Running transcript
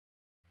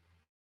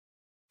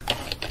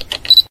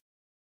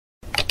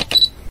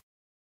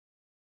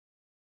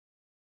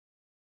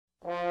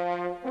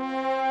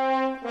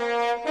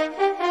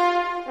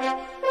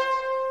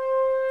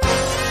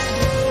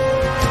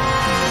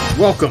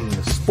Welcome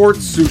to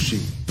Sports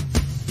Sushi.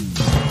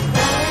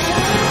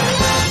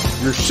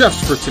 Your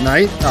chefs for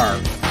tonight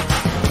are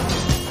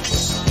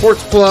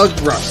Sports Plug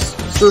Russ,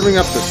 serving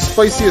up the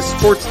spiciest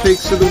sports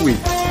takes of the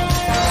week.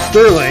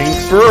 Sterling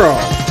Furrow,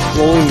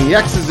 rolling the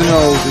X's and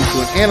O's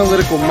into an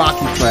analytical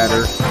maki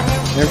platter.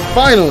 And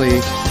finally,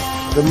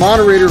 the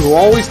moderator who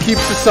always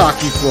keeps the sake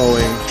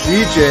flowing,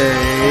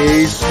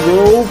 DJ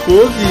Slow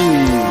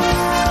Boogie.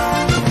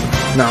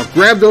 Now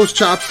grab those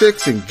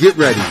chopsticks and get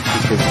ready,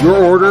 because your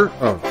order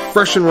of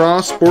fresh and raw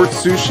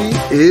sports sushi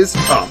is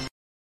up.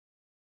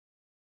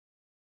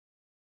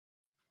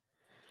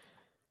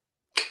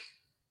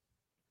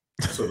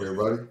 What's up,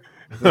 everybody?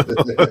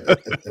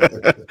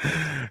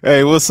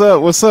 Hey, what's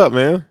up? What's up,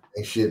 man?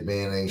 Ain't shit,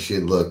 man. Ain't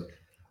shit. Look.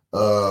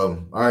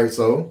 All right,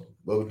 so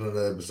welcome to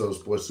another episode of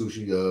Sports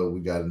Sushi. We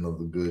got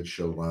another good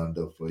show lined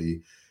up for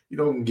you. We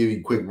can give you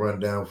a quick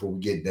rundown before we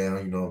get down.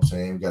 You know what I'm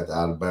saying? We got the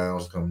Out of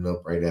Bounds coming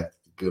up right after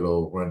the good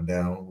old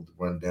rundown. With the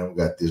rundown, we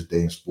got This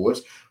Day in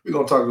Sports. We're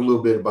gonna talk a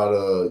little bit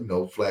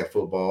about flag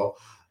football,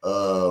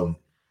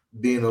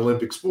 being an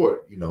Olympic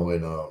sport. And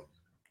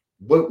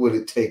what would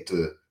it take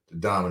to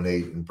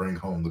dominate and bring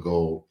home the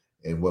gold,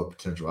 and what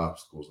potential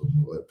obstacles,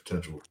 what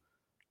potential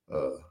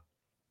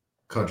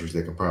countries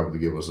that can probably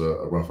give us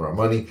a run for our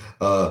money.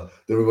 Then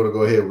we're going to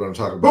go ahead. We're going to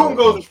talk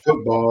about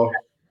football.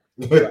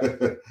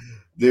 Then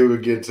we'll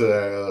get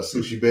to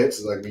sushi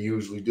bets like we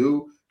usually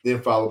do.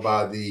 Then followed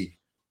by the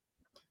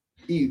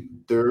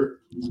either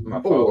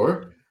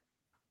or.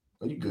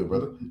 Are you good,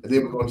 brother? And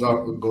then we're going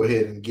to go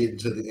ahead and get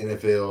into the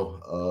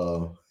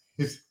NFL.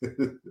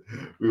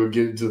 We will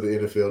get into the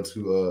NFL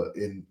to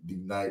end the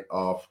night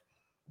off.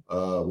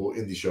 We'll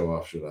end the show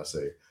off, should I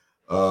say.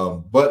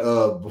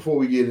 But before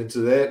we get into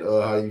that,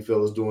 how you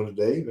fellas doing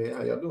today, man?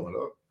 How y'all doing,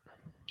 dog?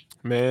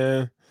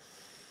 Man,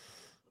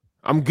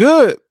 I'm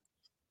good.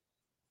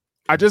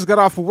 I just got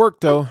off of work,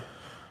 though.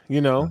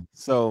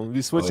 So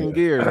we switching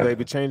gears,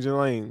 baby, changing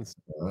lanes.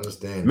 I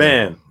understand,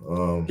 man.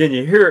 Can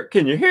you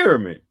hear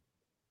me?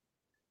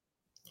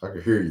 I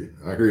can hear you.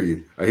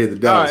 I hear the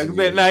Dallas.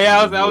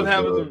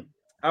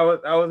 All right,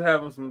 I was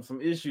having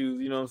some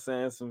issues, you know what I'm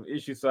saying? Some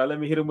issues. So let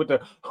me hit him with the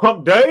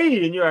hump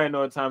day. And you already know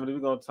what time it is.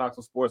 We're going to talk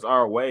some sports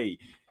our way.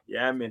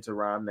 Yeah, I meant to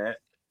rhyme that.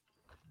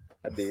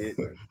 I did.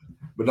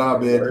 But nah,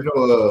 man,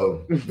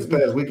 this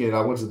past weekend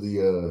I went to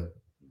the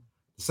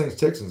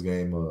Saints-Texans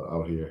game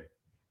out here.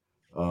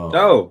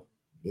 Yeah,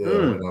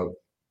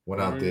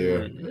 went out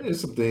there.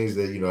 There's some things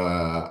that,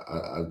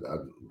 I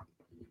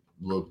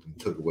looked and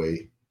took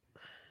away.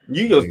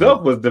 You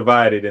yourself was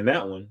divided in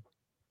that one.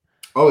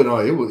 Oh no,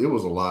 it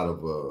was a lot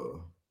of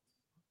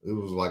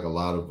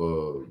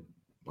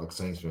like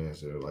Saints fans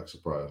that are like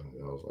surprised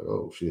me. I was like,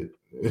 oh shit,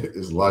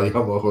 it's a lot of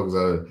y'all motherfuckers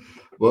out there.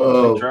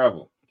 But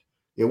travel.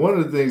 Yeah, one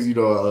of the things,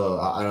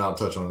 I'll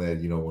touch on that,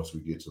 once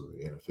we get to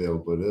the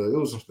NFL. But it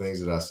was some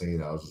things that I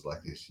seen. I was just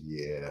like, this,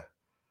 yeah.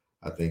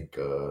 I think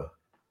that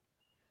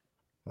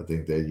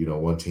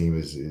one team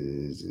is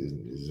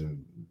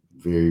in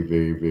very,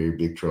 very, very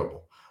big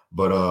trouble.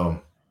 But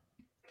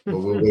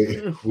we'll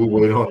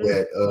wait on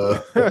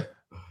that.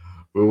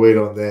 We'll wait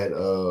on that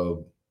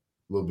a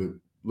little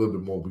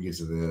bit more when we get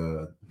to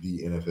the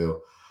NFL.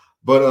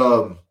 But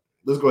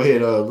let's go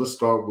ahead. Let's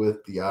start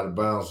with the Out of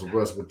Bounds. So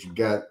Russ, what you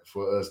got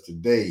for us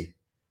today?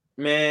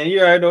 Man, you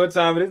already know what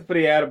time it is for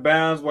the Out of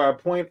Bounds, where I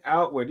point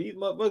out where these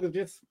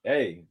motherfuckers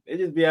they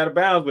just be out of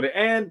bounds with it.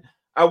 And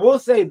I will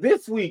say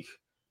this week,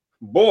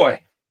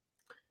 boy,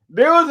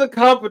 there was a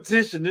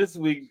competition this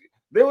week.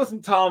 There was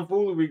some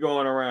tomfoolery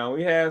going around.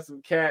 We had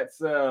some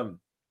cats, we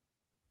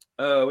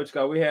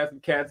had some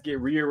cats get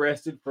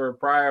rearrested for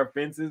prior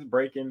offenses,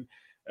 breaking,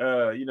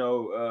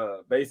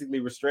 basically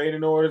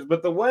restraining orders.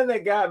 But the one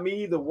that got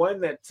me, the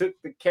one that took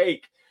the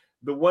cake,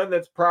 the one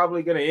that's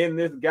probably going to end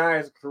this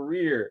guy's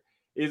career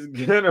is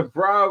going to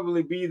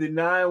probably be the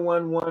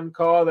 911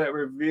 call that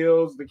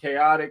reveals the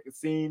chaotic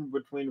scene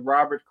between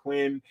Robert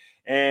Quinn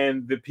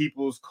and the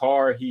people's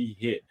car he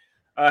hit.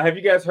 Have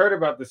you guys heard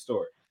about this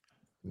story?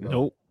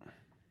 Nope.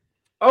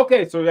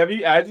 Okay, so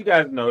as you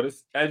guys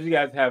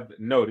have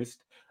noticed,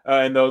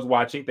 and those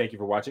watching, thank you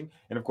for watching,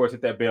 and of course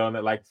hit that bell and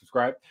that like and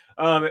subscribe.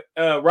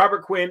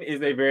 Robert Quinn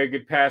is a very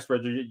good pass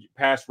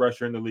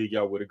rusher in the league.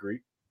 Y'all would agree?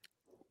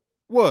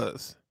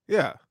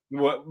 Yeah.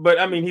 But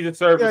I mean, he's a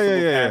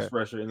serviceable pass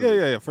rusher. In the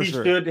league. For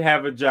sure. He should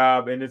have a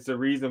job, and it's the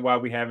reason why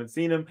we haven't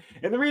seen him.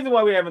 And the reason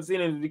why we haven't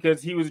seen him is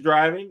because he was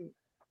driving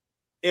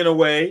in a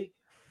way.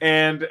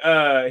 And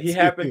he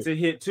happened to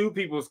hit two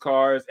people's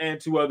cars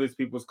and two other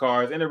people's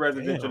cars in a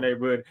residential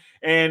neighborhood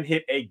and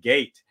hit a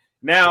gate.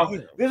 Now,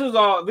 this is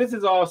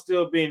all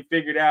still being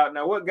figured out.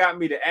 Now, what got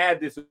me to add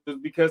this was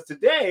because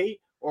today,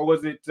 or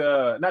was it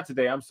not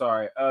today? I'm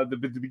sorry.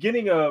 The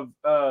beginning of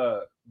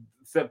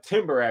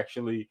September,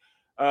 actually,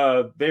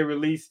 they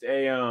released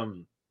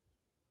at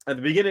the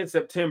beginning of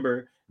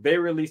September. They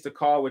released a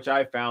call, which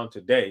I found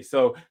today.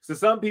 So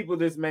some people,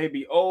 this may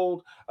be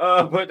old,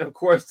 but of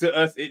course to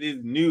us, it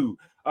is new.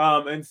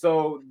 And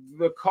so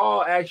the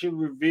call actually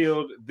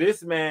revealed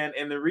this man,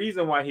 and the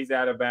reason why he's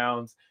out of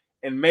bounds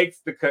and makes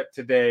the cut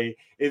today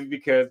is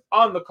because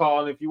on the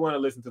call, and if you want to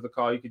listen to the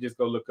call, you can just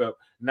go look up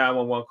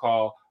 911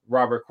 call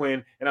Robert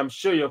Quinn, and I'm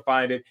sure you'll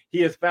find it.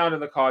 He is found in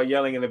the call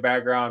yelling in the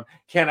background,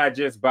 "Can I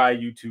just buy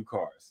you 2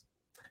 cars?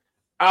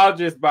 I'll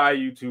just buy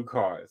you 2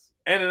 cars."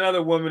 And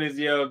another woman is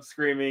yelled,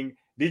 screaming,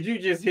 "Did you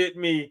just hit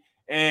me?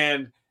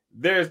 And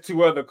there's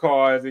 2 other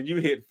cars, and you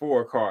hit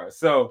 4 cars."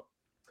 So,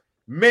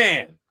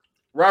 man,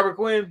 Robert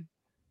Quinn,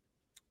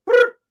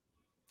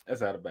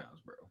 that's out of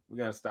bounds, bro. We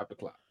gotta stop the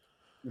clock.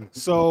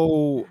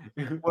 So,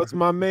 was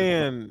my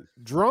man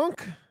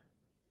drunk?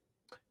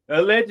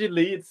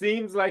 Allegedly, it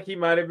seems like he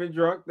might have been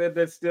drunk.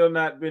 That's still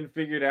not been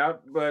figured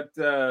out. But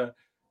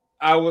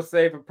I will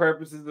say, for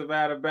purposes of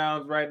out of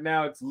bounds right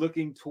now, it's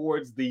looking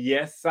towards the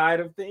yes side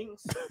of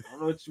things. I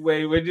don't know which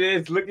way it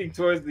is. Looking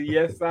towards the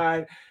yes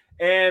side.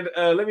 And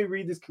let me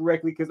read this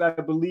correctly because I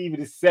believe it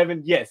is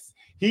 7. Yes,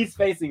 he's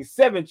facing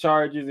 7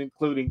 charges,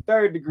 including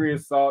 3rd-degree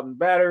assault and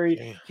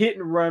battery, hit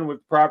and run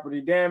with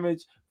property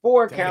damage,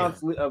 4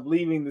 counts of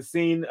leaving the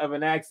scene of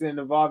an accident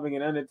involving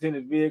an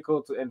unattended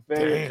vehicle and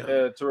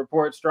failure to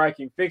report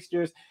striking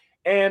fixtures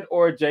and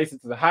or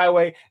adjacent to the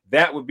highway.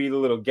 That would be the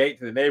little gate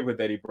to the neighborhood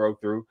that he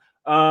broke through.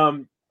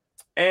 And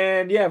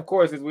yeah, of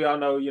course, as we all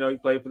know, he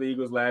played for the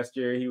Eagles last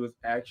year. He was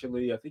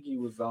actually, I think he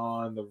was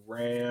on the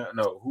Rams.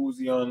 No, who was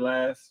he on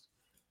last?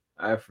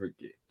 I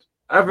forget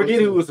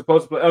who was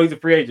supposed to play. Oh, he's a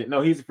free agent.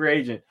 No, he's a free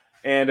agent.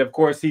 And of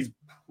course, he's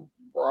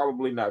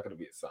probably not going to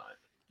be assigned.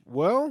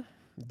 Well,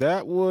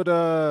 that would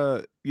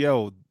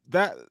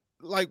that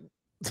like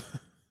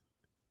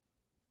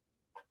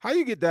how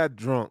you get that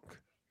drunk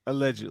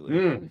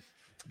allegedly?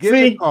 Get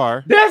in the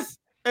car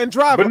and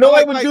drive. But no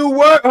one would do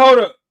work. Hold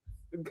up.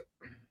 You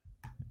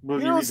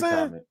know what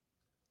I'm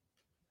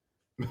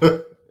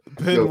saying?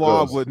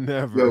 Benoit would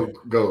never.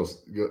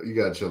 Ghost, you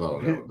gotta chill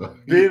out.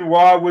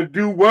 Benoit would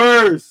do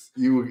worse.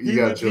 He would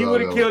have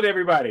killed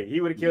everybody.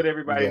 He would have killed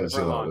everybody in the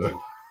front lawn.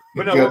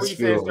 But no, what were you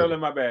saying, Sterling?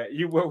 My bad.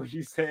 What were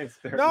you saying,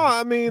 Sterling? No,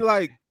 I mean,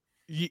 like,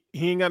 he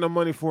ain't got no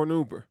money for an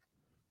Uber.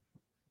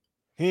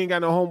 He ain't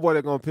got no homeboy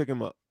that's gonna pick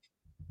him up.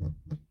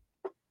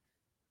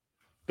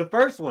 The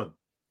first one,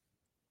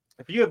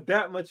 if you have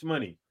that much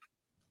money,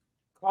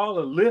 call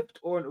a Lyft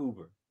or an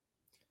Uber.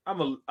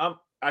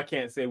 I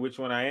can't say which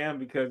one I am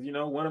because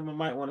one of them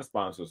might want to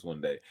sponsor us one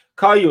day.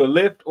 Call you a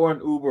Lyft or an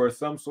Uber or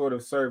some sort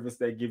of service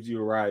that gives you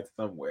a ride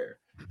somewhere.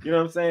 You know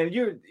what I'm saying?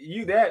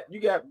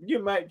 You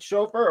might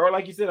chauffeur or,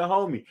 like you said, a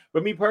homie.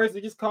 But me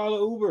personally, just call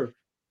an Uber,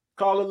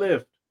 call a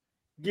Lyft,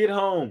 get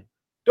home,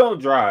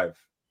 don't drive.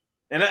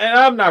 And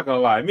I'm not gonna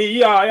lie,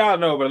 y'all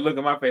know, but look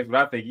at my face.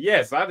 But I think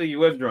he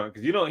was drunk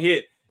because you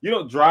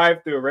don't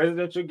drive through a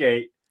residential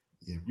gate.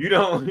 Yeah. You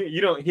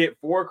don't hit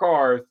 4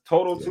 cars,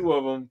 total 2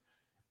 of them.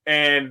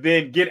 And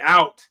then get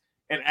out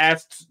and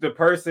ask the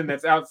person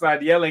that's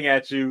outside yelling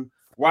at you,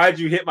 "Why'd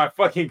you hit my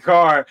fucking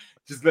car?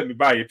 Just let me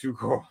buy you 2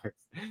 cars."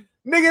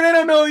 Nigga, they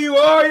don't know who you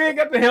are. You ain't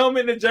got the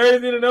helmet and the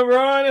jersey and the number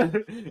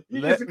on.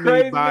 You let just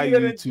crazy. Me buy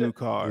you 2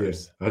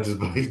 cars. Yes, I just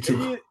buy you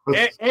 2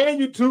 cars. And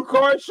you 2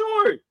 cars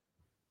short.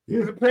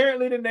 Because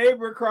apparently the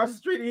neighbor across the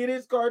street hit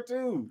his car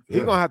too.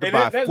 He's gonna have to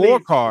buy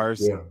 4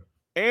 cars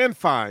and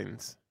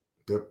fines.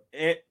 Yep.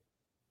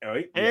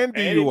 And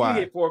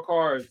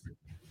DUI.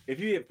 If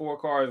you hit 4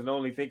 cars and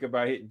only think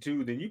about hitting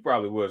 2, then you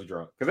probably was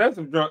drunk. Because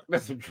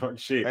that's some drunk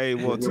shit. Hey,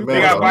 well, 2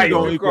 cars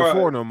don't equal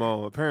 4 no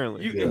more,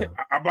 apparently.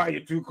 I buy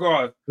you 2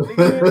 cars.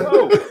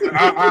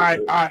 I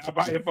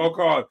buy you 4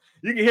 cars.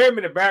 You can hear him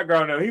in the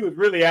background though. He was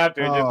really out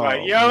there just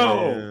like,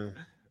 yo,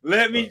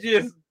 let me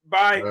just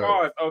buy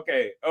cars.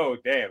 Okay. Oh,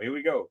 damn. Here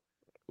we go.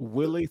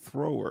 Willie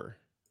Thrower.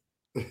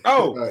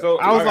 Oh, so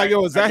I was like,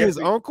 yo, is that his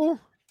uncle?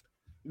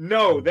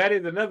 No, that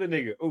is another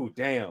nigga. Oh,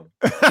 damn.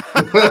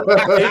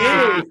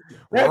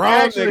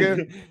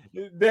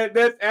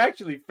 That's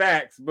actually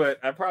facts, but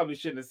I probably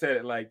shouldn't have said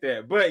it like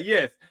that. But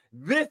yes,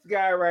 this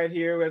guy right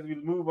here, as we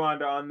move on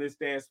to On This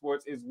Day in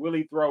Sports, is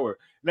Willie Thrower.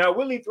 Now,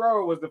 Willie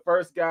Thrower was the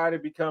first guy to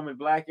become a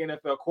black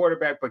NFL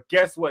quarterback, but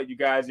guess what, you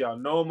guys? Y'all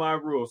know my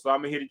rules, so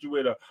I'm going to hit you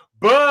with a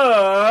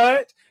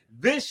but.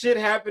 This shit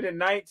happened in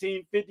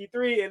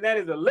 1953, and that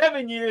is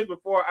 11 years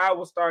before I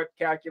will start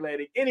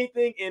calculating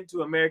anything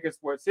into American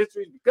sports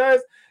history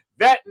because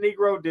that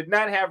Negro did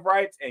not have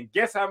rights, and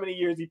guess how many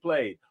years he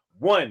played?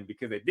 1,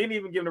 because they didn't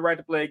even give him the right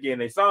to play again.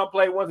 They saw him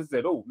play once and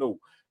said, oh, no,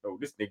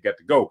 this nigga got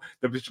to go.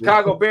 The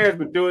Chicago Bears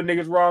been doing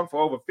niggas wrong for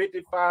over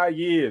 55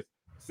 years,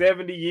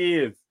 70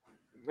 years.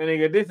 And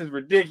nigga, this is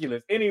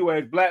ridiculous.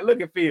 Anyways, look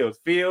at Fields.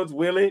 Fields,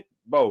 Willie,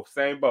 both,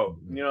 same boat.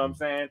 You know what I'm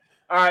saying?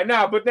 All right,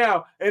 now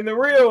in the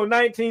real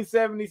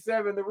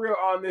 1977, the real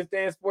On This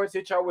Day in Sports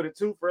hit y'all with a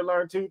 2 for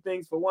learn 2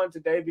 things for 1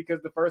 today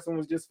because the first one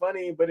was just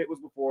funny, but it was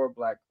before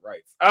black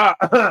rights.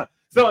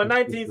 So in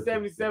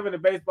 1977, the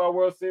Baseball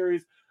World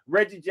Series,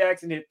 Reggie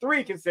Jackson hit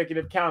 3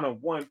 consecutive, count them,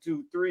 1,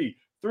 2, 3,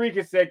 3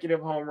 consecutive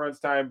home runs,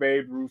 tying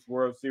Babe Ruth's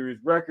World Series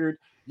record.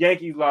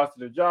 Yankees lost to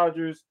the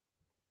Dodgers.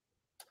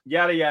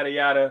 Yada, yada,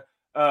 yada.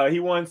 He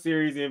won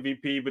series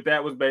MVP, but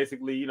that was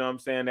basically,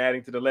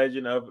 adding to the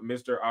legend of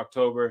Mr.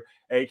 October,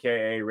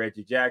 aka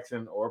Reggie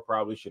Jackson, or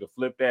probably should have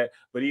flipped that.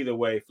 But either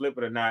way, flip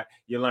it or not,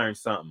 you learned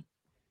something.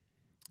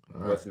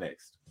 What's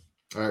next?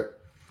 All right.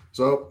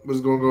 So we're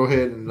just gonna go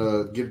ahead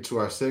and get into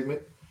our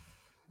segment.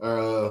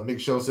 Our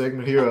mixed show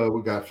segment here.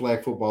 We got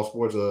flag football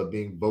sports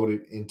being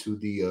voted into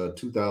the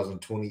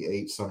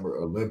 2028 Summer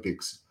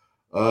Olympics.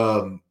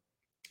 And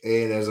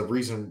as of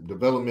recent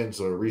developments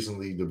or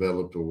recently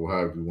developed, or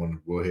however you want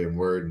to go ahead and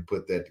word and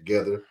put that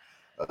together,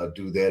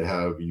 do that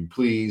however you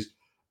please.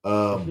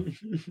 NFL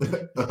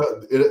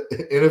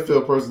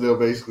personnel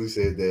basically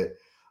said that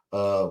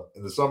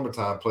in the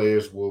summertime,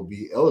 players will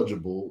be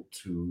eligible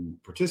to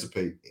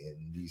participate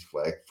in these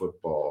flag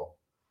football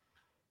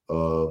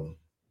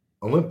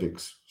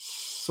Olympics.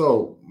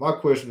 So my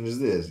question is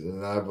this,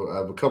 and I have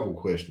a couple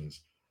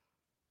questions.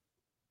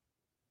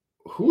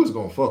 Who is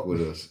gonna fuck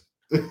with us?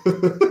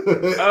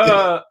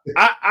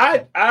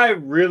 I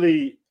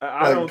really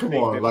like, don't come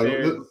think on, that like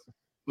there's.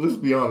 let's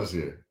be honest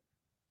here.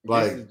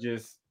 Like, This is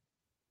just.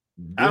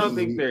 I don't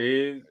think there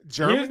is.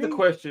 Germany? Here's the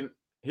question.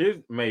 Here's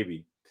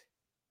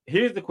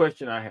the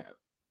question I have,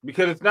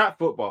 because it's not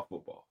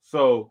football.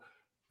 So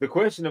the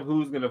question of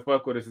who's going to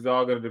fuck with us is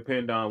all going to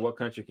depend on what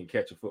country can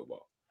catch a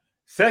football.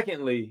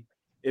 Secondly,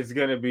 it's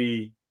going to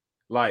be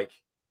like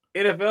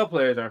NFL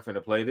players aren't going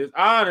to play this.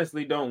 I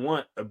honestly don't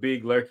want a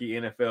big lurky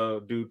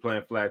NFL dude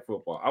playing flag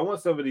football. I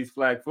want some of these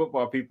flag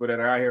football people that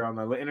are out here on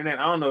the internet.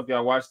 I don't know if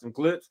y'all watch some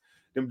clips.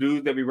 Them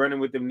dudes that be running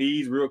with them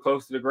knees real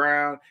close to the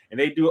ground, and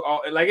they do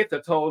all like it's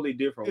a totally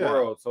different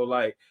world. So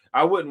like,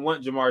 I wouldn't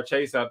want Jamar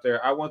Chase out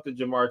there. I want the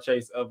Jamar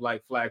Chase of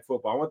like flag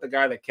football. I want the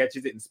guy that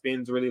catches it and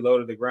spins really low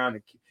to the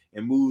ground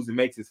and moves and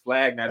makes his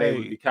flag. Now they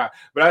would be caught,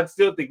 but I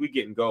still think we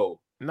getting gold.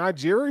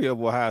 Nigeria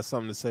will have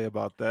something to say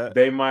about that.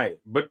 They might,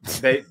 but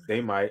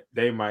they might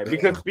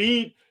because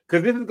speed.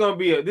 Because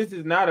this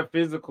is not a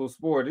physical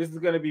sport. This is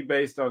going to be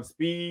based on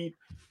speed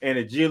and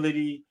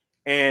agility.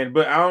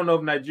 But I don't know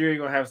if Nigeria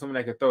gonna have someone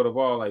that can throw the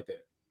ball like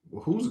that.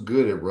 Well, who's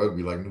good at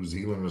rugby, like New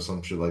Zealand or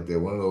some shit like that?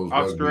 One of those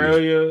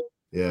Australia. Rugby's.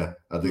 Yeah,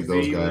 I think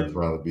those guys would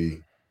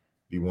probably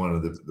be one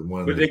of the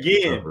one. But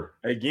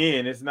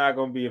again, it's not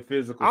gonna be a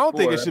physical. I don't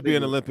think it should be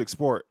an Olympic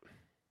sport.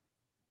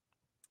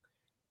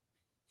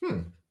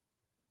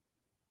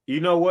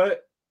 You know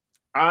what?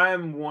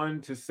 I'm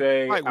one to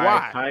say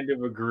I kind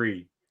of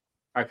agree.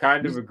 Now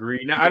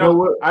I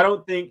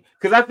don't think,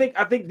 because I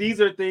think these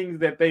are things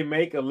that they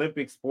make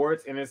Olympic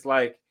sports, and it's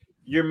like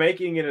you're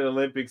making it an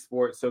Olympic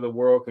sport so the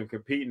world can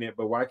compete in it,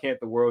 but why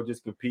can't the world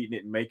just compete in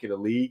it and make it a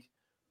league?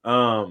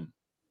 I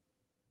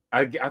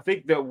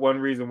think that one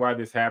reason why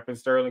this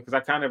happens, Sterling, because I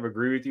kind of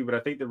agree with you, but I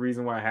think the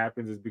reason why it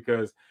happens is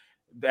because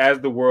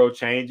as the world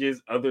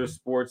changes, other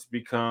sports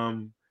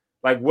become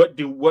like what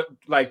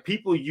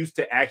people used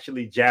to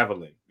actually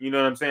javelin. You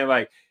know what I'm saying?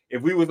 Like,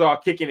 if we was all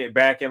kicking it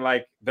back in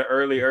like the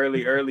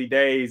early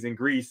days in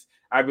Greece,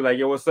 I'd be like,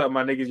 yo, what's up,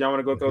 my niggas? Y'all want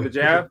to go throw the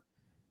jab?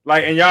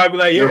 Like, and y'all be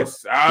like,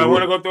 yes, I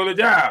want to go throw the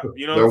jab.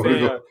 You know what I'm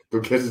saying? Go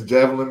catch a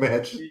javelin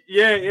match.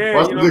 Yeah. You know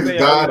what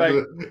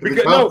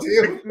I'm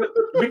saying?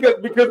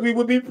 Because we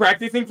would be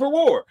practicing for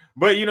war.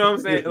 But you know what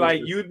I'm saying?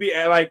 Like, you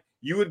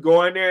would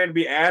go in there and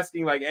be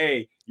asking like,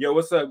 hey, yo,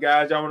 what's up,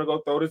 guys? Y'all want to go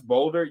throw this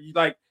boulder?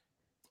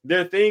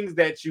 There are things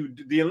that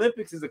the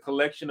Olympics is a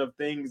collection of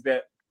things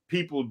that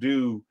people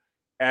do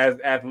as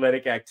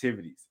athletic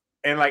activities.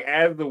 And like,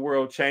 as the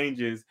world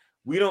changes,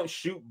 we don't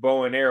shoot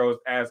bow and arrows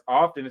as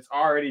often. It's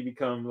already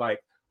become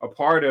like a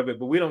part of it,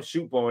 but we don't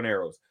shoot bow and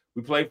arrows.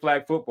 We play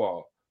flag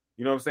football.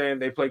 You know what I'm saying?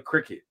 They play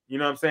cricket. You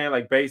know what I'm saying?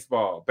 Like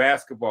baseball,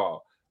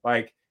 basketball.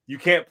 Like, you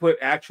can't put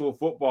actual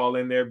football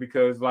in there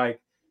because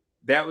like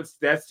that's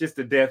just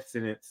a death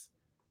sentence.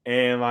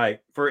 And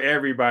like, for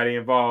everybody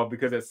involved,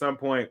 because at some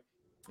point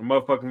a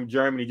motherfucker from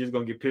Germany just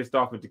gonna get pissed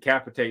off and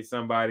decapitate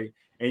somebody,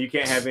 and you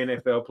can't have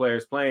NFL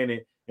players playing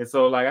it. And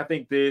so like, I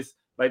think this,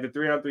 like the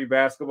 3-on-3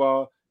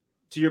 basketball,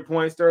 to your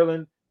point,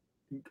 Sterling,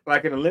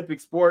 like an Olympic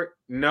sport,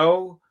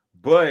 no,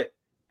 but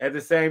at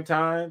the same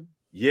time,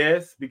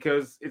 yes,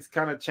 because it's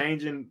kind of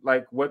changing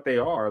like what they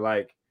are.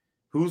 Like,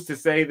 who's to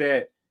say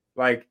that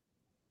like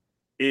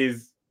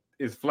is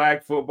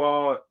flag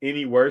football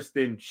any worse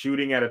than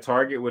shooting at a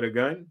target with a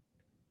gun?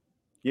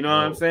 You know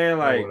what I'm saying?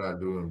 Like, we're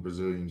not doing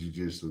Brazilian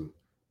jiu-jitsu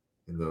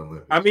in the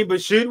Olympics. I mean,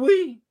 but should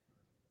we?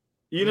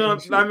 You know,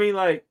 I mean,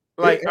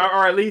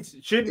 or at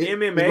least shouldn't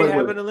MMA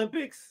have an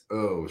Olympics?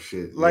 Oh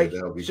shit! Like,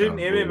 shouldn't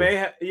MMA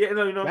have? Yeah,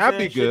 no, you know what I'm saying?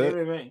 That'd be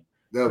good. MMA.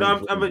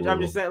 No,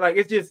 I'm just saying, like,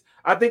 it's just,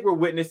 I think we're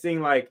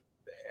witnessing, like,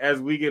 as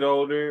we get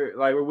older,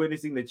 like, we're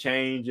witnessing the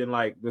change in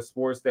like the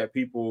sports that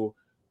people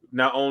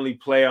not only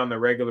play on the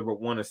regular but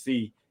want to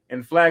see.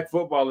 And flag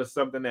football is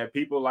something that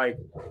people like,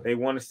 they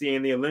want to see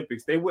in the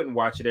Olympics. They wouldn't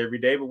watch it every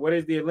day, but what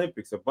is the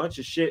Olympics? A bunch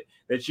of shit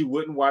that you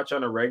wouldn't watch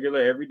on a regular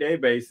everyday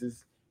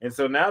basis. And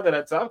so now that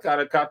I've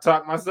kind of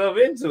talked myself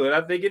into it, I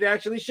think it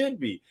actually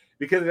should be,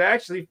 because it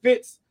actually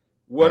fits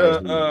what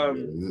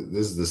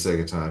this is the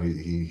second time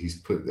he's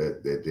put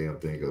that damn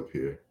thing up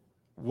here.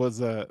 What's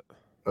that?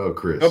 Oh,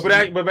 Chris. No, but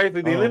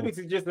basically the Olympics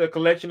is just a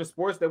collection of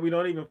sports that we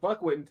don't even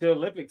fuck with until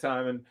Olympic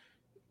time. And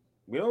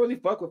we don't really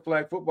fuck with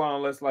flag football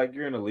unless like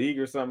you're in a league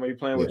or something, or you're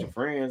playing with your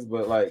friends.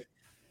 But like,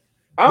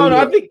 I don't know.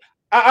 I think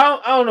I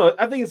don't know.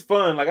 I think it's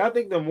fun. Like, I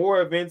think the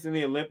more events in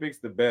the Olympics,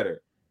 the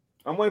better.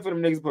 I'm waiting for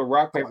them niggas to put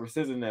rock, paper,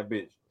 scissors in that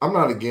bitch. I'm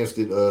not against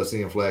it.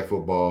 Seeing flag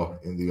football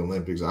in the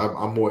Olympics.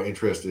 I'm more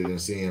interested in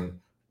seeing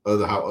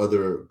how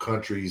other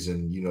countries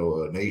and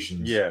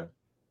nations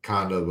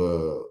kind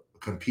of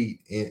compete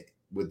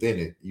within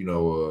it.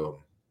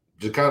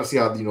 Just kind of see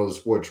how the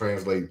sport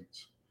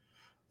translates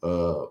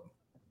to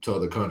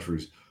other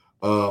countries.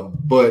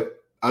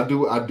 But I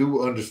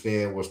do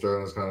understand what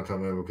Sterling's kind of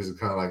coming in, because it's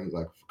kind of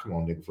like come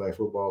on, nigga, flag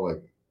football,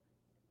 like.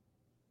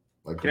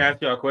 Can I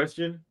ask y'all a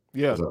question?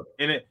 Yeah.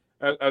 And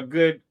a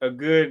good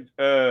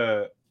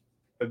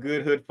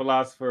hood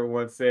philosopher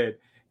once said,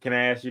 "Can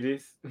I ask you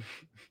this?"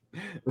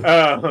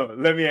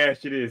 Let me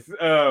ask you this.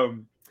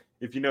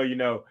 If you know, you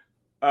know.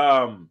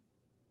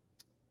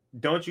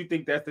 Don't you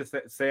think that's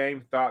the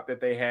same thought that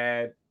they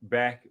had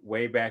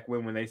way back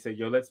when they said,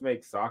 "Yo, let's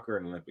make soccer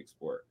an Olympic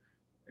sport"?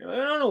 I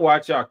don't know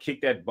why y'all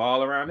kick that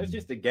ball around. It's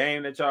just a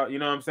game that y'all, you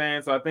know what I'm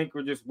saying? So I think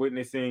we're just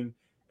witnessing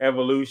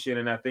evolution,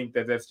 and I think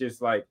that's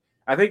just like,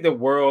 I think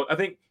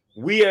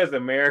we as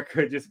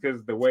America, just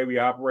because the way we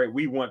operate,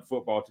 we want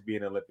football to be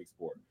an Olympic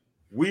sport.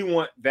 We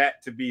want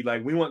that to be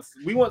like, we want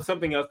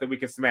something else that we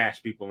can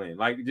smash people in,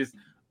 like just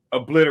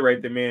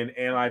obliterate them in.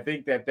 And I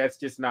think that's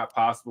just not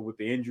possible with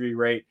the injury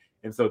rate.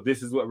 And so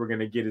this is what we're going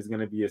to get, is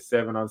going to be a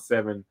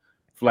 7-on-7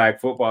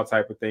 flag football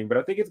type of thing. But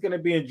I think it's going to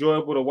be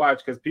enjoyable to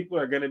watch, because people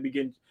are going to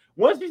begin,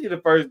 once you see the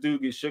first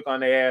dude get shook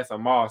on their ass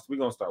on Moss, we're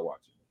going to start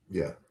watching.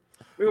 Yeah.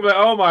 We're going to be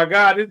like, oh my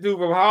God, this dude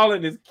from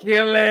Holland is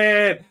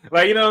killing.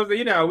 Like, you know what I'm saying?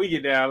 You know how we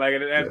get down, like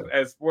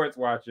as sports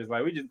watchers,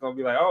 like we just going to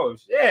be like, oh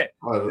shit,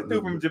 this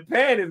dude from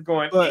Japan is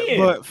going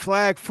in. But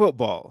flag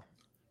football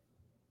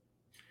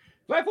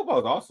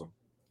is awesome.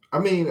 I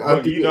mean, I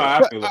think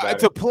how I feel about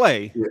to it.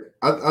 play. Yeah,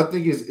 I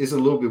think it's a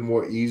little bit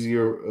more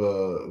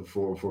easier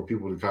for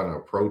people to kind of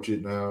approach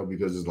it now,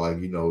 because it's like,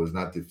 it's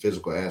not the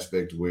physical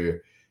aspect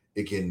where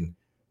it can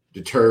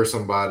deter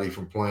somebody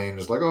from playing.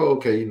 It's like, oh,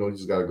 okay, you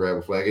just got to grab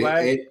a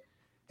flag.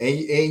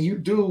 And you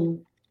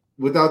do,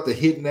 without the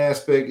hitting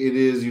aspect, it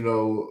is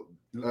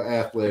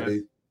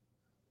athletic.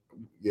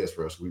 Yes,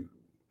 Russ.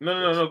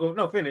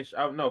 No, finish.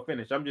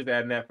 Finish. I'm just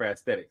adding that for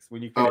aesthetics.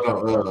 When you finish,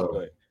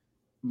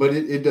 but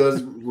it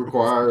does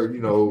require,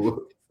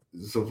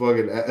 some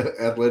fucking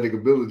athletic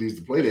abilities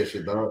to play that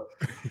shit, dog.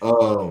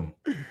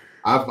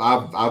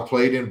 I've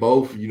played in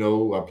both.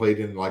 I played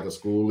in like a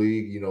school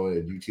league, at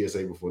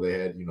UTSA before they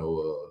had,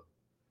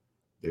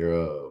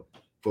 their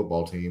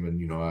football team,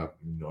 and I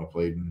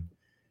played in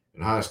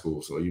high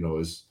school. So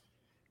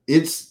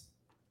it's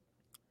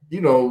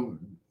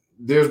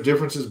there's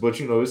differences, but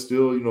it's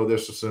still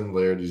there's some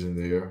similarities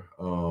in there.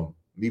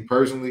 Me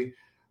personally,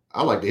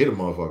 I like to hit a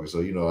motherfucker,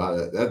 so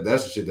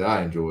that's the shit that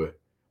I enjoyed.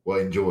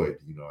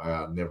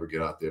 I never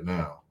get out there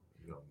now.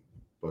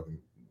 Fucking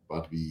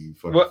about to be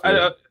fucking. Well,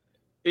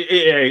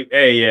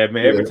 yeah,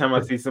 man. Every time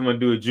I see someone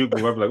do a juke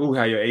move, I'm like, "Ooh,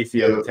 how your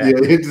ACL attack?"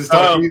 Yeah, it just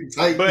starts getting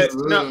tight. But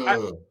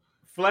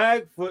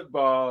flag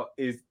football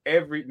is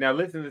now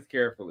listen to this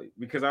carefully,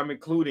 because I'm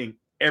including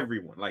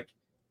everyone, like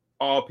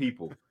all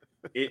people.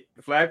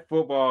 Flag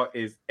football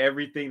is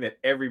everything that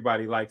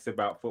everybody likes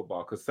about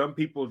football, because some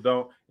people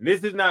don't. And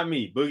this is not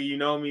me, Boogie. You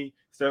know me,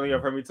 Sterling.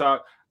 You've heard me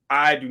talk.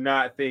 I do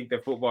not think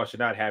that football should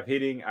not have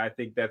hitting. I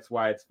think that's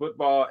why it's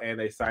football, and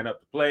they sign up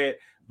to play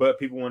it. But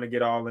people want to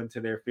get all into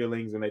their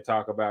feelings and they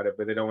talk about it,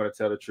 but they don't want to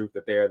tell the truth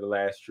that they are the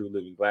last true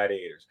living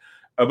gladiators.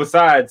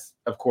 Besides,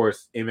 of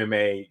course,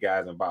 MMA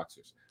guys and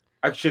boxers.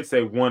 I should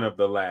say one of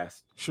the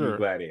last true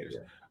gladiators.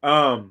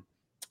 Yeah.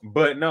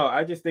 But no,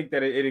 I just think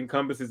that it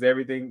encompasses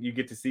everything. You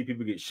get to see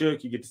people get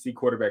shook. You get to see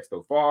quarterbacks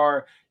go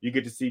far. You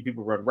get to see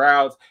people run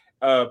routes.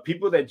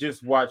 People that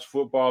just watch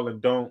football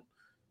and don't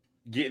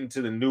get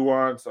into the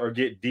nuance or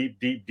get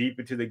deep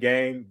into the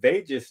game,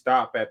 they just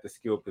stop at the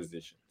skill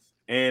positions.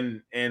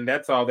 And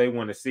that's all they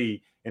want to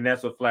see. And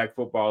that's what flag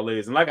football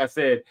is. And like I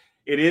said,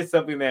 it is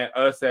something that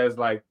us as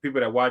like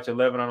people that watch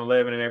 11 on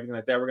 11 and everything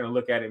like that, we're going to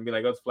look at it and be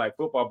like, oh, it's flag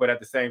football. But at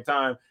the same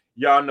time,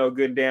 y'all know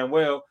good and damn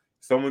well,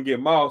 someone get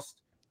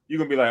mossed, you're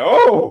going to be like,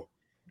 oh,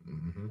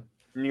 and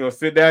you're going to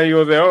sit down and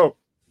you're going to say, oh,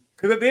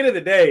 because at the end of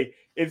the day,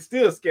 it's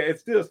still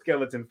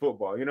skeleton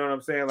football. You know what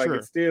I'm saying? Like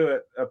it's still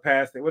a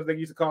passing, what they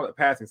used to call it,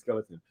 passing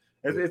skeleton.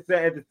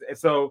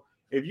 So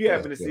if you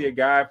happen to see a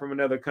guy from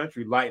another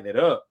country lighting it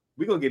up,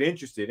 we're going to get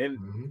interested.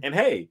 And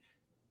hey,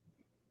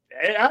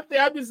 I'm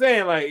just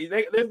saying, like,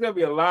 there's going to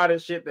be a lot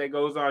of shit that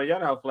goes on. Y'all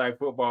know how flag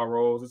football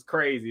rolls. It's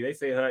crazy. They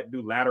say Hut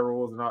do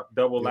laterals and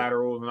double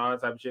laterals and all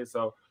that type of shit.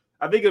 So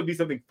I think it'll be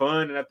something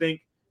fun. And I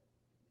think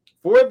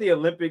for the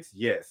Olympics,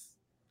 yes.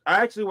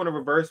 I actually want to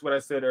reverse what I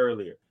said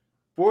earlier.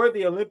 For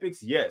the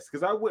Olympics, yes,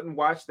 because I wouldn't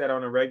watch that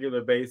on a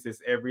regular basis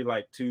every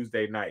like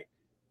Tuesday night.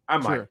 I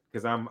might,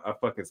 because I'm a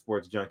fucking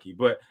sports junkie,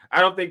 but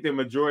I don't think the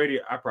majority.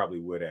 I probably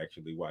would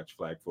actually watch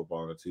flag football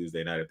on a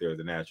Tuesday night if there was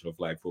a National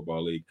Flag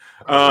Football League.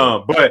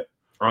 But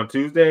on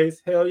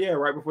Tuesdays, hell yeah,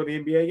 right before the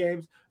NBA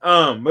games.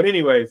 But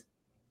anyways,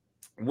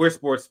 we're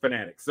sports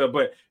fanatics. So,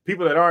 but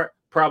people that aren't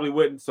probably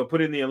wouldn't. So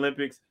put in the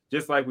Olympics,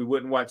 just like we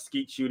wouldn't watch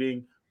skeet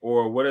shooting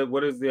or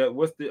what's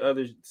the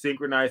other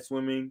synchronized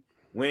swimming.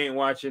 We ain't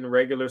watching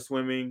regular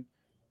swimming.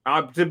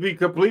 To be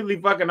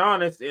completely fucking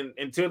honest,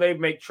 until they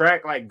make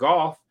track like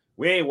golf,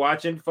 we ain't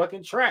watching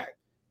fucking track.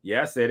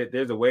 Yeah, I said it.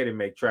 There's a way to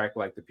make track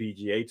like the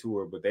PGA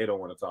Tour, but they don't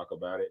want to talk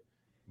about it.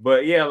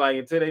 But yeah, like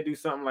until they do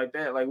something like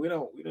that, like we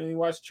don't even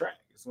watch track.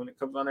 It's when it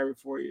comes on every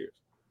 4 years.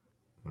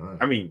 Right.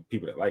 I mean,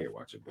 people that like it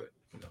watch it, but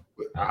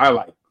I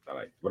like.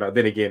 But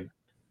then again,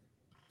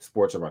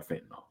 sports are my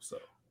fentanyl. So,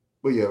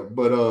 but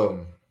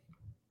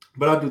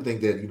I do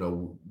think that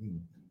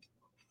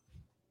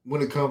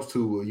when it comes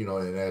to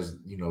and as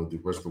the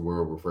rest of the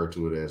world refer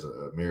to it as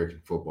American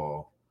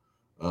football,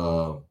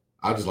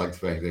 I just like the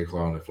fact they're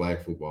calling it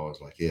flag football.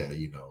 It's like,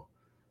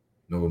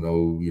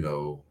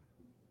 no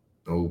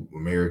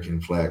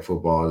American flag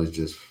football. It's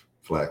just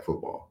flag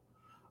football.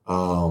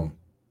 But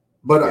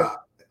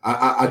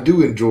I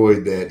do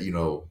enjoy that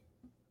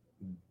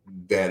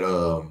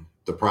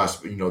the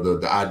prospect,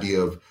 the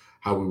idea of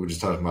how we were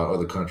just talking about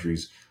other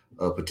countries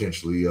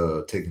potentially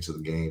taking to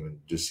the game and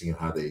just seeing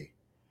what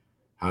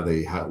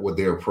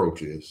their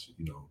approach is,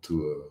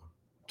 to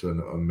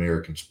an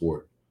American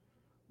sport.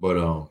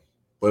 But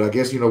I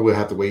guess we'll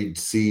have to wait and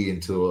see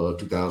until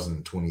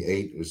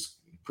 2028. It's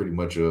pretty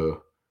much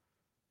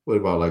what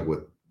about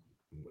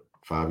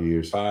 5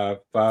 years? Five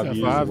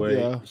years away.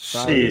 Yeah.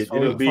 Shit,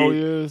 it'll be 4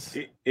 years.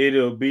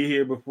 It'll be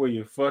here before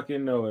you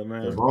fucking know it,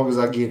 man. As long as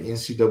I get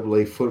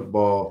NCAA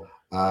football,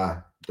 I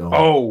don't.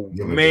 Oh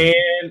man,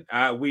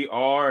 we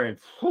are, and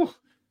whew,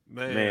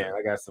 man,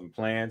 I got some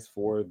plans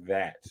for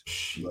that.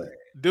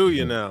 Do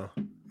you now?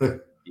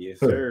 Yes,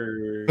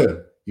 sir.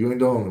 You ain't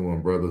the only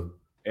one, brother.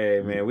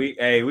 Hey man, we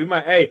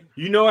might. Hey,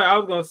 you know what I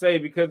was gonna say,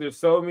 because there's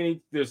so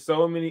many.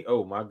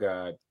 Oh my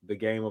god, the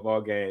game of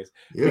all games.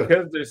 Yeah.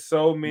 Because there's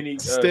so many.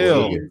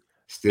 Still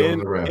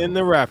in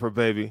the rapper,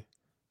 baby.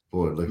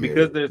 Boy, look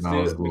because there's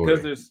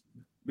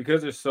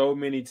so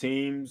many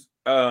teams.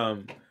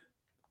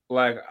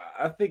 Like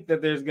I think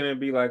that there's gonna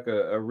be like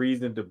a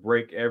reason to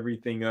break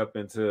everything up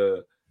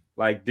into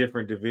like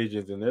different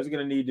divisions, and there's going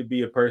to need to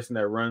be a person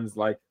that runs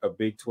like a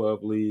Big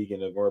 12 league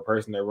or a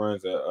person that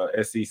runs a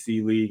SEC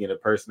league and a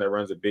person that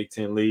runs a Big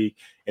 10 league,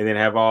 and then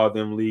have all of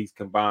them leagues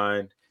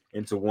combined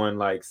into one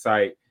like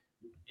site.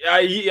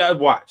 Yeah,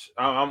 watch.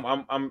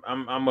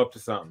 I'm up to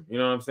something. You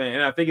know what I'm saying?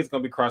 And I think it's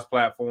going to be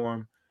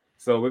cross-platform.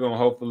 So we're gonna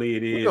hopefully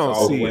it is.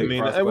 All see. I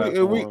mean,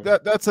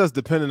 that's us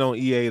depending on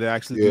EA to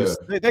actually do.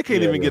 They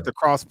can't even get the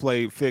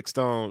cross-play fixed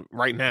on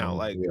right now,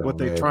 like what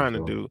they're trying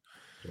to do.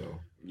 So.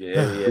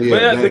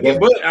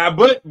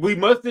 But we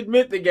must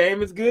admit the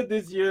game is good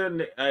this year.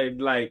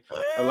 And like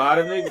a lot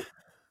of niggas,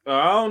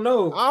 I don't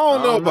know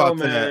about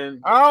that.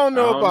 I don't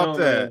know about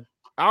that.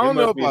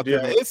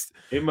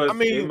 It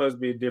must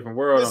be a different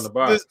world on the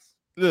box.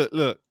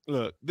 Look.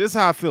 This is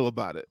how I feel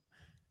about it.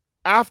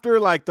 After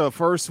like the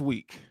first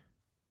week,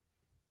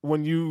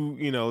 when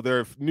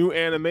their new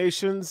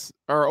animations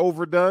are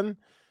overdone,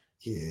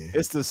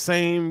 it's the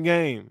same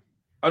game.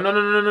 Oh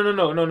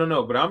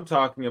no! But I'm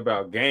talking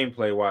about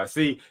gameplay wise.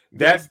 See,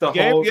 that's the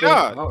whole thing.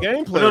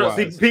 Gameplay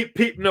wise. See,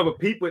 Pete,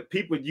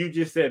 what you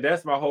just said.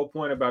 That's my whole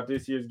point about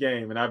this year's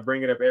game, and I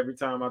bring it up every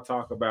time I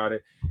talk about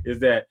it. Is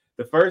that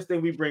the first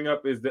thing we bring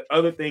up is the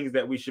other things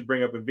that we should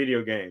bring up in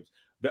video games.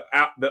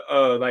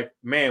 Like,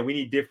 man, we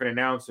need different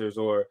announcers,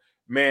 or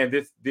man,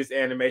 this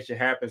animation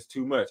happens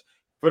too much.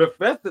 For the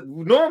fest,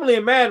 normally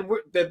in Madden,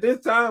 at this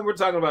time we're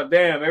talking about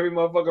every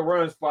motherfucker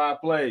runs 5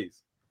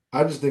 plays.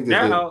 I just think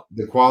that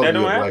the quality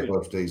of life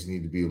updates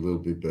need to be a little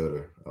bit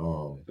better.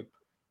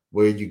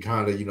 Where you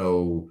kind of,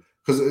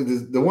 because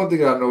the one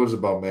thing I notice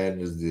about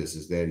Madden is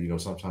that,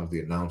 sometimes the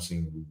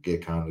announcing will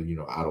get kind of,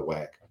 out of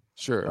whack.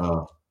 Sure.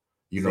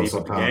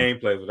 Sometimes the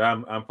gameplay is what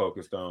I'm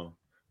focused on.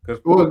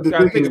 Because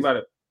think about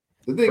it.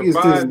 The thing is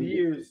 5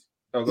 years.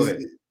 Oh, go ahead.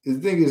 The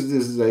thing is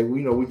this is like,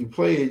 when you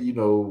play it,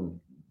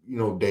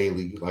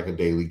 daily, like a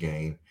daily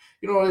game,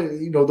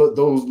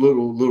 those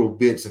little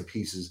bits and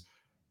pieces.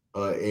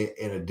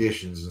 And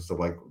additions and stuff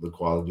like the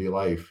quality of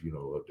life,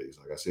 updates.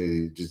 Like I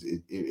said,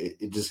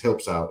 it just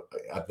helps out.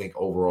 I think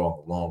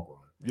overall in the long run.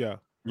 Yeah,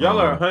 y'all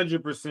are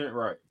 100%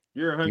 right.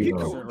 You're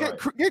 100% right.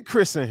 Get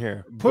Chris in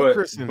here.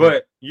 Chris in.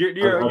 But you're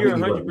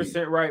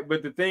 100% right.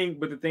 But the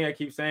thing I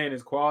keep saying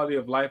is quality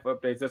of life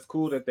updates. That's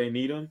cool that they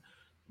need them.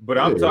 But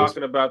I'm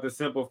talking about the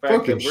simple fact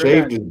fucking that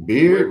shaved his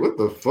beard. What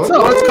the fuck?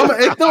 No,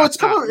 it's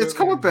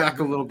coming back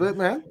a little bit,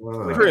 man.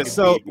 Chris,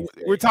 so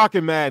we're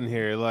talking Madden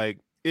here. Like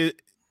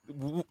it.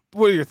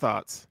 What are your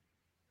thoughts?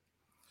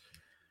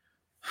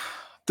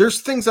 There's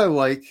things I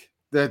like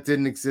that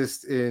didn't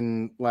exist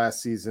in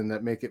last season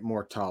that make it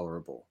more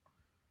tolerable.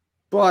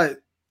 But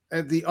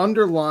the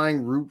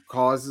underlying root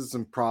causes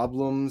and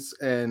problems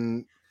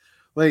and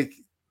like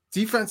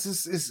defense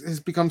has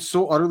become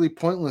so utterly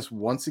pointless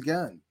once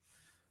again.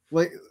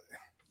 Like,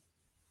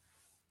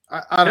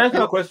 Can I ask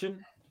you a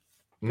question?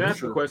 Can I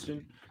ask a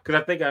question? Because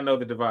I think I know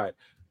the divide.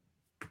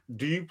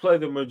 Do you play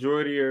the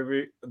majority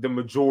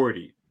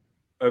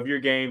of your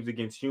games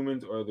against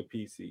humans or the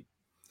PC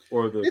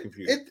or the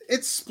computer?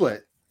 It's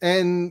split,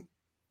 and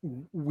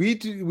we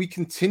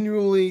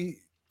continually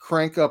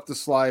crank up the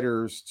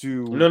sliders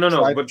to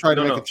try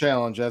to make a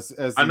challenge as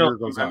the year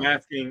goes on.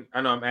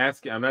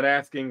 I'm not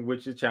asking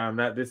which is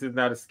challenge. This is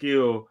not a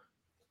skill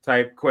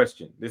type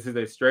question. This is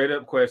a straight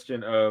up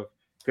question of,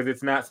 because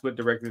it's not split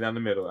directly down the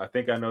middle. I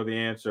think I know the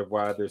answer of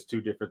why there's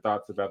two different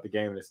thoughts about the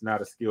game, and it's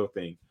not a skill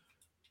thing.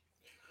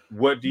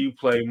 What do you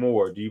play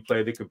more? Do you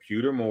play the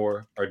computer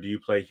more, or do you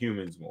play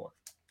humans more?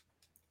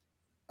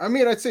 I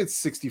mean, I'd say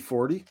it's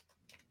 60-40.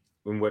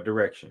 In what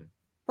direction?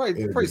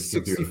 Probably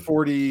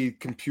 60-40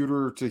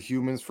 computer to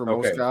humans for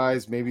most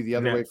guys. Maybe the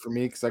other way for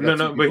me, because I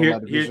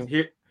got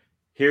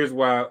here's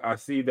why I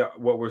see that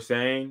what we're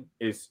saying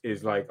is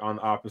like on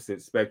the opposite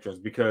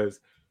spectrums, because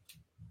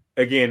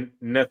again,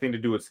 nothing to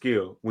do with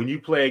skill. When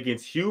you play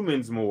against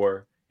humans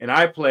more, and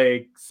I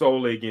play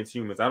solely against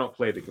humans, I don't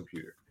play the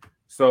computer.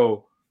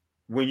 So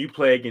when you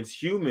play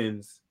against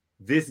humans,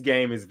 this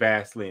game is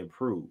vastly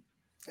improved.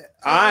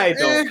 I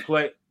don't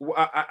play.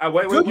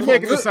 You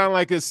make it sound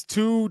like it's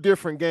two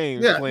different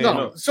games. Yeah, playing.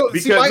 no. So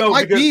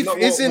my beef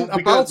isn't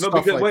about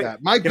stuff like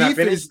that. My beef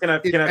is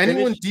if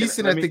anyone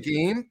decent at the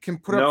game can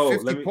put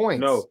up 50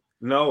 points.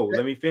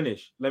 Let me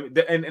finish.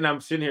 And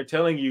I'm sitting here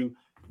telling you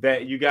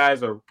that you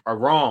guys are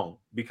wrong,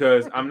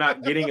 because I'm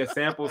not getting a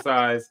sample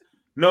size.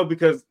 No,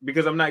 because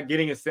I'm not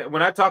getting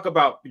when I talk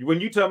about, when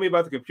you tell me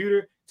about the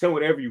computer, tell me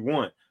whatever you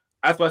want.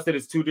 That's why I said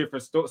it's two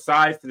different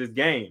sides to this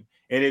game.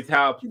 And it's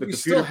how the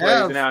computer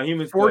plays and how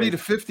humans 40 to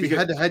 50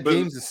 head-to-head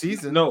games a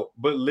season.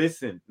 But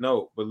listen.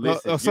 So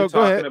you're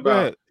talking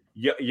about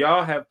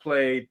y'all have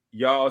played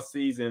y'all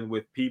season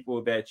with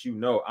people that you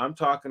know. I'm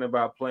talking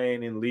about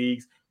playing in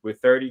leagues with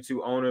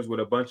 32 owners with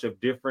a bunch of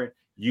different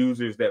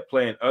users that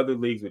play in other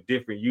leagues with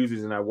different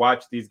users, and I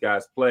watch these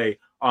guys play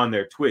on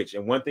their Twitch.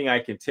 And one thing I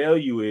can tell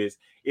you is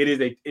it is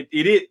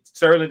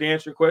certainly, to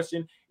answer your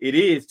question, it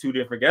is two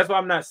different. That's why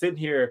I'm not sitting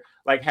here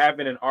like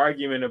having an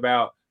argument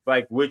about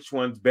like which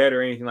one's better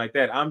or anything like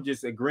that. I'm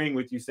just agreeing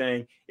with you,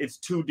 saying it's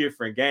two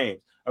different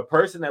games. A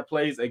person that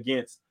plays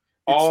against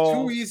it's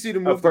too easy to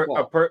move the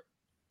ball.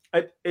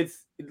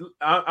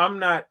 I'm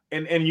not,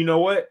 and you know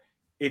what?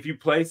 If you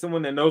play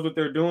someone that knows what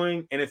they're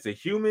doing and it's a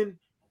human,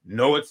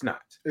 no, it's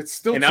not. It's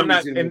still and too I'm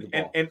not easy to move the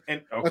ball.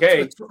 And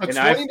okay. A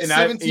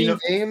 20-17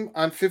 game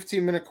on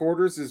 15-minute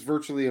quarters is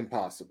virtually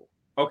impossible.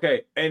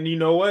 Okay, and you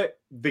know what?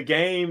 The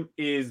game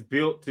is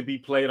built to be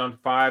played on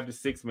 5 to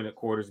 6 minute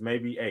quarters,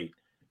 maybe 8.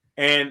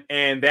 And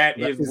that's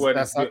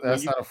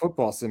not a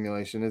football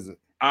simulation, is it?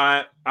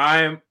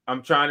 I'm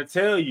trying to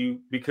tell you,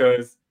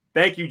 because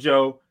thank you,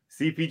 Joe.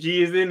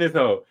 CPG is in this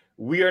hole.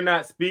 We are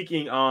not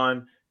speaking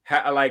on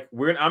how, like,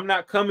 I'm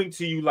not coming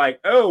to you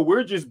like, oh,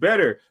 we're just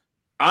better.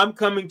 I'm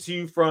coming to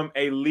you from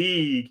a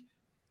league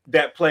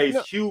that plays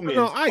humans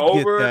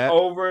over and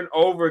over and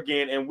over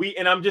again,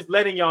 and I'm just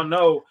letting y'all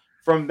know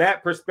from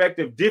that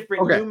perspective,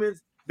 different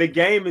humans, the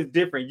game is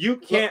different. You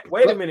can't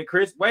wait a minute,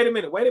 Chris. Wait a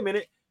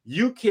minute.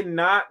 You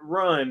cannot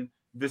run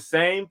the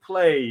same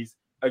plays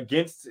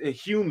against a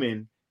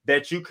human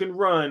that you can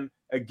run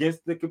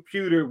against the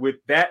computer with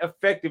that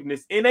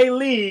effectiveness in a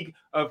league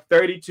of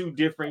 32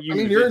 different users.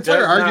 I mean, your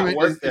entire argument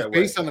is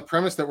based on the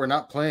premise that we're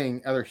not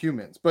playing other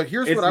humans. But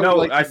here's what I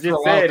would like to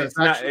throw out. It's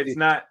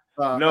not.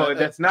 No,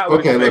 that's not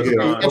what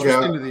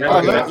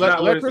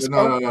it's based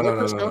on.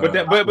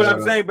 But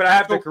I'm saying, but I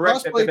have to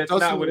correct that. That's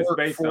not what it's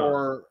based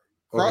on.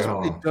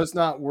 Crossplay does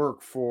not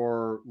work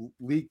for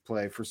league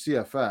play for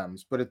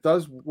CFMs, but it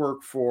does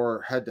work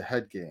for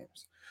head-to-head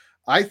games.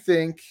 I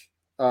think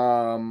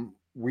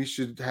we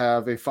should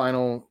have a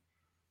final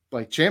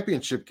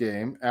championship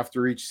game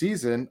after each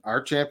season.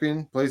 Our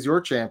champion plays your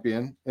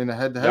champion in a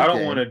head-to-head game. Y'all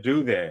don't want to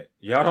do that.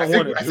 Y'all don't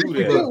want to do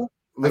that.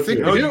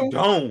 You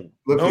don't.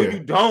 You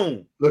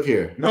don't. Look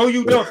here. No,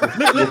 you don't. Okay.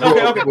 Let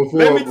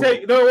me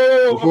take.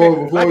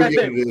 Before we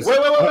get into this. Wait,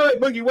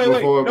 Boogie. Wait.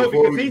 No,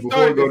 because he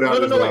started this.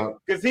 No.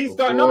 Because he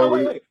started. No.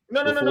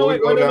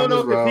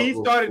 Because he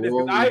started this.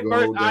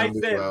 Because I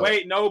said,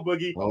 wait, no,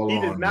 Boogie.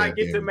 He does not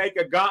get to make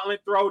a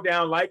gauntlet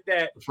throwdown like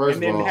that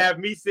and then have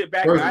me sit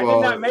back. I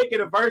did not make it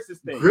a versus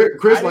thing.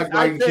 Chris like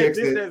writing checks.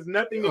 This has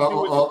nothing to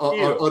do with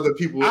other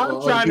people.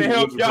 I'm trying to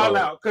help y'all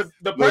out, because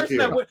the person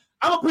that would.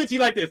 I'm gonna put you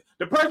like this.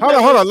 The person.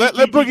 Hold on. Let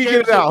Boogie get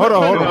it out. Hold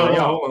on.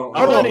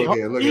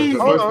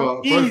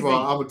 First of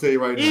all, I'm gonna tell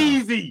you right now.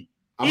 Easy.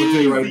 I'm gonna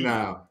tell you right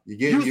now.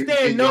 You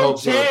stand no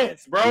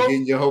chance, bro. You're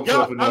getting your hopes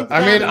up for nothing.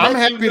 I mean, I'm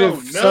happy to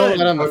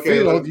settle it on the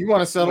field. You want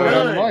to settle it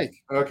on the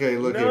mic? Okay,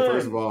 look here.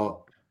 First of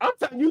all, I'm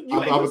telling you,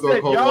 you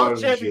said y'all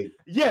champion.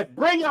 Yes,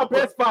 bring your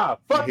best 5.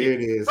 Fuck here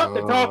it is. Fuck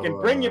the talking.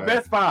 Bring your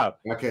best 5.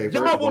 Okay,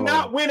 y'all will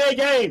not win a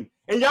game,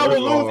 and y'all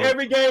will lose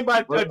every game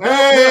by a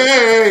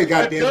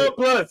dub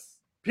plus.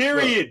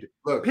 Period.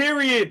 Look,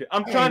 period.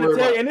 I'm trying to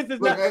tell you, and this is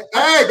not.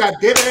 Hey, goddamn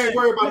it! I ain't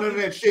worried about none of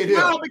that shit here.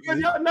 No, because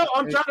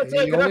I'm trying to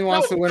tell you. He only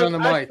wants to win on the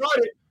mic.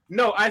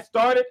 I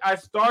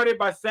started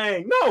by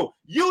saying no.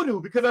 You do,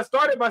 because I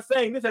started by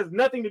saying this has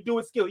nothing to do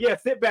with skill. Yeah,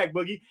 sit back,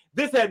 Boogie.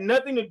 This has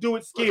nothing to do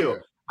with skill.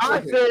 I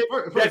said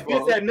that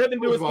this had nothing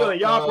to do with skill, and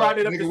y'all brought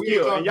it up to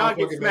skill, and y'all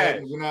get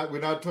smashed. We're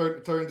not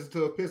turning this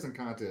into a pissing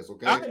contest,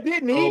 okay? I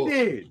didn't. He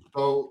did.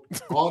 So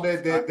all that.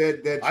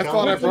 I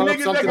thought I brought up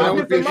something that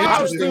would be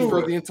interesting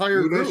for the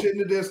entire group. Do that shit in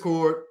the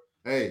Discord.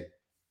 Hey,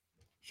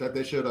 shut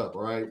that shit up,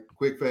 all right?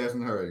 Quick, fast,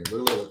 and hurry.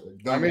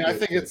 I mean, I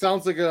think it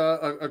sounds like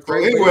a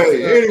great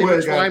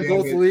anyway, try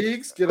both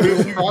leagues, get a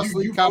little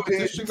cross-league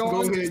competition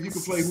going. Go ahead, you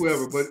can play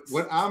whoever. But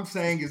what I'm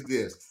saying is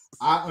this.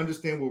 I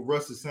understand what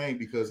Russ is saying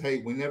because,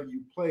 hey, whenever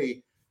you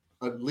play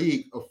a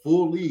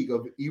full league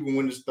of even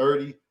when it's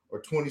 30 or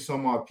 20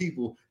 some odd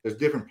people, there's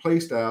different play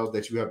styles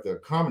that you have to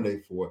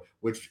accommodate for,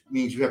 which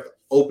means you have to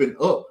open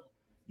up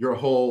your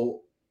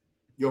whole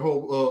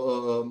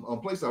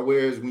play style.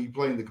 Whereas when you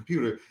play in the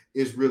computer,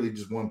 it's really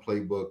just one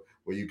playbook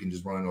where you can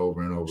just run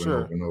over and over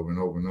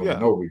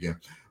and over again.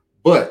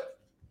 But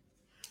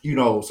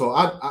so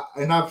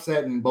I've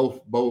sat in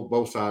both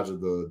sides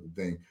of the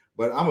thing.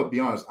 But I'm gonna be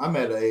honest, I'm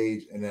at an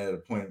age and at a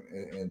point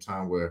in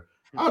time where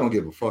I don't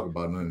give a fuck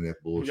about none of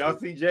that bullshit. Y'all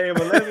see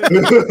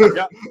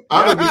JM11?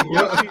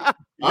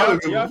 I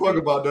don't give a fuck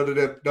about none of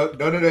that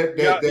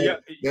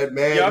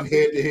Madden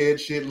head-to-head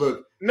shit.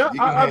 Look, but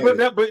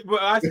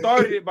I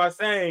started it by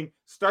saying,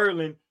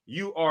 Sterling,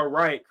 you are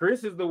right.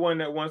 Chris is the one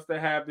that wants to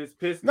have this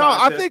piss. No,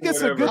 I think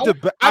it's a good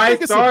debate. I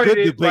think it's a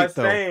good debate,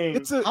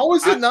 though. How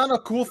is it not a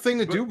cool thing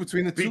to do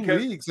between the two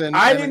leagues? And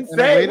I didn't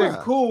say it was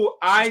cool.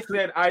 I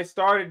said I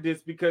started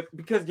this because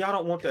y'all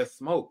don't want that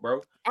smoke,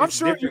 bro. I'm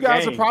sure you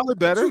guys are probably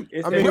better.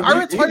 I mean,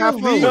 our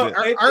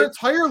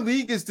entire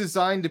league is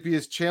designed to be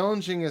as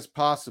challenging as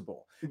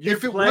possible.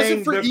 If it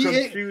wasn't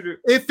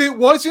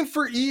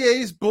for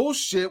EA's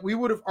bullshit, we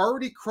would have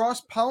already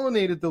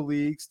cross-pollinated the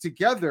leagues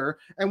together,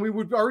 and we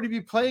would already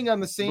be playing on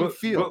the same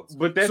field.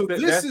 But this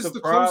is the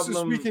closest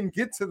problem. we can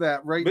get to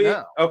that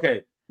now.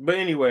 Okay. But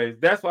anyways,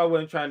 that's why I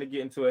wasn't trying to get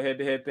into a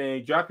head-to-head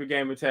thing. Drop your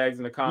gamer tags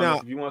in the comments. Now,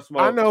 if you want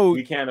smoke, I know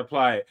we can't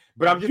apply it.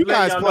 But I'm just you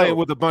guys playing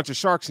with a bunch of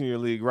sharks in your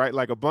league, right?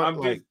 Like a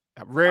bunch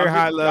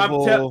high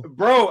level.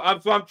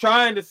 I'm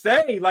trying to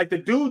say, like the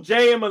dude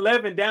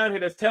JM11 down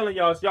here that's telling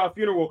y'all it's y'all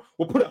funeral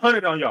will put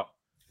 100 on y'all.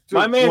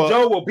 My man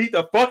Joe will beat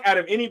the fuck out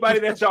of anybody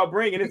that y'all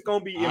bring, and it's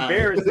gonna be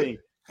embarrassing.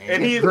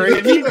 And he's not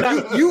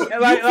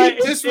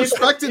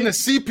disrespecting the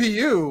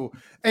CPU,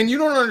 and you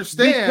don't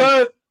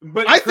understand.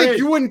 But I think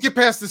you wouldn't get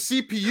past the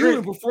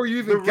CPU before you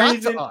even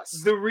got to us.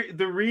 The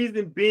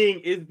reason being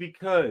is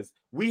because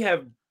we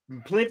have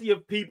plenty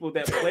of people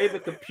that play the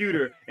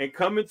computer and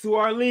come into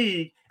our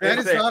league. That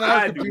is not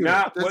our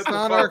computer. That's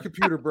not our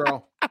computer,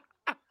 bro.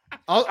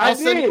 I'll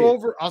send you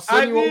over. I'll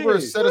send you over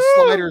a set of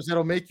sliders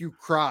that'll make you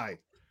cry.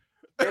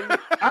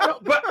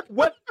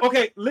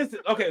 Okay, listen.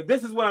 Okay,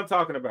 this is what I'm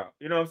talking about.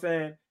 You know what I'm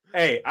saying?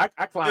 Hey, I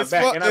climbed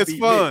back and I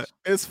beat Mitch.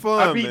 It's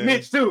fun. I beat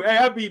Mitch too. Hey,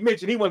 I beat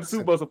Mitch and he won the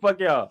Super Bowl. So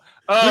fuck y'all.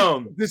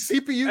 The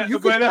CPU, you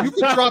could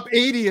drop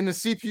 80 and the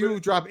CPU will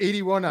drop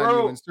 81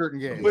 on you in certain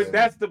games. But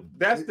that's the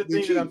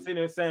thing that I'm sitting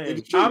there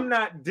saying. I'm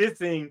not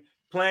dissing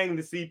playing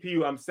the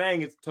CPU. I'm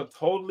saying it's a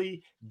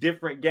totally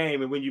different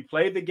game. And when you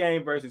play the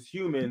game versus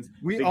humans,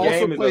 we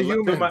also play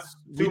humans.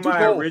 To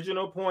my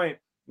original point,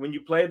 when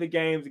you play the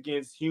games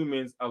against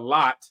humans a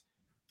lot,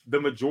 the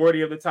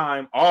majority of the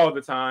time, all the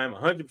time,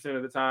 100%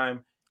 of the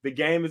time, the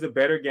game is a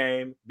better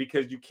game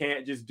because you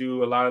can't just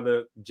do a lot of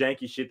the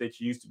janky shit that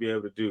you used to be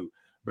able to do.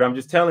 But I'm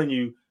just telling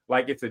you,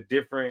 like, it's a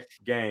different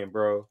game,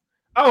 bro.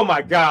 Oh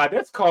my God,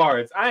 that's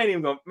cards. I ain't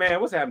even gonna,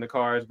 man. What's happening to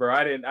cards, bro?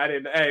 I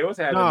didn't. Hey, what's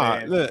happening,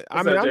 man? Look,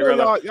 I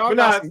know y'all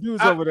got some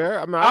dudes over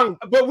there.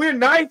 But we're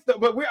nice.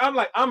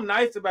 I'm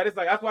nice about it. It's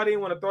like that's why I didn't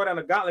want to throw down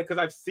the gauntlet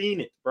because I've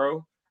seen it,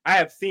 bro. I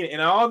have seen it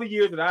in all the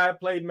years that I have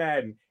played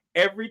Madden.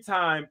 Every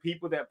time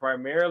people that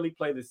primarily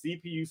play the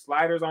CPU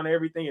sliders on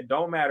everything, it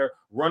don't matter,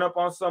 run up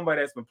on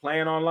somebody that's been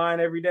playing online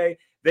every day,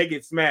 they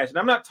get smashed. And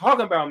I'm not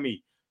talking about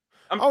me.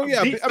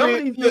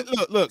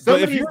 Look.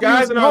 Some of these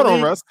guys in our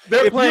league, Russ,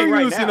 they're playing right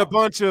now. If you're using a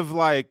bunch of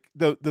like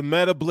the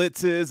meta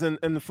blitzes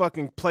and the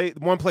fucking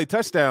one-play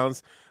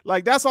touchdowns,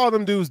 like that's all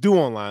them dudes do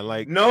online.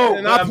 Like no,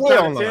 and I'm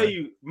trying to tell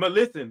you. But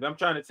listen, I'm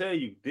trying to tell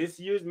you, this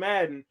year's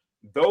Madden,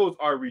 those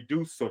are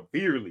reduced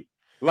severely.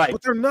 Like,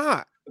 but they're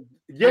not.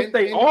 Yes,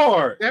 they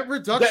are. That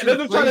reduction. That's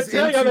what I'm trying to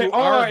tell you. They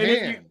are.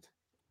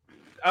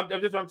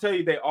 I'm telling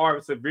you, they are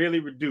severely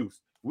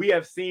reduced. We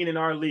have seen in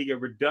our league a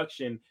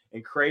reduction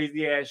in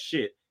crazy ass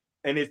shit,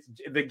 and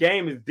the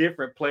game is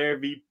different player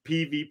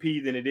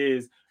PvP than it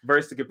is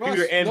versus the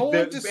computer.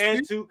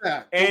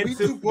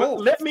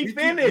 Let me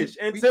finish.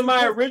 And to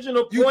my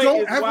original point, you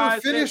don't ever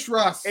finish,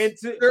 Russ. I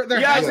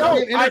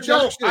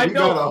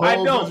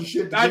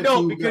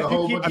don't because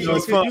you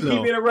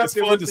keep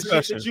interrupting with the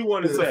shit that you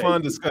want to say.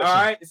 Fun discussion. All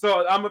right,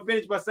 so I'm gonna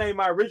finish by saying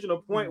my original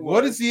point was,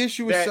 what is the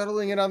issue with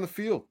settling it on the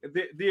field?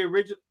 The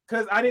original,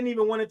 because I didn't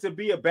even want it to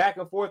be a back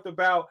and forth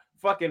about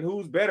fucking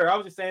who's better. I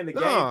was just saying the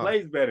game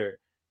plays better.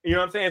 You know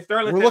what I'm saying?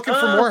 Sterling, we're looking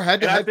for more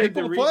head-to-head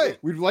people to play.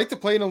 We'd like to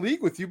play in a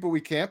league with you, but we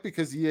can't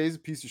because EA is a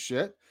piece of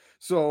shit.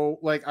 So,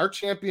 like, our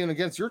champion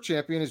against your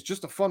champion is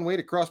just a fun way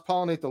to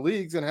cross-pollinate the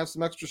leagues and have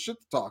some extra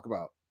shit to talk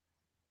about.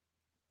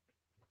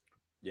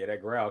 Yeah,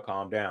 that growl,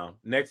 calm down.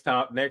 Next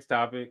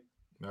topic.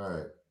 All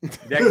right.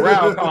 That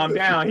growl calmed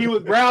down. He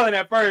was growling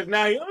at first.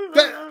 Now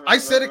I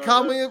said it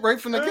calmly right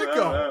from the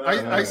get-go.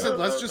 I said,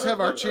 let's just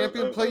have our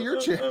champion play your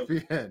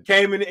champion.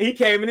 He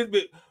came in his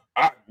bit.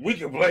 We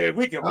can play it.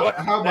 We can play.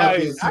 How about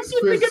this? I just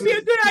think it'd be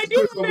a good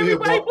idea if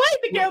everybody played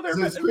together.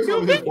 Since Chris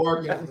over here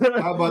barking,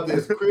 how about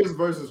this? Chris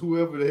versus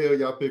whoever the hell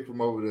y'all pick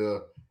from over there.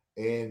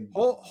 And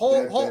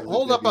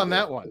hold up on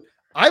that one.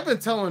 I've been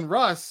telling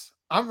Russ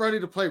I'm ready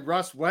to play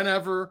Russ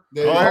whenever.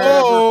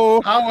 However,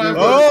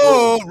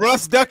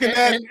 Russ ducking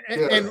that.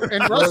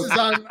 And Russ is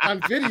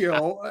on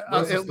video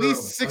at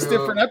least 6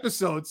 different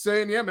episodes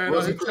saying, yeah, man,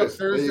 I'll hit you up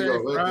Thursday,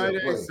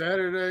 Friday,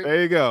 Saturday.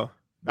 There you go.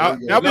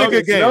 That'll be a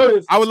good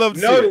game. I would love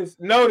to see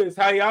Notice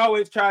how he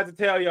always tries to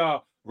tell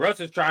y'all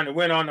Russ is trying to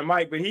win on the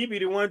mic, but he be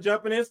the one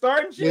jumping in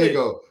starting shit. There you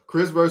go.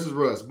 Chris versus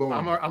Russ. Boom.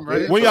 I'm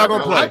ready. When y'all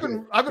gonna play?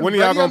 I've been when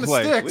y'all gonna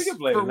play? We can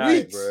play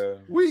tonight, bro.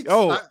 Weeks.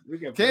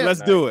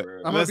 Let's do it.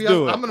 I'm gonna be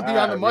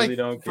on the mic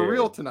for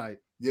real tonight.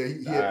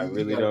 Yeah, I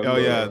really don't. Oh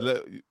yeah,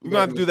 we're gonna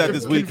have to do that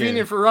this weekend.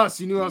 Convenient for us.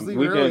 You knew I was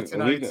leaving early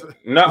tonight.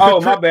 No,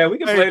 my bad. We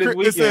can play this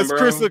weekend, It says bro.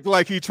 Chris looked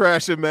like he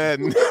trashing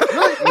Madden.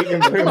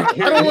 I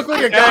don't look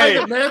like a guy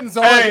that Madden's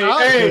all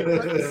Hey,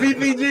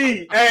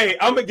 CPG. Hey,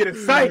 I'm gonna get a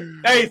sight.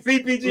 Hey,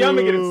 CPG, I'm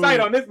gonna get a sight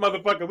on this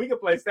motherfucker. We can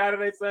play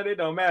Saturday, Sunday.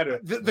 Don't matter.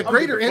 The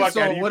greater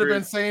insult would have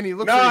been saying he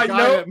looks like a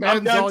guy that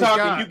Madden's all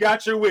got. You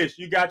got your wish.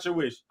 I'm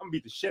gonna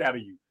beat the shit out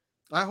of you.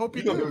 I hope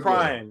you're gonna be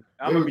crying.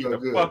 I'm gonna beat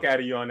the fuck out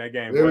of you on that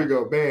game. There we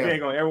go. Bam. You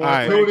ain't gonna ever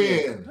want to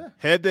play in.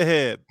 Head to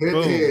head.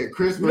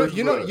 Chris,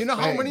 you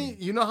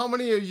know how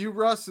many of you,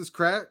 Russ, has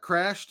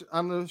crashed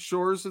on the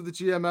shores of the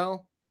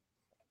GML?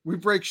 We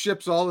break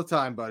ships all the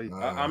time, buddy.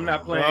 I'm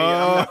not playing.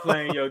 I'm not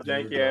playing your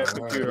janky ass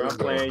computer. I'm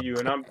playing you,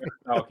 and I'm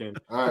talking.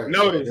 All right,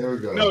 notice.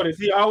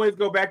 He always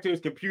go back to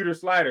his computer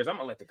sliders. I'm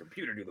gonna let the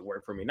computer do the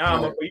work for me.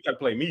 Now you gotta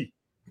play me.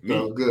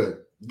 No, good.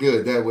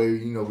 That way,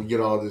 we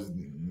get all this.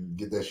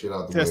 Get that shit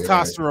out the way.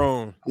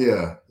 Testosterone.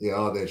 Right. Yeah,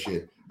 all that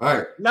shit. All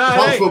right.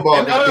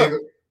 Football,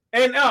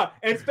 and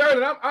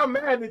Sterling, I'm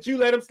mad that you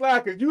let him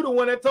slide because you the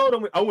one that told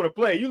him I want to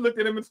play. You looked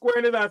at him and square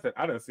in his eye and said,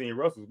 I done seen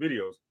Russell's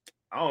videos.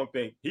 I don't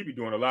think he be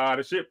doing a lot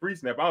of shit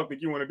pre-snap. I don't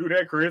think you want to do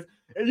that, Chris.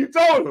 And you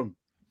told him.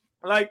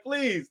 Like,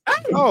 please.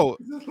 Oh,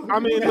 I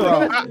mean,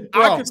 look,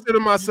 I consider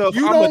myself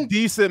I'm a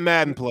decent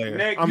Madden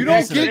player. You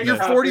don't get your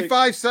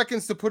 45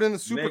 seconds to put in the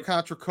Super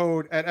Contra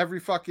code at every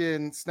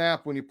fucking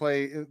snap when you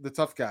play the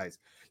tough guys.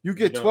 You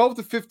get 12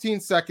 to 15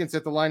 seconds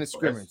at the line of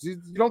scrimmage. You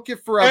don't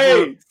get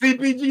forever. Hey,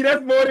 CPG,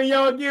 that's more than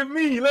y'all give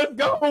me. Let's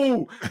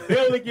go.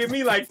 They only give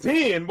me like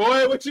 10,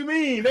 boy. What you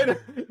mean?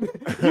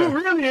 You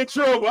really in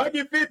trouble. I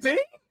get 15?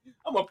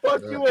 I'm going to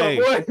fuck you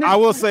up, boy. I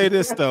will say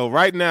this, though.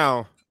 Right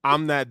now,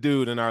 I'm that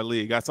dude in our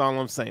league. That's all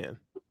I'm saying.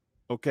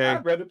 Okay?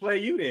 I'd rather play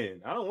you then.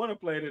 I don't want to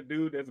play the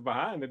dude that's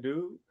behind the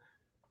dude.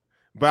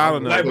 But I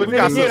don't know. Like, we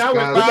got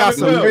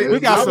some.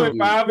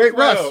 Wait,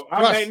 Russ,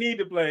 I may need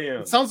to play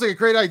him. It sounds like a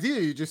great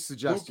idea you just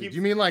suggested.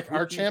 You mean like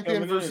our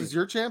champion versus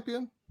your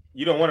champion?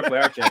 You don't want to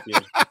play our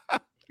champion.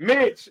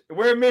 Mitch,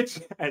 where Mitch?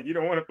 You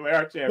don't want to play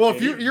our champion. Well,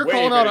 if you're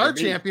calling out our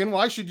champion,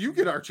 why should you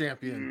get our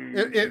champion?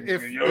 No.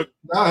 Y'all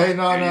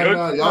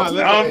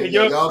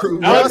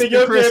think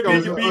your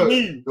champion can beat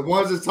me. The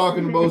ones that's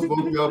talking the most,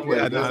 both of y'all play.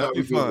 Yeah, that'd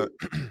be fun.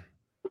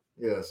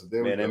 Yes,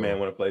 man, that man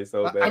want to play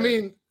so bad. I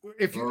mean,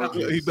 if you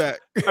he's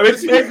back. I mean,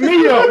 it's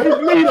me though.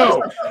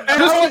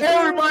 And I want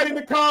everybody in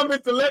the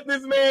comments to let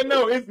this man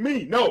know it's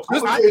me. No,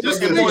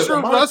 just to make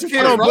sure Russ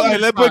can't.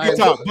 Let Boogie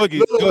talk.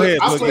 Boogie, go ahead.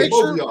 I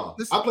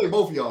play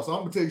both of y'all, so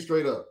I'm gonna tell you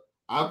straight up.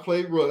 I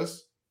played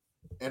Russ,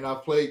 and I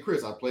played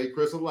Chris. I played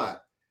Chris a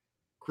lot.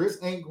 Chris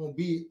ain't gonna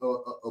be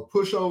a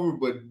pushover,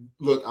 but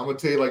look, I'm gonna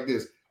tell you like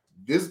this: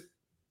 this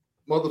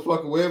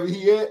motherfucker, wherever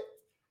he at.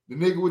 The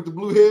nigga with the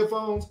blue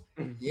headphones,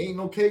 he ain't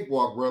no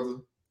cakewalk, brother.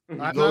 I'm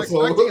not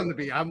expecting him to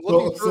be. I'm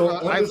looking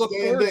I look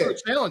forward to a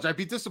challenge. I'd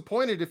be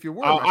disappointed if you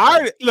were.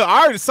 I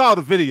already saw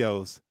the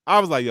videos. I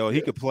was like, yo,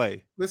 he could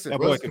play. Listen, that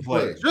boy can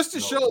play. Just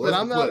to show that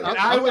I'm not.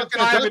 I was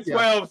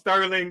 5-12,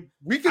 Sterling.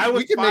 We can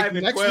make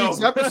next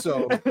week's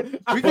episode.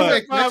 We can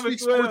make next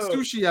week's Sports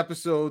Sushi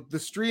episode the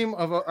stream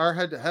of our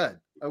head-to-head.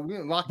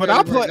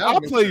 I'll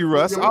play you,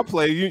 Russ. I'll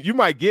play you. You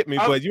might get me,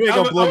 but you ain't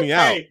gonna blow me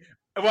out.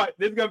 What?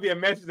 There's gonna be a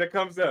message that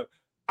comes up.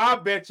 I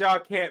bet y'all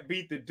can't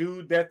beat the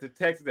dude that's the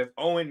Texas that's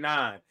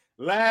 0-9.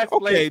 Last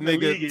place in the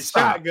league is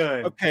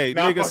Shotgun. Okay,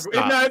 nigga,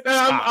 stop.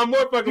 I'm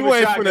more fucking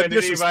with Shotgun ain't finna than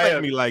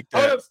disrespect me like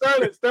that.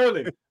 Hold up,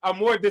 Sterling. I'm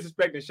more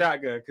disrespecting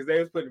Shotgun because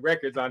they was putting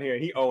records on here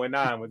and he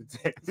 0-9 with the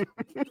Texas.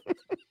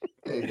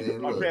 Hey,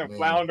 man, my man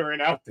floundering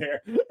out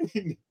there.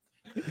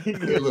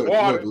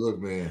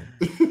 Look, man.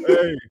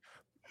 Hey,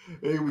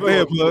 go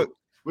ahead, Blood.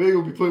 We ain't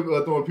gonna be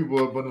throwing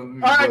people up under the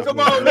all right, come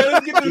on, man.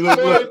 Let's get this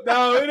boys down.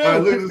 All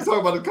right, let's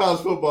talk about the college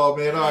football,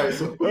 man. All right,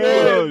 so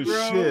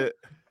shit,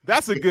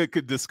 that's a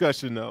good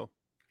discussion, though.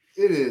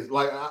 It is.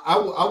 Like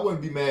I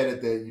wouldn't be mad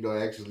at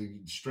that. Actually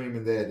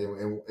streaming that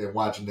and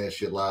watching that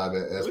shit live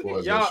as far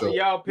as that show.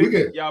 Y'all pick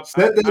it. Y'all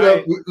set that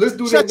up. Let's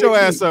do that. Shut your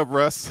ass up,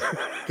 Russ.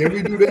 Can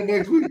we do that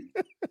next week?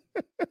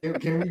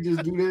 Can we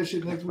just do that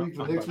shit next week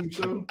for next week's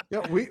show?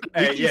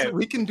 Yeah,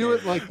 we can do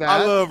it like that.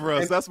 I love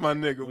Russ. That's my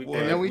nigga, boy.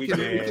 And then we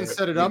can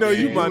set it up.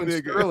 You my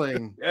nigga.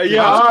 Sterling.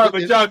 Yeah, all right,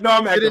 but y'all know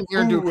I'm get in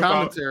here and do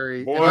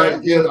commentary. Boy.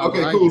 Yeah,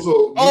 okay, cool.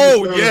 So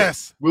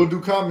yes, we'll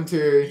do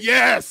commentary.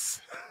 Yes.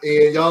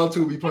 And y'all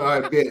two be playing.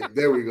 All right, bet.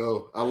 There we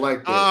go. I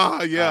like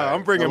that. Yeah.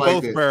 I'm bringing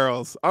both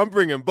barrels. I'm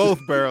bringing both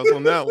barrels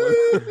on that one.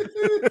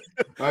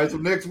 All right, so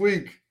next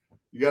week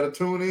you got to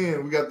tune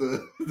in. We got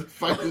the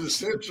fight of the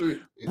century,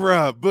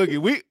 bruh. Boogie,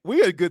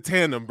 we a good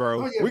tandem,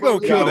 bro. We bro,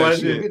 gonna kill that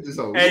shit.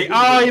 Hey,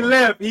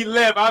 he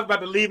left. I was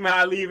about to leave him.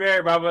 I leave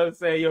everybody. I was about to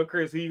say, yo,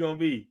 Chris, who you gonna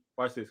be?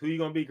 Watch this. Who you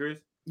gonna be, Chris?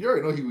 You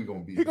already know who we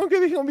gonna be. He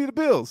gonna be the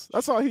Bills.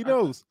 That's all he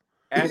knows.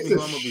 Ask me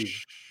who I'm gonna be.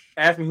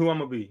 Ask me who I'm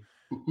gonna be.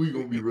 Who you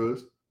gonna be,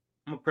 Russ?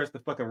 I'm gonna press the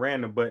fucking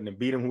random button and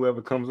beat him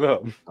whoever comes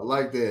up. I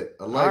like that.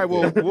 All right,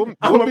 well, we'll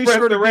be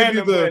sure to give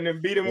you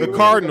the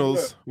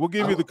Cardinals. We'll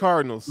give you the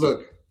Cardinals.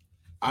 Look,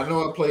 I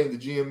know I play in the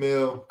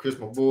GML, Chris,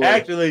 my boy.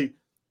 Actually,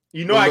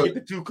 I get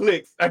the 2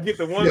 clicks. I get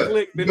the 1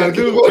 click, then the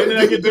 2, and then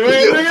I get the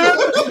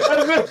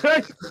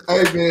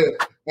Hey, man.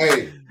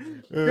 Hey.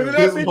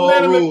 Chisholm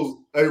Hall rules.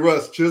 Hey,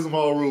 Russ, Chisholm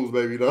Hall rules,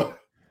 baby, dog.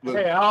 Look,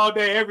 hey, all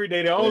day, every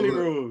day, the only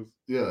rules.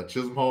 Yeah,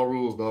 Chisholm Hall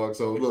rules, dog.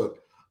 So, look,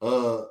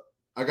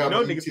 I got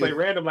niggas play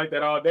random like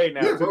that all day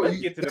now. Yeah, bro, let's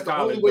get to the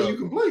college. That's the only way you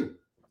can play.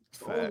 It's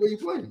the only way you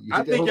play.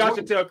 I think y'all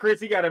should tell Chris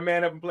he got to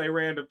man up and play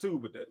random too.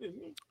 But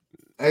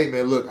hey,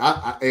 man, look,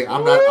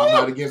 I'm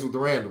not against with the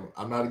random.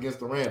 I'm not against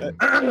the random.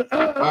 All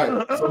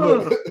right, so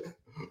look,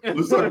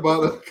 let's talk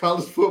about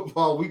college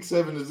football. Week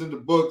 7 is in the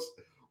books.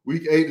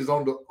 Week 8 is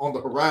on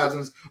the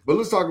horizons. But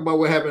let's talk about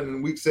what happened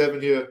in Week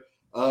 7 here.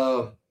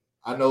 I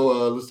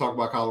know. Let's talk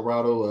about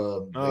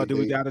Colorado. Do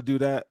we got to do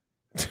that?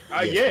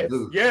 Yes.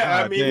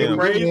 Yeah. I mean, we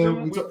praise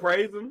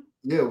them.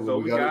 Yeah. So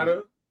we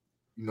gotta.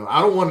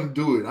 I don't want to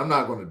do it. I'm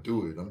not going to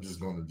do it. I'm just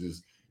going to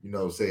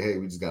say, hey,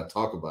 we just got to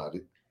talk about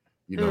it.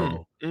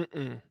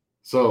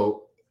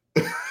 So.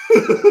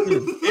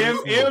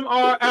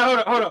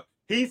 MR. Hold on.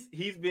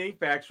 He's being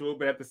factual,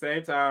 but at the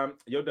same time,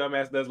 your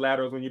dumbass does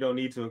laterals when you don't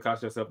need to and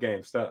cost yourself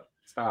games. Stop.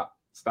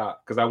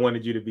 Because I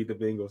wanted you to beat the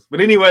Bengals.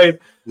 But anyways,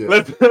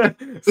 let's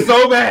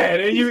so bad.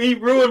 And he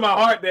ruined my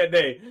heart that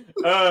day.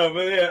 But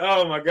yeah,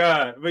 oh my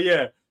God. But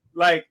yeah,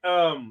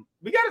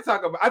 we gotta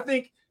talk about, I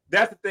think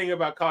that's the thing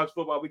about college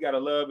football we gotta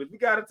love is we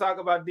gotta talk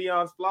about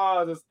Deion's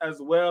flaws as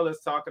well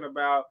as talking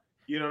about,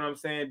 you know what I'm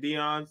saying,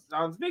 Deion's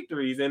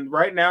victories. And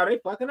right now they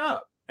fucking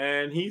up.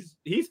 And he's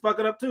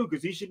fucking up too,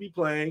 because he should be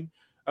playing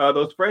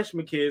those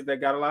freshman kids that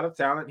got a lot of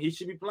talent. He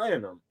should be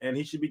playing them and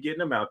he should be getting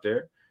them out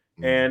there.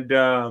 And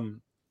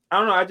I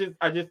don't know.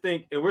 I just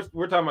think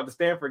we're talking about the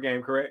Stanford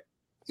game, correct?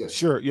 Yeah.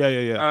 Sure. Yeah.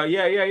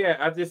 Yeah.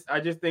 I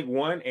just think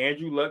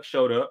Andrew Luck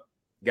showed up,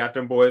 got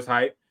them boys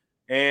hype,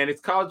 and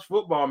it's college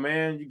football,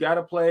 man. You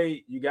gotta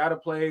play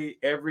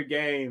every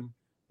game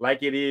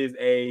like it is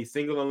a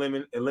single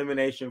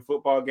elimination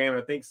football game.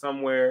 I think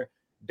somewhere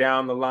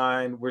down the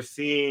line we're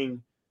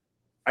seeing,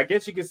 I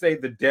guess you could say,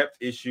 the depth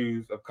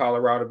issues of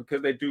Colorado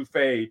because they do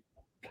fade.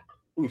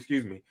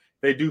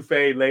 They do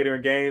fade later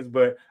in games,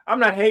 but I'm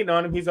not hating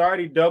on him. He's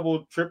already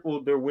doubled,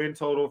 tripled their win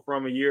total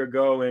from a year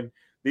ago, and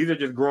these are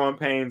just growing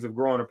pains of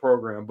growing a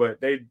program. But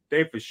they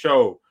for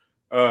sure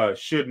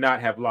should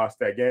not have lost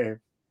that game.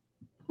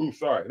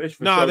 Sorry. They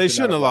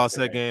shouldn't have lost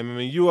that game. I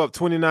mean, you up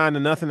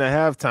 29-0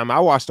 at halftime. I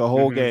watched the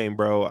whole game,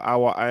 bro.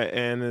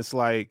 And it's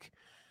like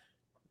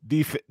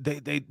they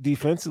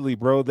defensively,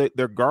 bro.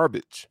 They're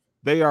garbage.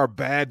 They are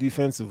bad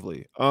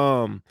defensively.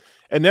 And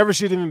never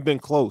should have even been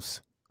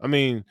close. I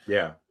mean,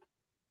 yeah.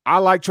 I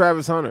like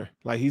Travis Hunter.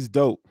 Like, he's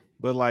dope.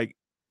 But, like,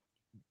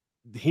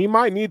 he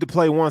might need to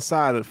play one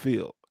side of the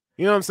field.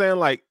 You know what I'm saying?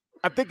 Like,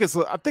 I think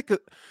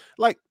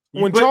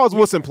when Charles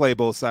Woodson played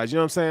both sides, you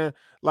know what I'm saying?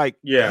 Like,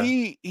 yeah,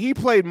 he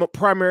played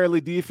primarily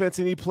defense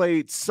and he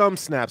played some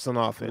snaps on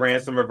offense. Ran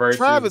some reverses.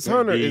 Travis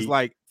Hunter is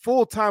like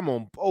full time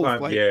on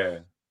both. Like, yeah.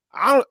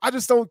 I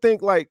just don't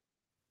think like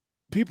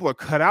people are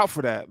cut out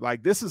for that.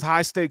 Like, this is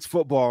high stakes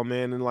football,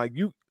 man. And like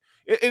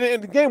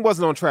and the game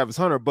wasn't on Travis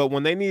Hunter, but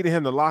when they needed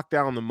him to lock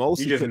down the most,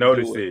 he just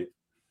noticed it.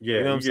 Yeah,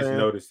 you know he just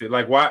noticed it.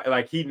 Like, why?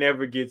 Like, he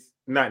never gets,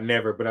 not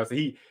never, but I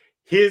say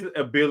his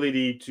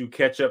ability to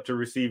catch up to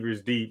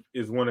receivers deep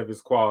is one of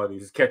his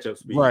qualities, his catch up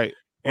speed. Right.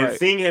 And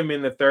seeing him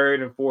in the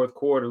third and fourth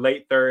quarter,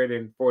 late third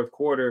and fourth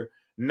quarter,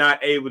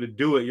 not able to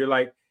do it, you're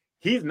like,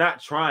 he's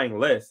not trying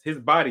less. His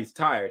body's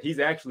tired. He's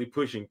actually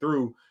pushing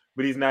through,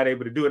 but he's not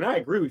able to do it. And I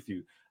agree with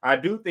you. I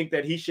do think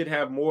that he should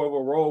have more of a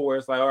role where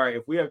it's like, all right,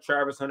 if we have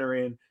Travis Hunter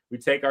in, we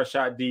take our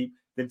shot deep,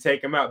 then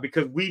take him out,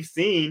 because we've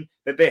seen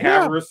that they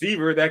have a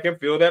receiver that can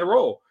fill that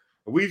role.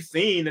 We've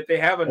seen that they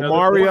have another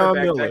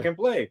quarterback that can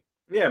play.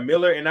 Yeah,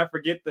 Miller, and I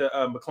forget the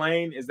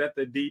McLean. Is that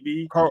the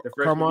DB?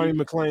 Carmani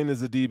McLean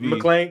is the DB.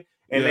 McLean,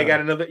 and they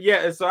got another.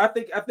 Yeah, so I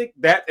think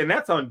that, and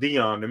that's on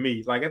Deion to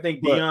me. Like, I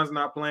think Deion's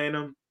not playing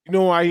him. You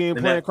know why he ain't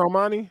playing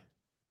Carmani?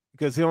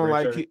 Because he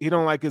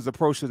don't like his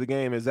approach to the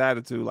game, his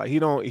attitude. Like, he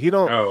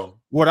don't. Oh.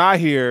 What I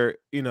hear,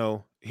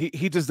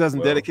 he just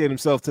doesn't dedicate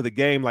himself to the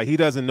game. Like, he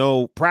doesn't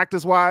know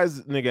practice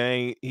wise,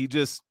 nigga. He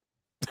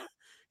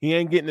He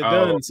ain't getting it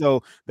done.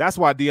 So that's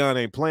why Deion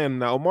ain't playing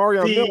now.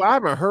 Omarion Miller, I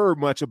haven't heard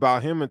much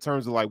about him in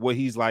terms of like what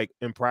he's like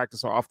in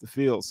practice or off the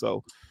field.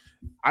 So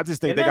I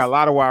just think they got a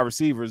lot of wide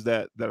receivers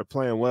that are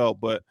playing well,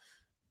 but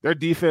their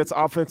defense,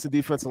 offensive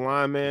defensive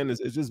line, man, is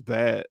just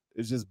bad.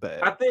 It's just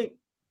bad. I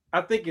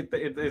think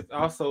it's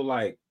also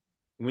like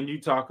when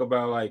you talk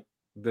about like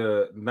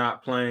the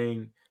not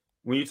playing,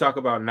 when you talk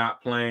about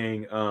not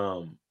playing,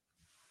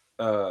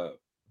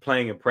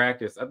 playing in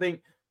practice, I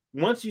think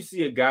once you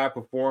see a guy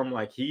perform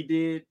like he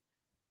did,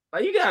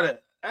 like you gotta.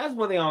 That's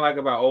one thing I don't like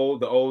about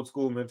the old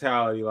school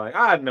mentality. Like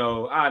I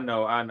know.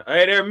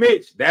 Hey there,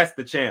 Mitch. That's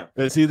the champ.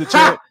 Is he the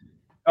champ?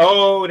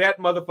 Oh, that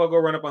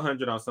motherfucker run up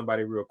 100 on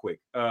somebody real quick.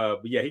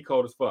 But yeah, he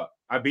cold as fuck.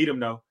 I beat him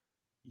though.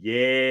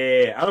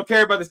 Yeah, I don't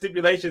care about the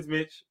stipulations,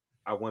 Mitch.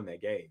 I won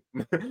that game.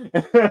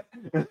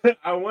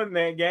 I won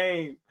that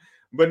game.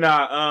 But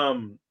nah,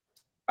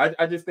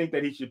 I just think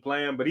that he should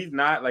play him, but he's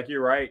not. Like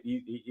you're right.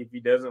 If he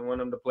doesn't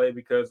want him to play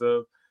because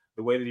of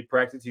the way that he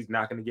practices, he's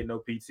not going to get no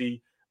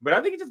PT. But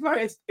I think it's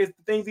the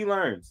things he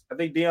learns. I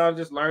think Deion's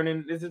just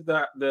learning. This is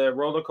the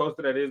roller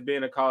coaster that is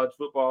being a college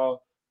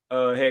football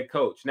head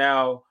coach.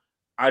 Now,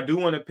 I do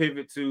want to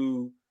pivot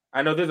to.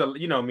 I know there's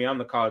me. I'm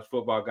the college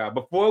football guy.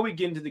 Before we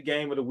get into the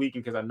game of the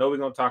weekend, because I know we're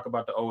going to talk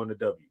about the O and the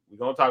W. We're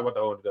going to talk about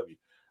the O and the W.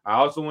 I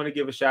also want to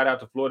give a shout out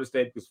to Florida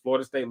State because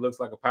Florida State looks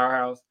like a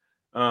powerhouse.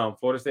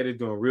 Florida State is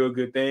doing real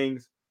good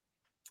things.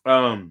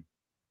 Can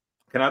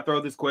I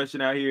throw this question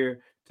out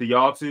here to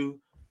y'all too?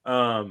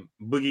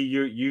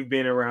 Boogie, you've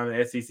been around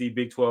the SEC,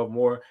 Big 12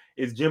 more.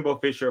 Is Jimbo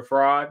Fisher a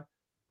fraud?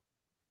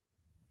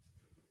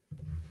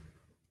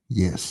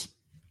 Yes.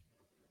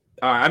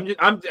 All right,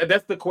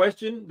 that's the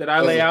question that I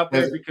lay out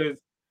there because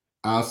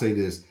I'll say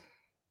this.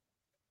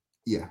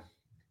 Yeah.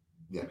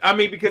 I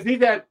mean, because he's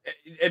had,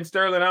 and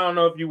Sterling, I don't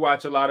know if you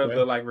watch a lot of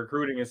the like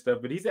recruiting and stuff,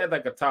 but he's had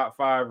like a top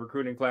 5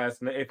 recruiting class,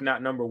 if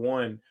not number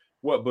 1.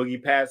 What,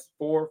 Boogie, past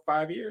 4 or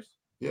 5 years?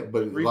 Yeah,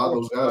 but a lot of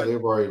those guys,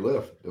 they've already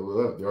left. They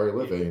already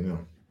left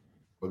A&M.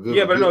 But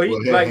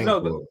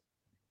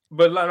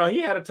no,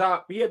 he had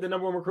the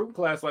number 1 recruiting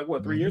class like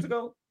what, 3 years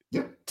ago?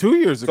 Yeah, 2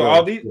 years ago. So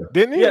all these,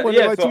 didn't he?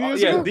 Yeah, 2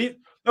 years ago?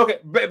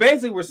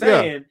 Basically, we're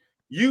saying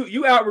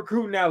you out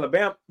recruiting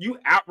Alabama,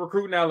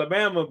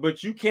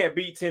 but you can't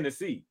beat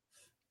Tennessee.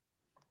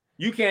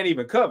 You can't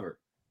even cover.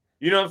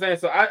 You know what I'm saying?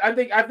 So I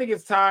think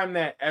it's time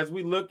that as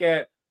we look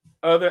at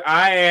other,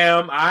 I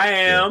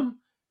am.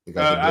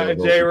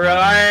 J-Real,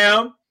 I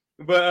am.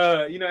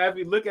 But as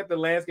we look at the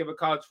landscape of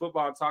college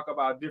football and talk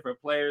about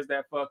different players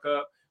that fuck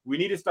up, we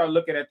need to start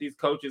looking at these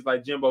coaches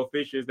like Jimbo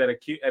Fishers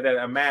that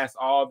amass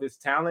all this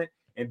talent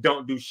and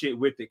don't do shit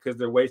with it because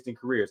they're wasting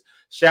careers.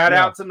 Shout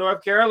out to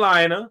North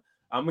Carolina.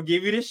 I'm gonna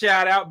give you the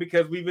shout out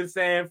because we've been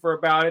saying for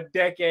about a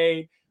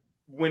decade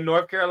when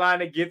North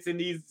Carolina gets in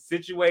these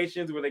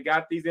situations where they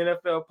got these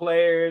NFL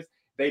players,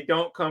 they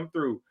don't come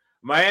through.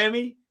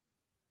 Miami,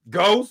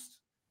 Ghost,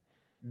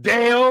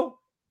 Dale,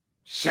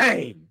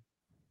 shame.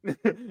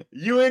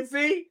 UNC,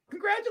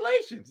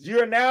 congratulations.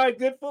 You're now a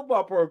good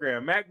football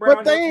program. Mac Brown.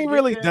 But they ain't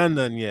really done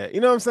nothing yet.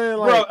 You know what I'm saying?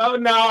 Like, bro,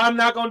 no, I'm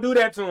not going to do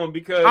that to them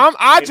because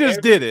I just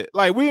did it.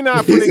 Like, we're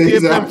not going to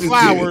give them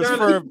flowers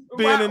for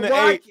being in the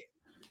 8.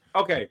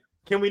 Okay.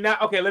 Can we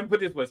not? Okay, let me put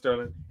this way,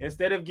 Sterling.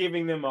 Instead of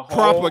giving them a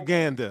whole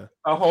propaganda,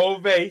 a whole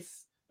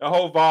vase, a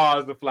whole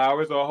vase of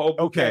flowers, or a whole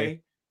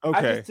bouquet. Okay.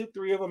 I just took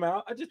 3 of them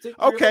out.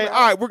 All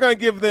right. We're gonna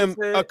give them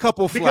a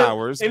couple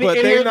flowers, but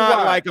they're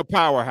not like a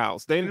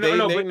powerhouse.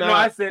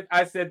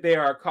 I said they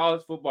are a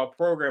college football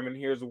program, and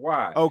here's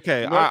why.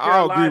 Okay,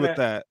 I'll agree with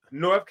that.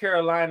 North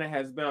Carolina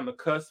has been on the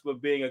cusp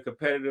of being a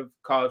competitive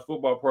college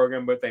football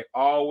program, but they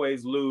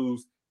always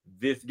lose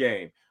this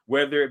game,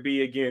 whether it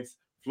be against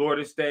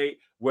Florida State,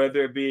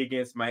 whether it be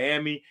against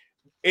Miami,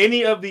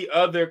 any of the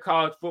other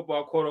college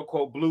football, quote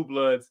unquote, blue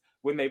bloods.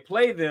 When they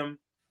play them,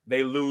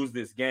 they lose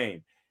this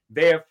game.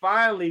 They have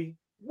finally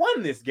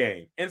won this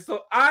game. And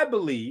so I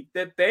believe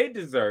that they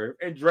deserve,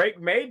 and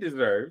Drake May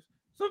deserves,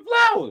 some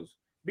flowers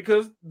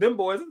because them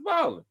boys is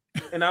balling.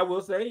 And I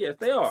will say, yes,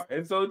 they are.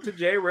 And so to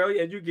Jay Rail,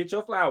 you get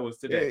your flowers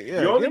today.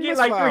 Yeah. You only get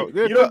like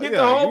 3. You don't get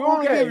the whole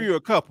bouquet. Only give you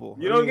a couple.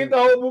 You don't get the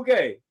whole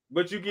bouquet,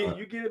 but you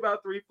get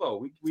about 3,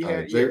 4. We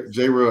had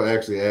Jay Rail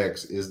actually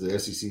asks, is the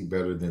SEC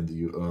better than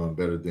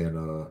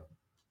the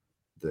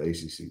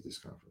ACC this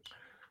conference?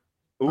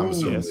 I'm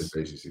assuming it's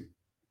ACC.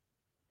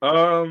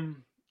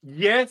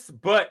 Yes,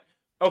 but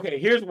okay,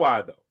 here's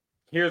why though.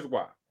 Here's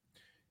why.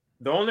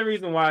 The only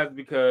reason why is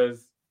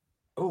because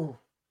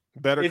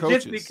better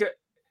coaches. Just because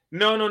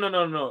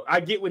no. I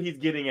get what he's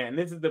getting at, and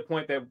this is the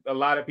point that a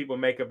lot of people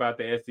make about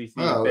the SEC.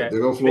 They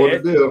go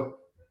Florida deal.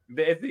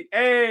 The SEC,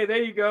 hey,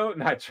 there you go.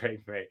 Not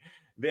Drake, mate.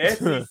 The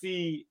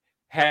SEC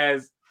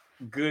has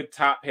good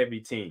top-heavy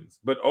teams,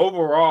 but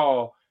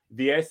overall,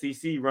 the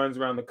SEC runs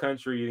around the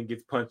country and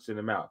gets punched in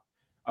the mouth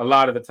a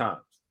lot of the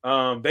times.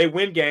 They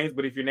win games,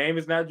 but if your name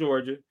is not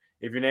Georgia,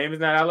 if your name is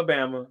not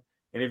Alabama,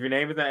 and if your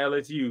name is not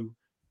LSU,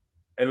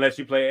 unless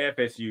you play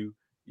FSU,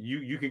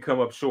 you can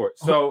come up short.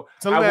 So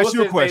let me ask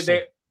you a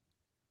question.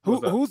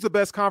 Who's the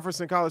best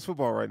conference in college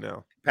football right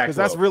now? Pac-12. Because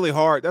that's really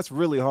hard. That's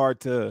really hard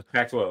to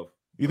Pac-12.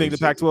 You think the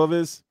Pac-12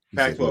 is?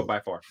 Pac-12 by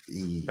far.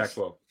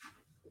 Pac-12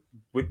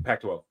 with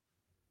Pac-12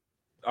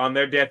 on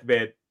their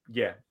deathbed.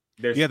 Yeah,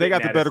 they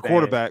got the better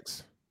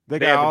quarterbacks. They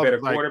got the better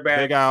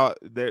quarterbacks.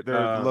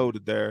 They're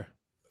loaded there.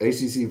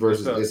 ACC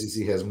versus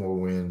SEC has more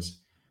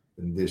wins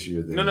than this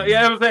year.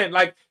 I'm saying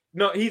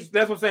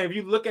that's what I'm saying. If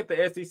you look at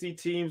the SEC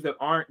teams that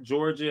aren't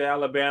Georgia,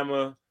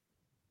 Alabama,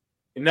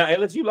 now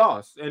LSU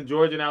lost, and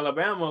Georgia and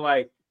Alabama,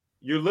 like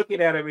you're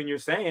looking at them and you're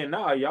saying,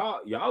 no,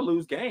 y'all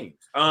lose games.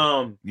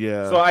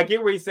 Yeah. So I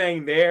get what he's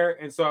saying there,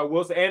 and so I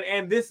will say,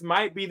 and this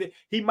might be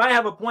he might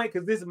have a point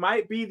because this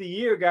might be the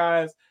year,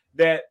 guys,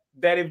 that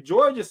if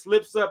Georgia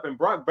slips up and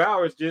Brock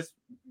Bowers just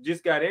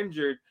got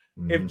injured.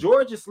 If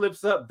Georgia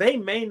slips up, they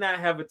may not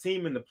have a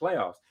team in the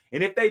playoffs.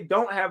 And if they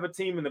don't have a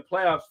team in the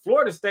playoffs,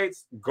 Florida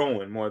State's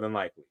going more than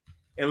likely.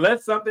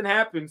 Unless something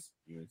happens,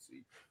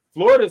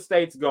 Florida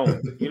State's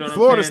going. You know what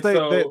Florida I'm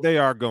saying? State, they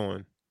are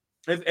going.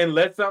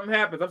 Unless something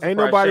happens. Ain't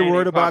nobody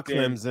worried about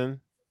Clemson.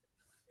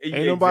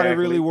 Ain't nobody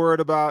really worried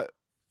about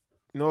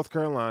North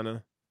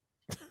Carolina.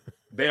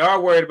 They are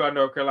worried about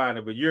North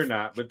Carolina, but you're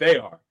not. But they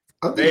are.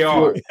 They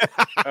are.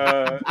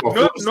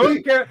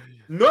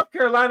 North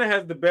Carolina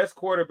has the best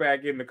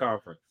quarterback in the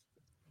conference.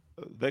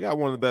 They got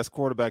one of the best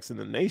quarterbacks in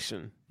the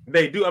nation.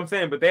 They do. I'm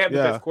saying, but they have the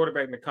best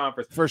quarterback in the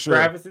conference. For sure.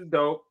 Travis is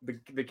dope.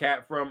 The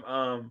cat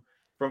from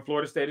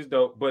Florida State is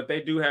dope. But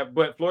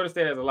Florida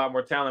State has a lot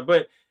more talent.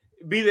 But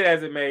be that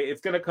as it may,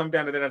 it's going to come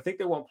down to that. I think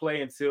they won't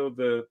play until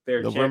their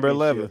November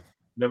 11th.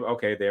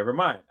 Okay, never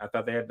mind. I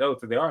thought they had those,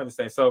 so they are in the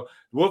same. So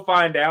we'll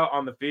find out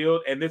on the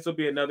field, and this will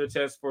be another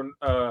test for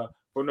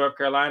North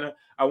Carolina.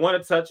 I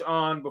want to touch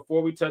on,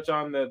 before we touch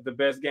on the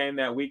best game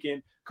that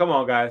weekend. Come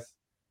on, guys.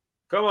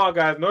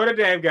 Notre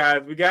Dame,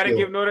 guys. We got to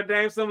give Notre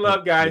Dame some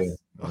love, guys.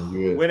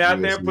 Yeah. Went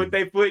out there and put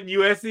their foot in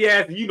USC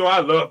ass. And you know I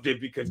loved it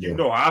because you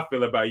know how I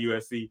feel about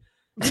USC.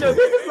 You know,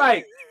 this is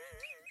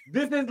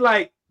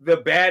like the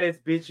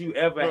baddest bitch you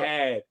ever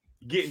had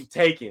getting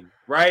taken,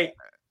 right?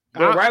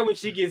 But right when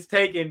she gets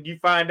taken, you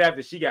find out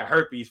that she got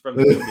herpes from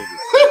the niggas.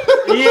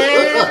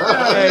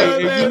 Yeah.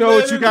 Hey, you know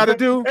what you got to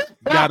do?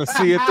 Got to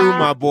see it through,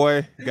 my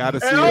boy. Got to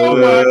see it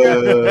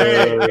through.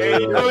 Hey,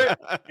 you know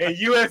what? And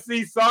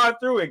USC saw it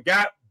through and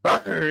got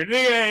burned.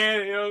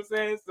 You know what I'm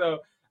saying? So,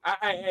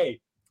 hey,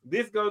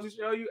 this goes to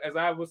show you, as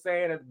I was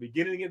saying at the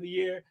beginning of the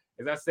year,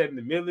 as I said in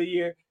the middle of the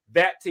year,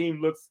 that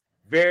team looks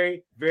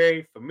very,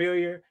 very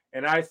familiar.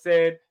 And I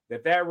said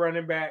that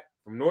running back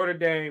from Notre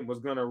Dame was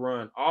going to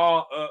run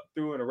all up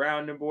through and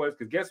around them boys.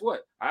 Because guess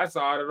what? I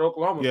saw it at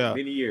Oklahoma for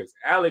many years.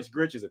 Alex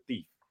Grinch is a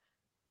thief.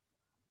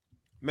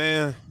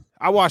 Man,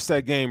 I watched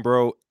that game,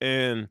 bro.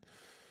 And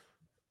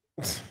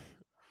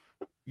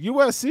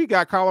USC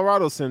got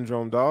Colorado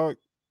syndrome, dog.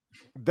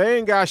 They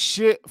ain't got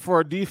shit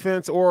for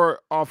defense or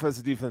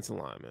offensive defensive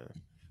line, man.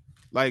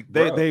 Like,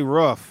 they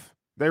rough.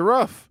 They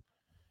rough.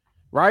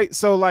 Right?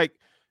 So, like,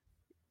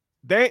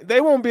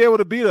 they won't be able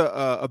to beat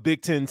a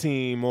Big Ten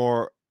team,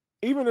 or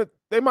even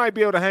they might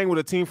be able to hang with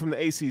a team from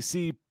the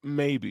ACC,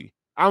 maybe.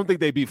 I don't think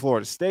they beat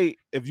Florida State.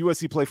 If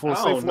USC play Florida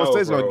State, Florida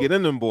State's going to get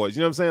in them boys.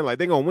 You know what I'm saying? Like,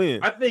 they're going to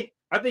win.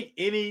 I think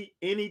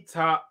any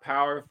top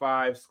Power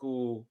 5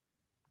 school,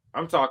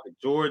 I'm talking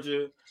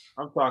Georgia,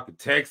 I'm talking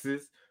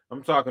Texas,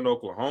 I'm talking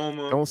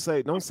Oklahoma. Don't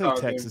say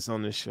Texas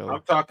on this show.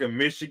 I'm talking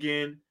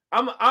Michigan.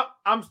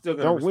 I'm still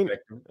going to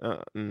respect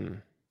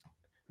them.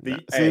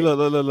 See, look.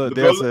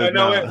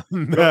 No.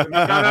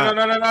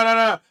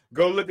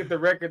 Go look at the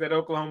record that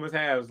Oklahoma's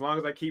have. As long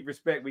as I keep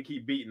respect, we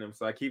keep beating them.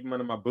 So I keep them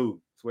under my boot.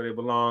 It's where they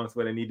belong. It's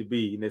where they need to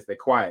be. And they're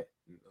quiet.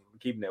 I'm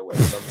keeping that way.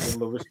 So I'm giving a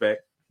little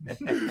respect. You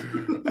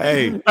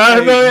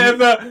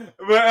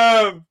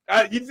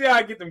see how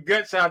I get them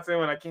gut shots in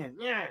when I can.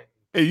 Yeah.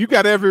 Hey, you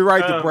got every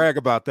right to brag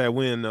about that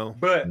win, though.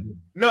 But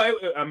no,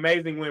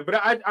 amazing win. But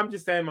I'm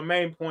just saying, my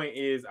main point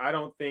is I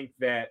don't think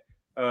that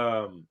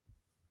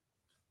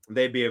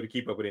they'd be able to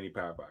keep up with any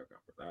Power 5 conference.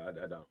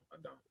 I don't.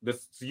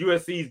 This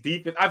USC's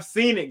defense, I've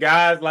seen it,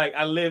 guys. Like,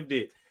 I lived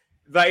it.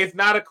 Like, it's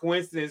not a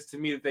coincidence to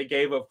me that they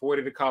gave up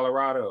 40 to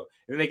Colorado,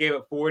 and then they gave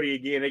up 40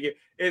 again.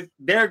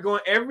 They're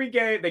going every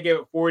game. They gave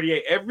up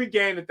 48 every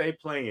game that they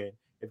play in.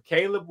 If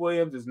Caleb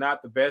Williams is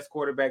not the best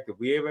quarterback that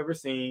we have ever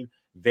seen,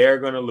 they're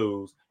going to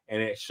lose.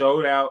 And it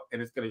showed out,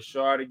 and it's going to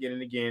show out again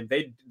and again.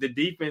 The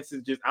defense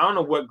is just, I don't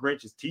know what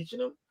Grinch is teaching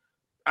them,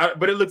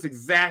 but it looks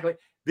exactly.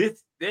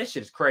 This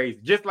shit's crazy.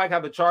 Just like how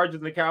the Chargers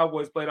and the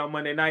Cowboys played on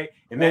Monday night,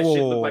 and that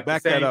shit looked like the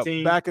same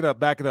team. Back it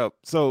up.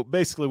 So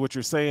basically what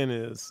you're saying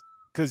is,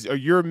 because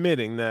you're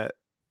admitting that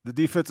the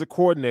defensive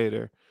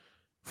coordinator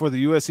for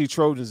the USC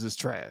Trojans is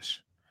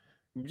trash.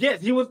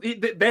 Yes, he was.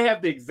 They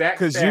have the exact.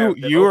 Because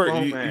you're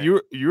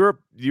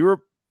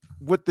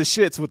with the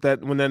shits with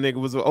that when that nigga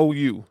was an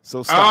OU.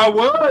 So stop. I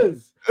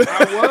was.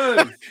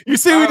 You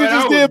see what you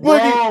just did,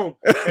 Boogie?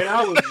 And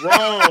I was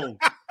wrong.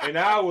 And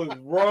I was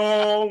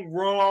wrong.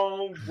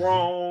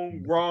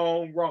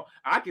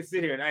 I can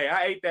sit here and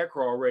I ate that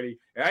crow already.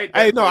 I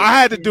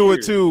had to do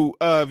it too.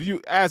 If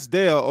you asked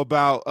Dale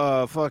about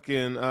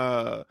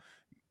offensive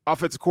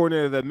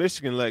coordinator that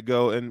Michigan let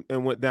go and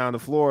went down to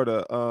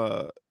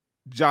Florida,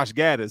 Josh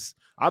Gaddis.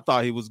 I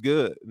thought he was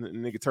good. And the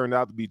nigga turned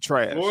out to be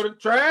trash. Florida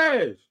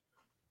trash.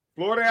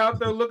 Florida out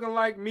there looking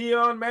like me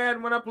on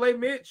Madden when I play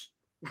Mitch.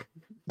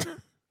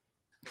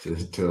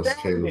 Just tell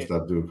Caleb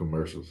stop doing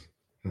commercials.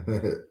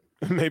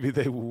 Maybe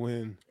they will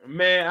win.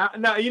 Man,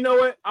 now you know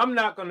what? I'm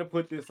not going to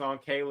put this on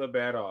Caleb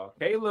at all.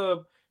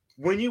 Caleb,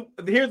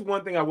 here's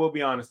one thing I will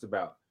be honest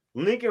about.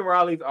 Lincoln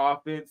Riley's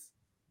offense,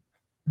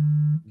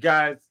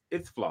 guys,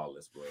 it's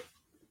flawless, bro.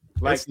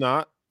 Like, it's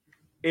not.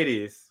 It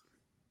is.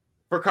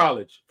 For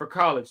college,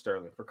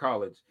 Sterling, for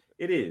college,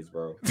 it is,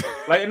 bro.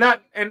 Like,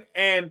 not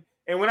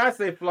and when I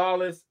say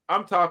flawless,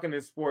 I'm talking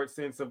in sports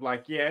sense of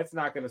like, yeah, it's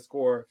not going to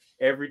score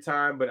every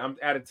time, but I'm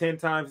out of 10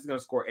 times, he's going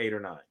to score 8 or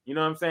 9. You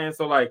know what I'm saying?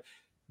 So like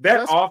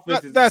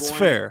that's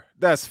fair.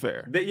 That's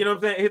fair. You know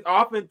what I'm saying? His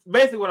offense,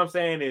 basically what I'm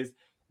saying is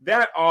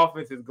that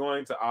offense is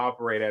going to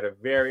operate at a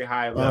very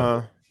high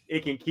level.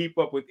 It can keep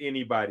up with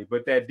anybody,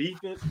 but that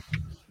defense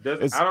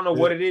doesn't. I don't know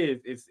what it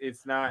is.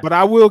 It's not. But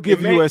I will give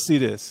USC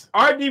this.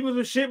 Our defense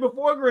was shit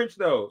before Grinch,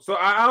 though. So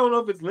I don't know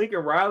if it's Lincoln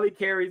Riley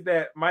carries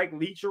that Mike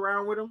Leach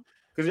around with him.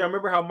 Because y'all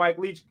remember how Mike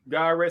Leach,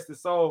 God rest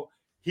his soul,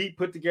 he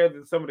put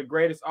together some of the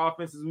greatest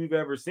offenses we've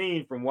ever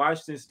seen from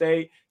Washington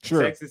State,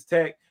 Texas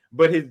Tech,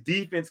 but his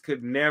defense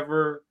could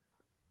never.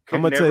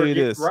 I'm gonna tell you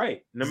this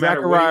right. No Zachariah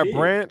matter what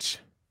Branch,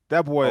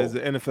 that boy is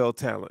an NFL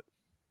talent.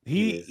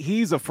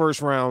 He's a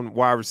first round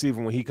wide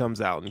receiver when he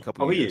comes out in a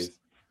couple of years. He is.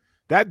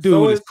 That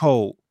dude is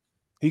cold.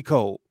 He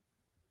cold.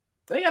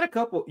 They got a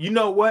couple. You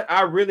know what?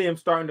 I really am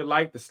starting to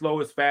like the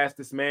slowest,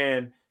 fastest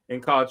man in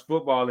college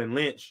football in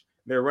Lynch.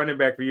 They're running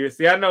back for years.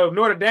 See, I know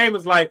Notre Dame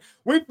was like,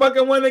 we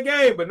fucking won the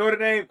game, but Notre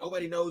Dame,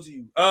 nobody knows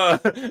you. I'm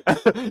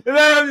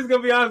just gonna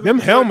be honest. Them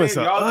helmets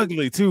are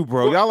ugly too,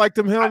 bro. Y'all like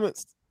them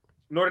helmets?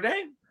 Notre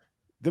Dame?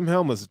 Them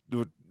helmets.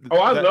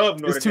 I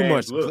love Notre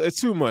Dame's look. It's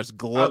too much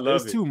glove.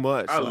 It's too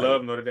much. I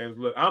love Notre Dame's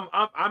look.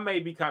 I may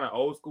be kind of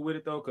old school with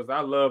it though, because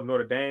I love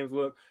Notre Dame's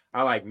look.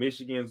 I like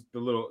Michigan's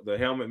the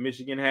helmet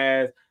Michigan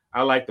has.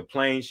 I like the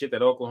plain shit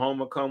that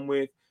Oklahoma come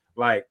with.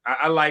 Like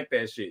I like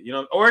that shit. You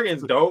know,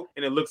 Oregon's dope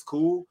and it looks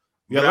cool.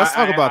 Yeah, let's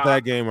talk about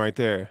that game right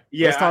there.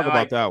 Yeah, let's talk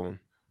about that one.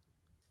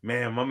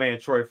 Man, my man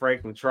Troy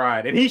Franklin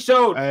tried, and he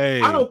showed.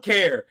 Hey, I don't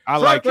care.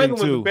 Troy Franklin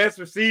was the best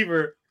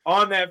receiver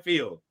on that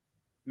field.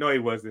 No, he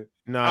wasn't.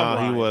 No,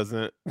 he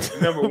wasn't.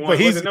 Number one.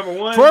 Was it number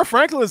one? Troy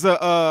Franklin is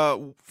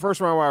a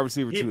first-round wide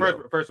receiver too.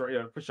 First round,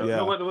 yeah, for sure. Yeah.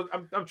 No,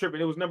 I'm tripping.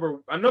 It was number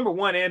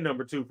one and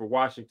number 2 for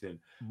Washington.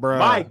 Bro,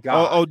 my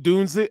God.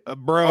 Odunze,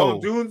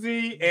 bro.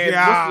 Odunze, and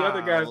what's the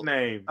other guy's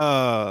name?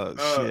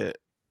 Shit.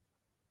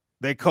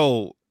 They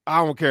cold.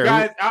 I don't care.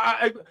 Guys,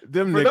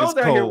 them for niggas those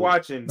out here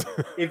watching,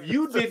 if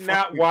you did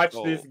not watch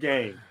this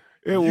game,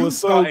 it was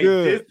so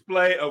good. A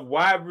display of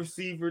wide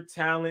receiver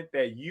talent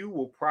that you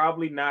will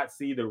probably not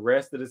see the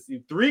rest of the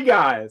season. 3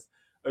 guys,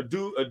 a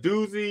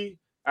doozy.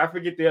 I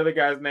forget the other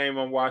guy's name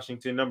on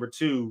Washington, number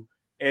 2,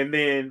 and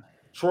then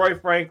Troy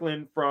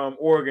Franklin from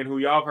Oregon, who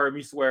y'all have heard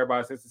me swear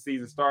by since the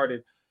season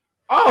started.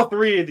 All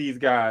 3 of these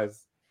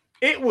guys,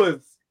 it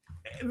was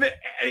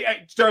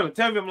Sterling.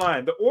 Tell me I'm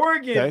lying. The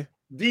Oregon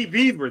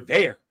DBs were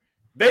there.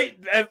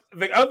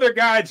 The other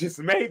guy just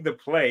made the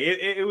play.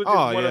 It was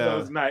just one of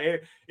those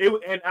nights.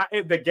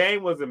 The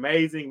game was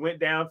amazing. Went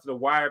down to the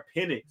wire.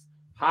 Penix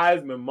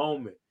Heisman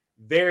moment.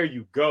 There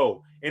you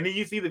go. And then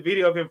you see the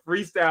video of him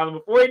freestyling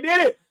before he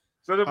did it.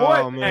 So the boy,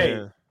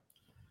 Florida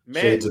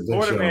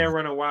man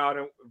running wild.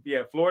 And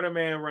Florida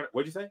man running.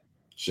 What'd you say?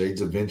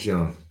 Shades of Vince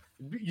Young.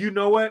 You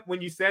know what?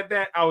 When you said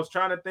that, I was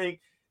trying to think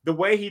the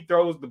way he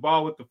throws the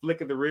ball with the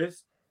flick of the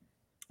wrist,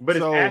 but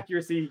his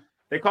accuracy.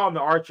 They call him the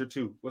Archer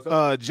too. What's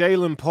up?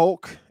 Jalen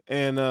Polk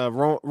and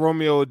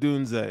Romeo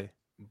Odunze.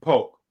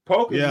 Polk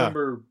is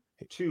number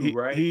 2,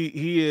 right?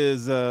 He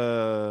is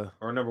or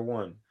number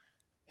 1.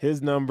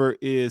 His number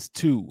is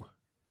 2.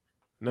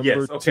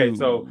 Number 2.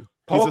 So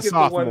Polk is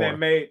the one that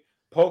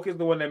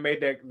made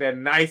that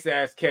nice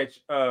ass catch.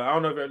 I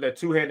don't know if that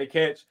 2-handed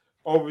catch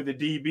over the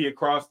DB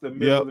across the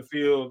middle of the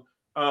field.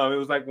 It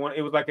was like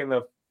in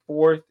the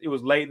 4th. It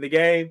was late in the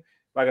game,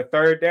 like a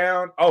 3rd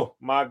down. Oh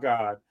my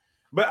God.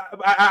 But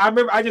I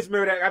just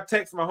remember that I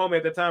texted my homie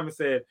at the time and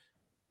said,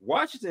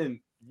 Washington,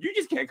 you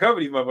just can't cover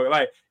these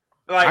motherfuckers.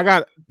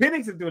 Like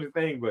Penix is doing his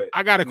thing, but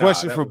I got a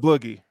question for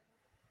Boogie.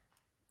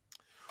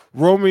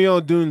 Roma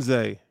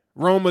Odunze.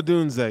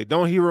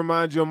 Don't he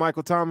remind you of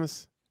Michael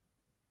Thomas?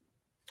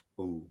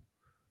 Ooh.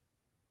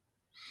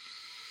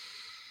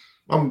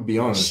 I'm gonna be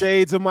honest.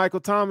 Shades of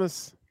Michael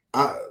Thomas.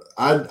 I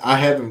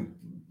haven't.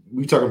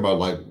 We talking about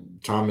like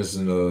Thomas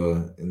in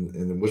the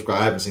which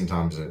I haven't seen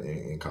Thomas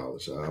in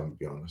college. I'm gonna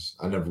be honest.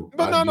 I never.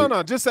 But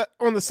no. Just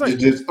on the same.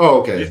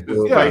 Okay. Just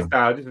his play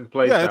style. Just his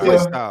play style. Play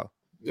style.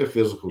 They're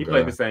physical. He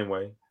played the same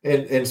way.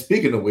 And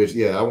speaking of which,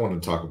 I want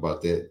to talk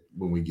about that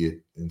when we get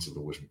into the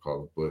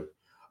whatchamacallit. But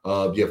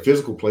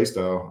physical play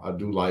style. I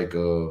do like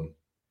the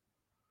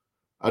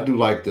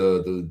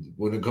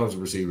when it comes to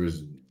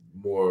receivers,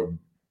 more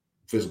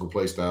physical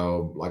play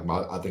style. Like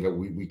I think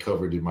we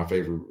covered it. My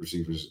favorite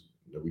receivers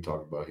that we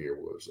talked about here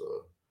was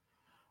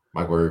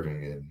Michael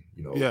Irvin,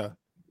 and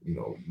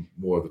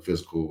more of the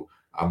physical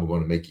I'm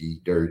going to make you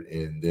eat dirt,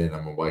 and then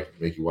I'm going to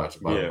make you watch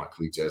the bottom of my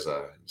cleats as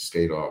I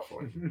skate off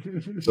on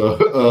you. So,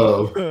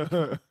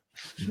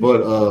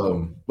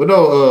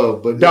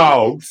 but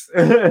dogs.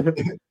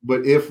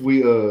 But if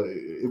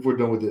we're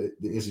done with the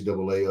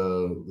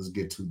NCAA, let's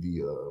get to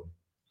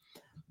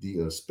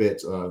the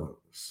Spets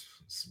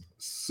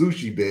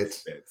sushi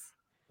bets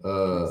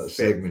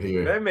segment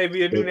here. That may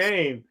be a new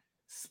name.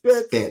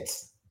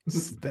 Spets.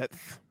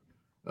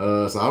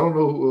 So I don't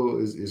know who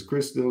is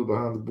Chris still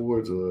behind the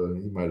boards, or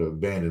he might have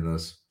abandoned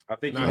us. I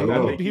think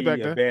he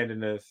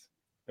abandoned us.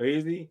 Or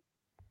is he?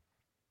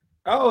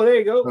 Oh, there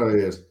you go. Oh,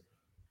 yes.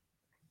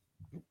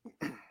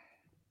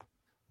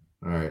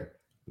 All right.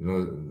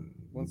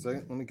 One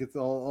second. Let me get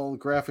all the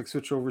graphic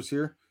switchovers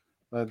here.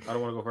 I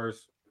don't want to go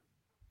first.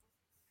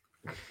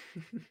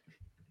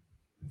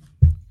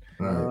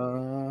 All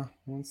right.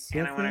 1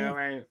 second. I want to go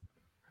right.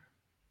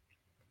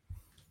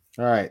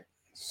 All right.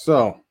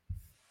 So,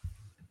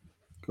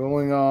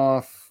 going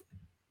off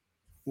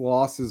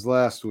losses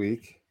last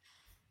week.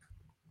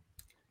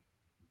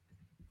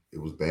 It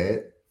was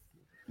bad.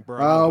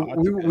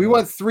 We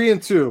went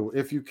 3-2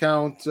 if you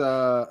count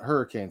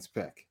Hurricanes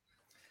pick.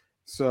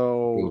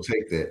 So we'll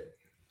take that.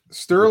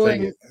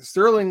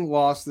 Sterling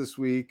lost this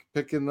week,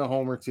 picking the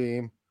homer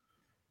team.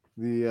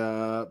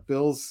 The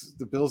Bills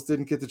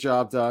didn't get the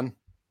job done.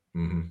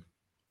 Mm-hmm.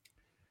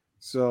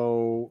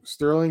 So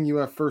Sterling, you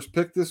have first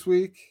pick this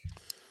week.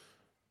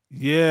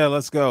 Yeah,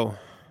 let's go.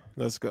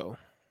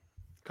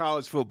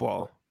 College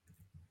football.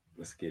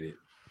 Let's get it.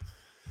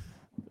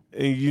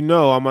 And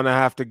I'm gonna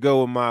have to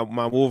go with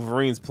my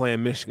Wolverines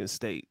playing Michigan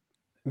State.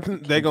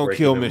 They're gonna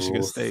kill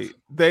Michigan State.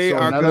 They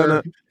are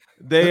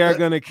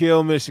gonna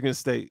kill Michigan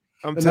State.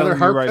 I'm telling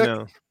you right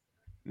now.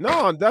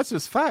 No, that's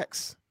just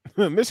facts.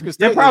 Michigan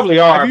State. They probably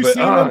are. Have you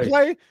seen them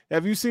play?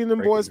 Have you seen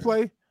them boys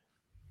play?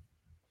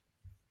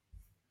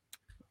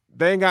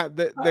 They ain't got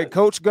their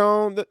coach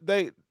gone.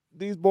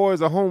 These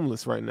boys are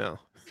homeless right now.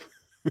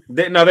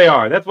 They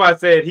are. That's why I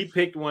said he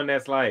picked one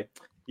that's like.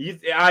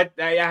 I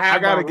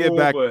gotta get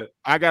back. But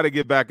I gotta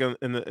get back in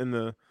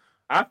the.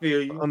 I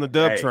feel you on the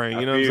dub train.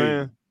 You know what I'm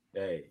saying?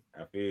 Hey,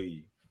 I feel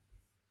you.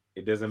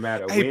 It doesn't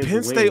matter. Hey,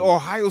 Penn State,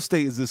 Ohio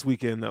State is this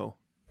weekend though.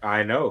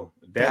 I know.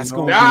 That's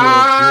going to be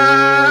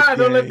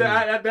a good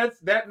game.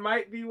 That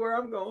might be where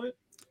I'm going.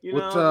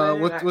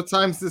 What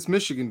time's this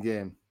Michigan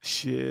game?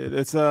 Shit,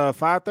 it's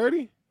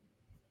 5:30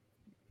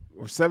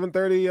 or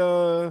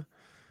 7:30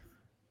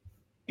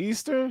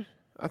 Eastern.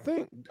 I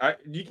think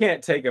you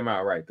can't take them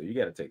out right though. You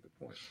got to take the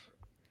point.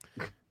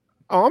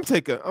 Oh, I'm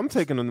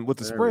taking them with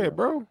the spread,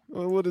 bro.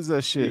 What is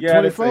that shit?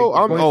 24.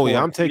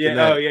 I'm taking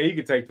that. Oh yeah, you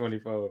can take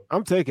 24.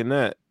 I'm taking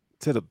that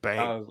to the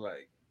bank. I was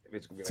like,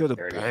 to the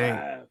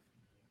bank.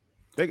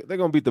 They're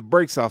gonna beat the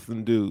brakes off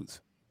them dudes.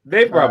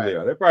 They probably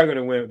are. They're probably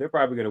gonna win. They're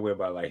probably gonna win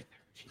by like.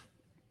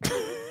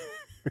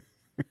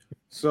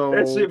 So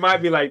that shit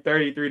might be like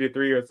 33-3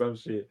 or some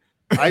shit.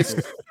 I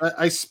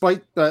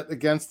spiked that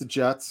against the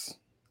Jets.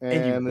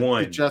 And you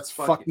won. The Jets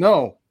fucked.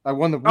 No, I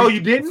won the week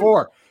you didn't?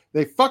 before.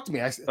 They fucked me.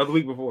 The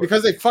week before.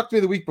 Because they fucked me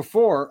the week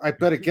before. I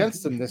bet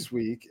against them this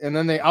week, and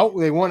then they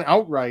won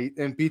outright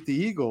and beat the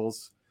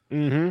Eagles.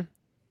 Mm-hmm.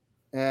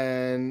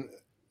 And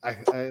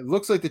it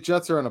looks like the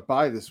Jets are on a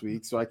bye this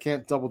week, so I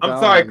can't double down. I'm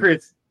sorry,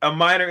 Chris. A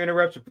minor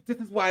interruption, but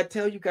this is why I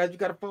tell you guys you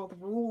got to follow the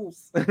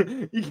rules.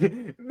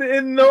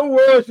 In no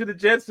world should the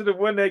Jets have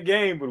won that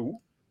game, but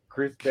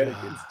Chris bet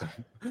against them.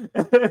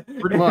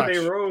 Pretty much.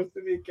 They rose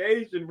to the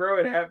occasion, bro.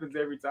 It happens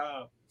every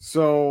time.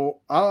 So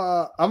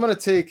I'm gonna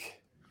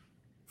take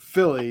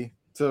Philly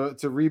to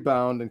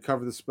rebound and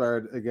cover the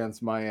spread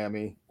against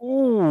Miami.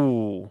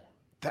 Ooh,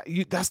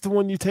 that's the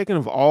one you're taking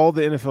of all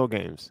the NFL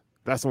games.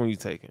 That's the one you're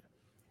taking.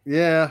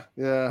 Yeah.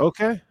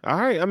 Okay, all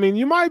right. I mean,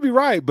 you might be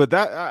right, but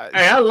that.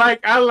 Hey, I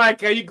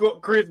like how you go,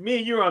 Chris. Me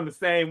and you're on the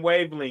same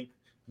wavelength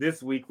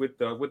this week with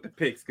the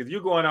picks because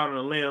you're going out on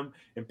a limb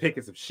and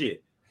picking some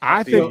shit.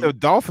 I think the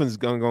Dolphins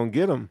gonna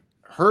get him.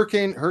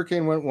 Hurricane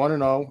went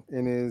 1-0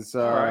 in his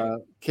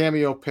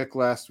cameo pick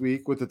last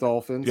week with the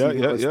Dolphins. He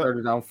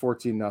started down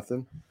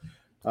 14-0.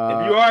 If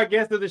you are a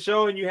guest of the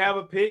show and you have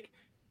a pick,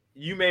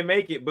 you may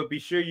make it, but be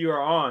sure you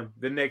are on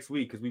the next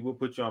week because we will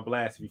put you on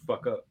blast if you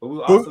fuck up. But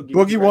we'll also give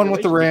Boogie won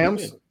with the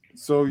Rams,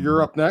 so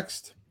you're up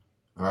next.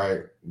 All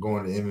right,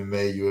 going to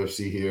MMA,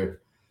 UFC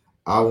here.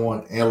 I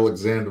want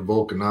Alexander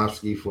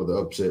Volkanovski for the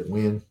upset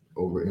win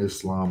over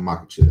Islam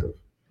Makhachev.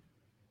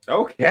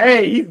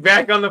 Okay, he's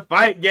back on the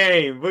fight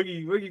game.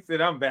 Boogie said,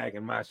 "I'm back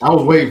in my shit." I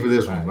was waiting for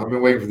this one. I've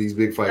been waiting for these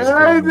big fights.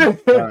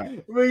 Boogie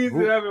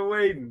said, "I've been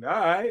waiting." All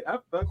right,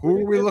 who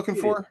are we looking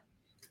for?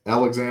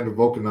 Alexander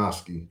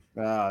Volkanovski.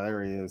 Ah,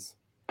 there he is.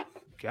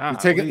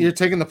 God, you're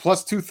taking the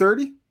plus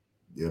 230?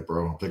 Yeah,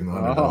 bro. I'm taking the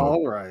 $100.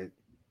 All right.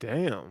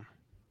 Damn.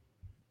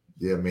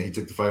 Yeah, man. He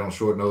took the fight on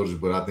short notice,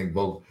 but I think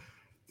both.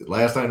 The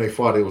last time they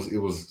fought, it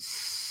was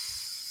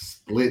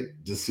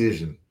split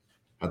decision.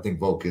 I think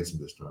Volk gets him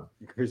this time.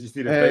 Because you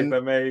see the face I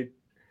made.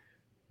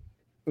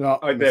 No,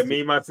 like that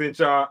meme I sent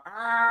y'all.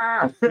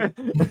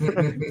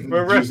 When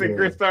Russ and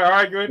Chris start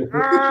arguing.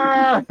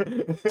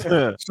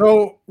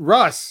 So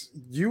Russ,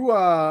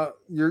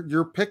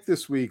 your pick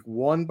this week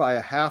won by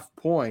a half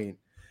point.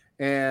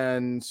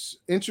 And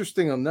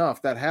interesting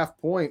enough, that half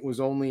point was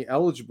only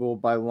eligible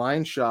by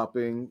line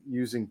shopping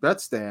using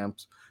bet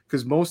stamps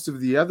because most of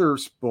the other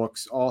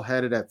books all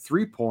had it at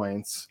 3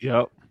 points.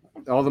 Yep.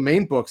 All the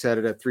main books had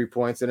it at 3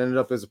 points and ended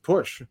up as a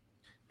push.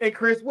 Hey,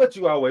 Chris, what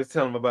you always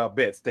tell them about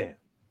bet stamp?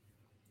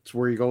 It's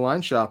where you go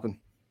line shopping.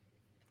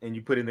 And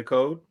you put in the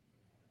code?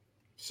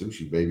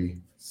 Sushi,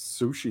 baby.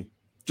 Sushi.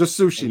 Just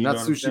sushi, not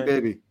sushi,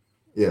 baby.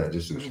 Yeah,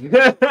 just sushi.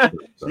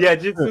 Yeah,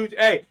 just sushi.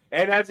 Hey,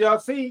 and as y'all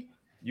see,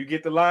 you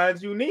get the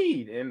lines you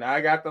need. And I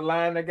got the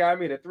line that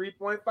got me to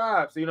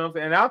 3.5. So you know what I'm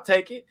saying? And I'll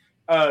take it.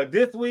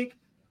 This week,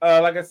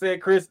 like I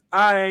said, Chris,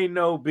 I ain't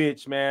no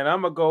bitch, man.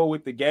 I'm going to go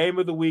with the game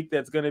of the week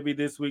that's going to be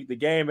this week. The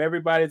game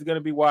everybody's going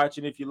to be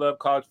watching if you love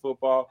college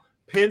football.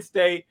 Penn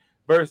State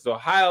versus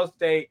Ohio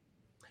State.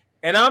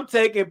 And I'm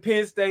taking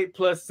Penn State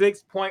plus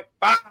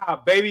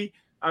 6.5, baby.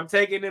 I'm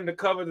taking them to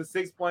cover the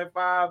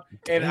 6.5.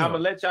 And I'm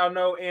going to let y'all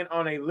know in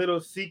on a little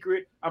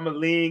secret. I'm going to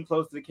lean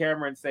close to the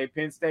camera and say,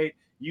 Penn State,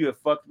 you have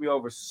fucked me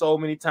over so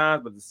many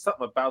times, but there's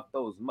something about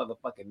those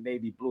motherfucking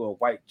navy blue and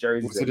white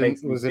jerseys that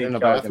makes me think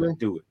y'all gonna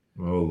do it.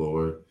 Oh,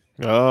 Lord.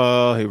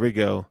 Oh, here we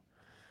go.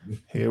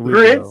 Here we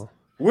go.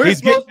 We're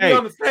supposed to be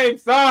on the same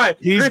side.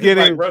 He's Chris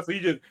getting is like,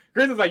 Russell,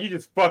 Chris is like, you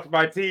just fucked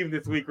my team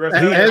this week,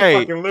 Russell.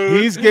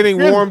 He's getting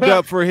warmed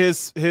up for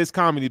his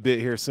comedy bit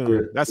here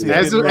soon. That's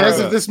as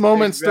of this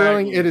moment, exactly.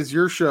 Sterling, it is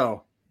your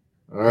show.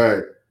 All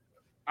right.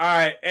 All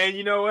right, and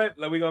you know what?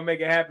 We're going to make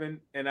it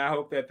happen, and I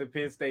hope that the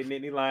Penn State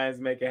Nittany Lions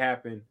make it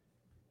happen.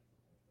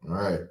 All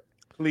right.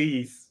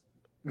 Please.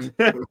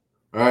 All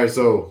right,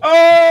 so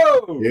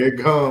here it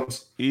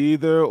comes.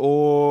 Either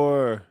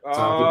or.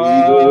 Time for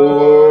either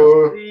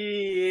or.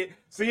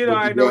 So you know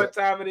I know what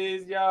time it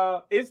is,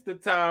 y'all. It's the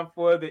time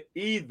for the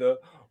either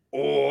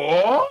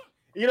or.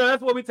 You know,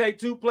 that's where we take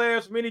two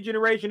players from any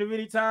generation of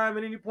any time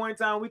at any point in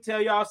time. We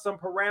tell y'all some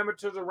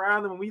parameters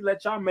around them, and we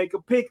let y'all make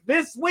a pick.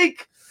 This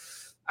week,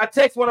 I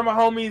text one of my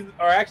homies,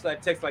 or actually I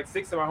text like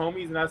 6 of my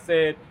homies, and I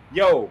said,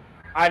 yo,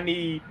 I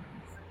need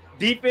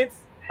defense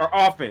or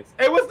offense.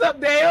 Hey, what's up,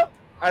 Dale?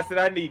 I said,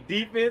 I need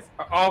defense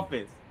or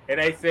offense. And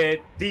they said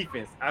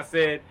defense. I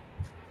said,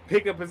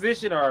 pick a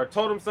position, or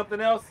told them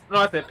something else. No,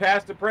 I said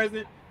past or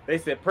present. They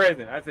said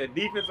present. I said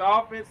defense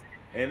or offense.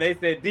 And they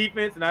said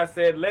defense. And I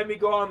said, let me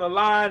go on the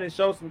line and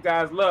show some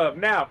guys love.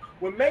 Now,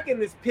 when making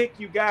this pick,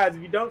 you guys,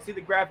 if you don't see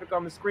the graphic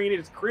on the screen, it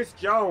is Chris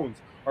Jones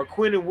or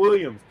Quinnen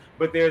Williams.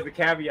 But there's a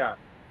caveat.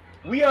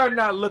 We are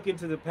not looking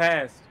to the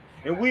past,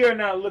 and we are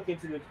not looking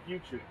to the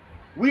future.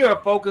 We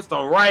are focused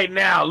on right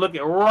now,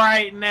 looking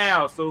right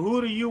now. So who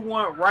do you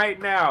want right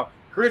now?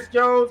 Chris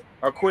Jones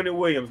or Quinnen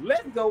Williams?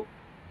 Let's go.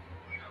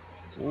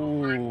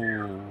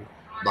 Ooh.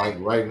 Like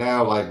right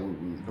now,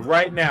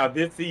 right now,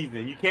 this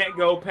season. You can't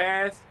go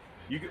past.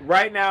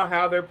 Right now,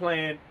 how they're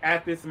playing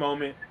at this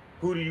moment,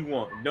 who do you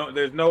want? No,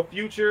 there's no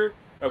future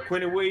of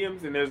Quinnen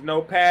Williams, and there's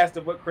no past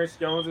of what Chris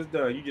Jones has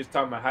done. You just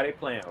talking about how they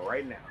playing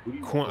right now.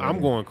 I'm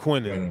going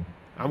Quinnen.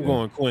 I'm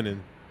going Quinnen.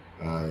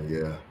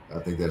 Yeah, I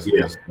think that's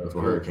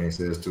what Hurricane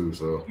says too.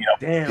 So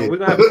damn, we're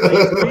gonna have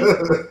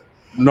to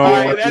no,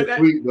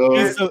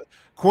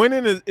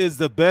 Quinnen is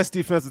the best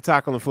defensive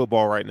tackle in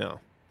football right now,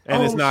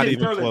 and it's not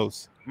even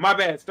close. My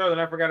bad, Sterling.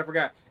 I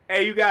forgot.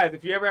 Hey, you guys,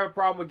 if you ever have a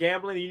problem with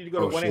gambling, you need to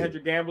go to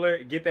 1-800-GAMBLER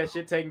and get that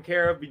shit taken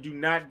care of. You do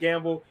not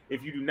gamble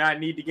if you do not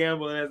need to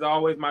gamble. And as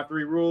always, my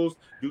 3 rules: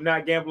 do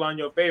not gamble on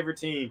your favorite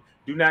team.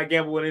 Do not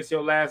gamble when it's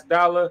your last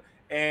dollar.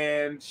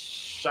 And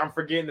I'm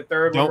forgetting the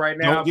third one right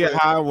now. Don't get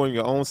high on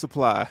your own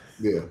supply.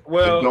 Yeah.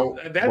 Well,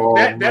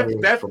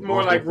 that's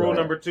more like rule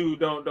number 2.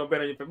 Don't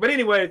bet on your. But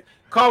anyways,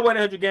 call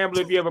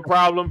 1-800-GAMBLER if you have a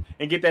problem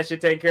and get that shit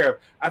taken care of.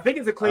 I think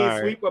it's a clean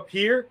sweep up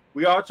here.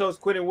 We all chose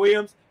Quinnen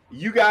Williams.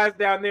 You guys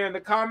down there in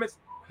the comments,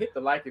 hit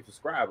the like and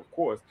subscribe, of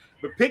course.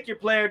 But pick your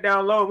player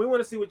down low. We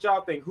want to see what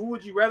y'all think. Who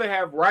would you rather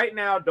have right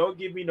now? Don't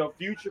give me no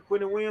future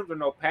Quinnen Williams or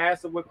no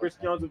past of what Chris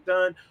Jones has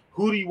done.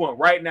 Who do you want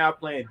right now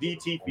playing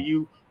DT for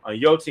you on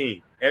your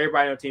team?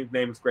 Everybody on the team's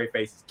name is Great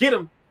Faces. Get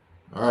them.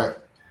 All right.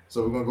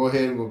 So we're going to go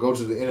ahead and we'll go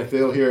to the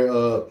NFL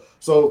here.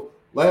 So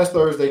last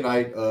Thursday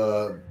night,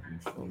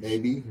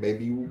 maybe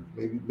you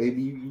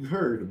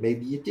heard,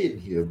 maybe you didn't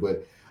hear,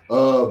 but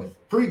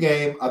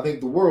pregame, I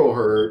think the world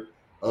heard,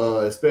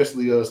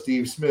 especially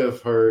Steve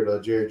Smith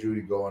heard Jared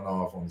Judy going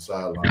off on the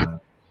sideline.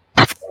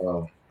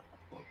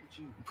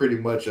 Pretty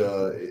much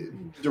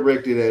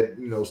directed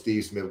at,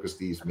 Steve Smith, because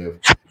Steve Smith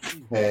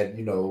had,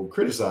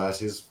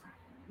 criticized his,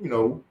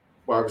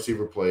 wide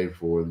receiver play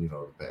for, the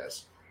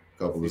past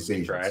couple of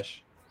seasons.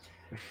 Trash.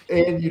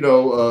 And,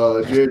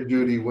 Jared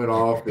Judy went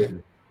off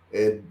and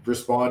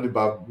responded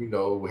by,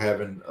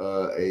 having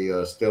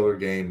a stellar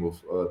game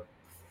with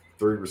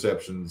 3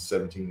 receptions,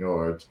 17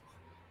 yards.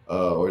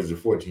 Or is it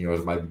 14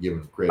 yards? Might be giving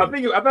him credit.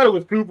 I thought it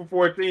was 2 for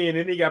 14,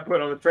 and he got put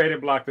on the trading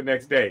block the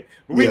next day.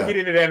 But we can get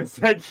into that in a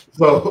second.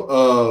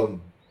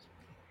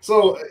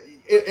 So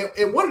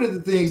and one of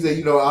the things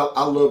that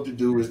I love to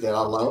do is that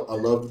I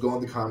love to go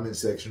in the comment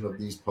section of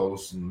these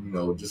posts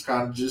and just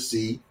kind of just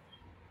see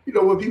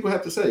what people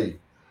have to say.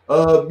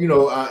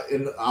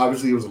 And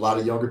obviously there was a lot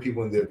of younger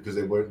people in there because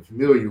they weren't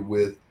familiar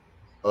with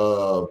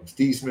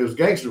Steve Smith's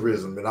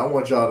gangsterism, and I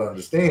want y'all to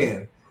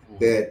understand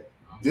that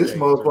this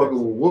motherfucker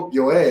will whoop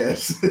your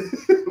ass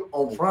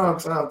on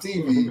primetime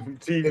TV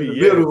in the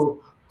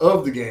middle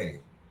of the game.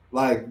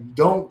 Like,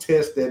 don't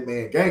test that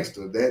man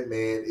gangster. That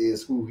man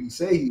is who he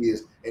say he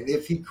is. And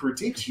if he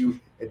critiques you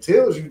and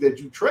tells you that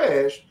you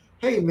trash,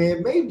 hey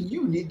man, maybe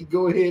you need to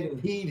go ahead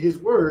and heed his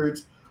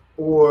words,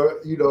 or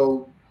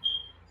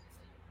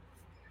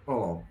hold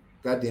on.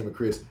 God damn it,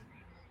 Chris.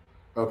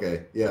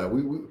 Okay, yeah,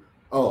 we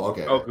oh,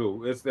 okay. Oh, cool.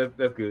 That's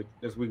good.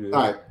 We good.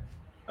 All right.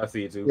 I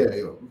see it too.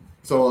 Yeah.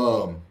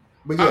 So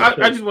but yeah,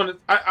 I just wanted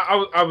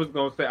I was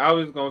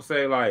gonna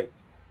say like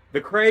the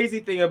crazy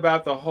thing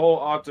about the whole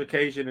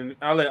altercation, and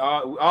I'll let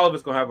all of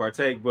us gonna have our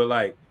take, but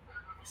like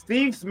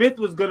Steve Smith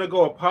was gonna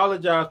go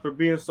apologize for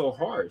being so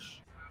harsh,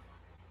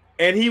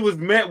 and he was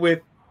met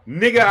with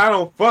 "nigga, I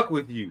don't fuck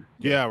with you."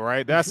 Yeah,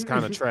 right. That's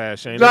kind of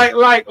trash, ain't it?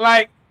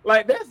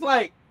 Like that's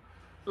like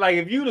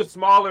if you the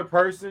smaller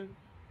person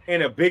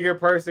and a bigger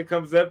person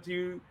comes up to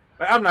you.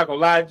 Like, I'm not gonna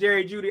lie,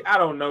 Jerry Judy, I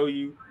don't know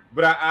you,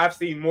 but I've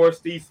seen more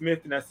Steve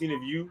Smith than I've seen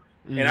of you,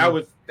 and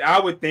I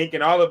would think,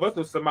 and all of us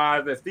would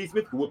surmise that Steve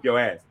Smith could whoop your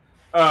ass.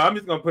 I'm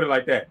just gonna put it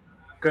like that,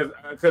 because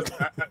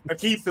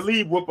Akeem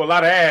Talib whoop a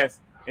lot of ass,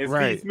 and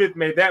Steve Smith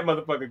made that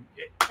motherfucker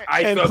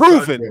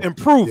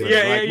improving.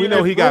 Yeah, like, we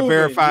know he got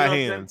verified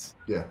hands.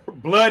 Yeah,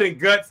 blood and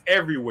guts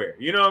everywhere.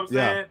 You know what I'm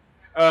saying?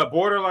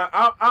 Borderline.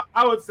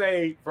 I would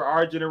say for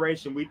our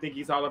generation, we think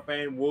he's Hall of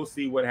Fame. We'll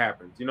see what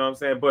happens. You know what I'm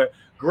saying? But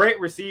great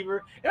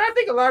receiver, and I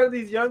think a lot of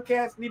these young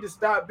cats need to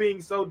stop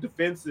being so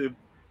defensive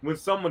when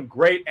someone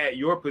great at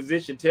your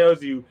position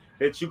tells you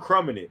that you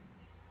crumbing it.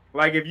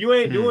 Like, if you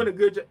ain't doing a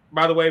good job,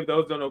 by the way, if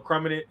those don't know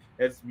crumbing it,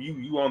 that's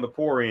you on the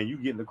poor end. You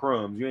getting the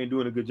crumbs. You ain't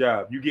doing a good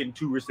job. You getting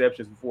 2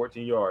 receptions for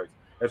 14 yards.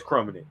 That's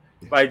crumbing it.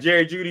 Like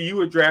Jerry Judy, you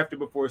were drafted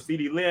before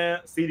CeeDee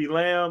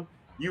Lamb.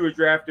 You were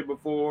drafted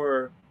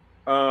before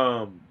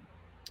Amar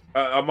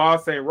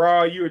St.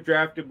 Raw. You were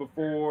drafted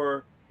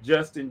before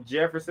Justin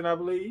Jefferson, I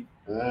believe.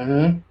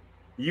 Mm-hmm.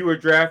 You were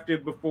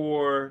drafted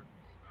before.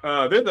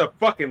 There's a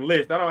fucking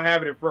list. I don't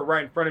have it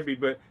right in front of me,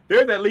 but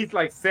there's at least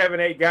like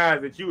 7-8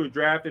 guys that you were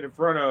drafted in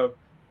front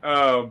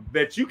of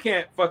that you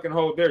can't fucking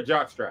hold their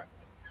jockstrap,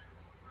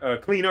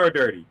 clean or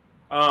dirty.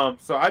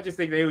 So I just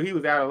think that he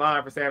was out of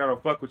line for saying I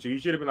don't fuck with you. He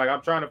should have been like,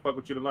 I'm trying to fuck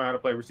with you to learn how to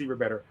play receiver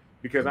better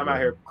because I'm out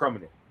here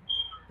crumbing it.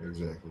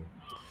 Exactly.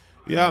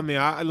 Yeah, I mean,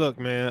 look,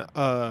 man.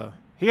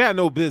 He had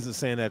no business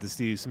saying that to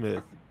Steve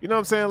Smith. You know what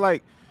I'm saying?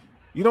 Like,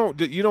 you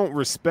don't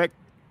respect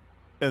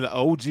an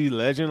OG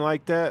legend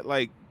like that.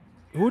 Like,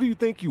 who do you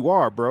think you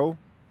are, bro?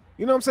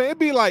 You know what I'm saying? It'd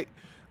be like,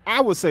 I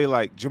would say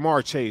like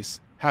Jamar Chase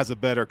has a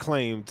better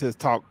claim to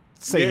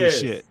say his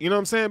shit. You know what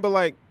I'm saying? But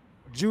like,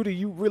 Judy,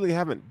 you really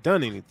haven't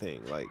done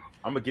anything. Like,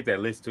 I'm gonna get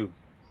that list too.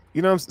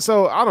 You know,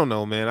 so I don't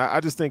know, man. I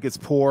just think it's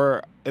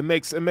poor. It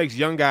makes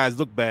young guys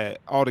look bad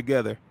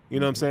altogether. You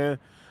know what I'm saying?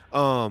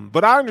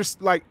 But I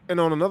understand, like, and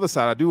on another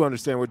side, I do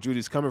understand where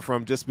Judy's coming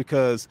from, just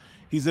because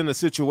he's in a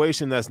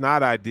situation that's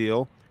not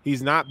ideal.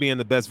 He's not being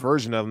the best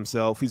version of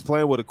himself. He's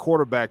playing with a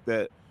quarterback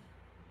that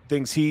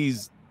thinks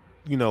he's,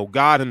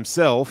 God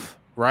himself,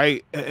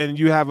 right? And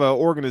you have an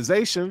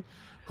organization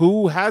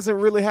who hasn't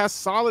really had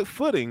solid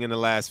footing in the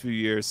last few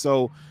years.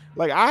 So,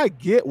 like, I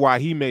get why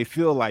he may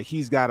feel like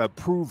he's got to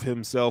prove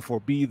himself or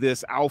be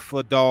this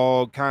alpha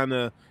dog kind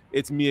of,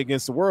 it's me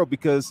against the world,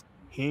 because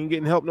he ain't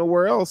getting help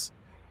nowhere else.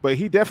 But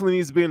he definitely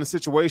needs to be in a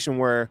situation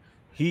where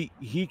he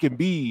can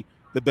be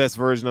the best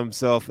version of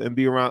himself and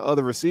be around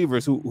other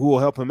receivers who will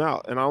help him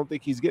out. And I don't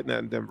think he's getting that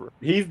in Denver.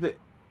 He's the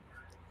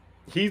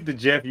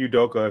Jeff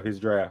Udoka of his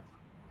draft.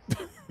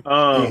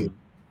 Damn.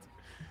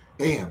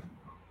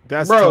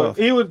 That's bro, tough.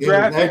 He was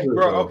drafted,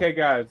 bro. Okay,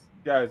 guys,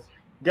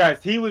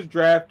 he was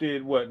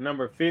drafted,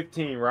 number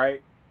 15,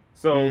 right?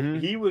 So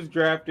he was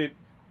drafted.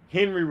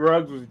 Henry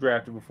Ruggs was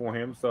drafted before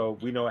him, so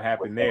we know what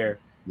happened there.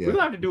 Yeah. We're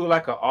gonna have to do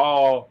like an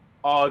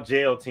all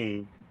jail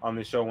team on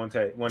this show one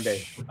day.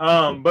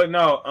 But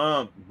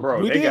no,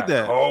 bro, they got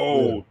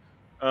cold.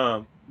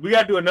 Yeah. We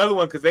got to do another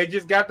one because they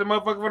just got the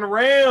motherfucker from the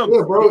Rams.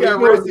 Yeah, bro. He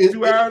got arrested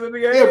 2 hours in the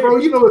game. Yeah, bro.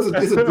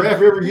 It's a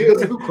draft every year.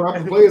 It's a new crop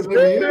of players every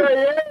year.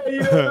 Yeah,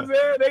 you know what I'm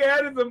saying? They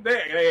added some.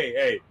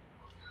 Hey.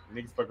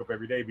 Niggas fuck up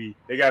every day, B.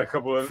 They got a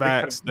couple of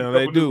facts. No,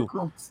 they do.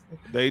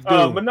 They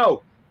do. But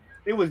no,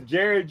 it was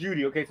Jerry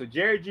Judy. Okay, so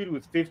Jerry Judy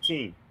was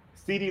 15.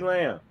 CeeDee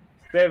Lamb,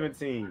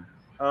 17.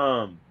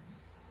 Jalen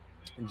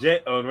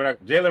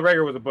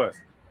Reagor was a bust.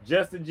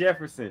 Justin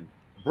Jefferson,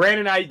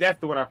 Brandon Ayuk. That's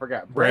the one I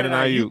forgot. Brandon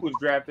Ayuk was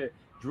drafted.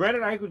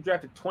 Brandon Ayuk was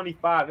drafted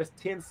 25. That's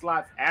 10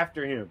 slots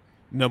after him.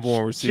 Number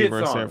one receiver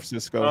in San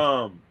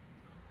Francisco.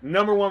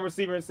 Number one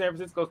receiver in San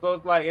Francisco. So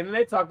it's like, and then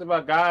they talked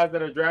about guys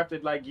that are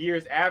drafted like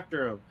years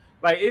after him.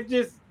 Like, it's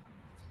just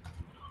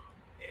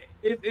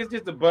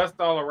a bust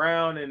all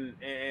around, and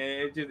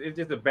it's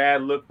just a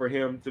bad look for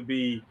him to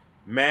be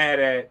mad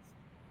at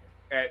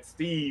at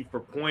Steve for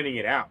pointing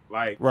it out.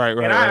 Like, right.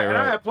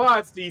 I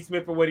applaud Steve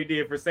Smith for what he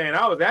did for saying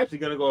I was actually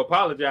gonna go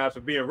apologize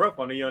for being rough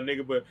on the young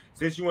nigga, but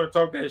since you want to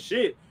talk that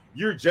shit,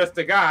 you're just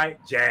a guy,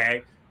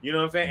 Jag. You know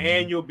what I'm saying?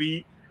 And you'll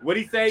be what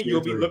he say,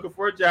 you'll be looking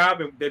for a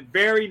job, and the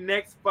very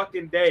next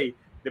fucking day,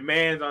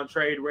 demands on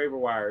trade waiver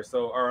wire,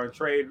 or on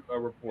trade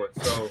report.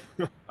 So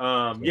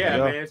man,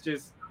 it's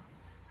just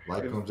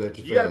life comes at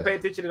you. You gotta pay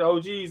attention to the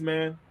OGs,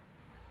 man.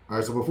 All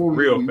right, so before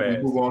we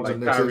move on to the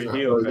next section,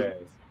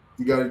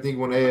 you got anything you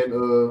want to add?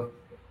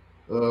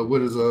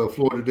 What is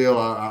Florida Dale,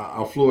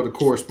 our Florida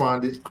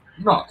correspondent?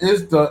 No,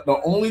 it's the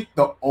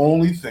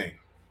only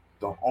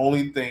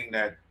thing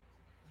that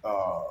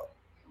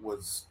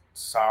was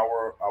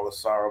sour. I was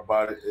sour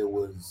about it. It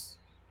was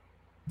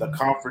the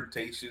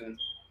confrontation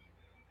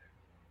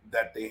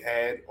that they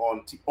had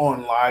on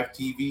live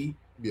TV.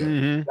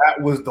 Yeah,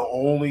 that was the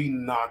only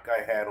knock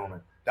I had on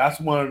it. That's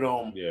one of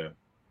them. Yeah.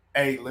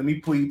 Hey, let me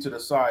pull you to the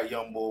side,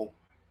 young bull,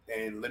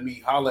 and let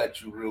me holler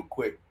at you real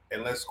quick,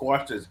 and let's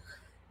squash this.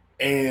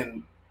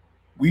 And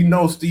we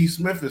know Steve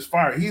Smith is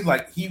fired. He's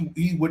like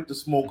he with the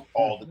smoke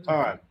all the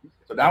time.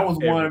 So that was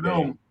one of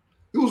them.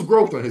 It was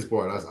growth on his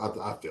part. I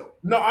felt.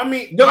 No, I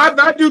mean, no,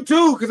 I do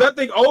too, because I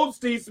think old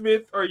Steve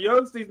Smith or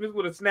young Steve Smith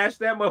would have snatched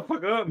that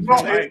motherfucker up. No,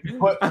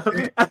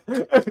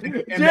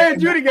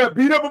 Jared Judy got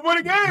beat up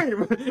before the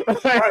game.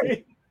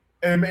 Right.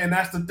 And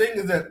that's the thing,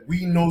 is that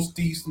we know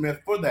Steve Smith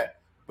for that.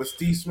 But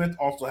Steve Smith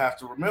also has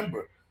to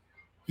remember,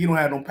 he don't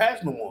have no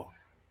pass no more.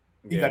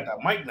 He got that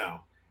mic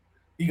now.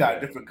 He got a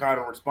different kind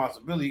of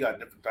responsibility. He got a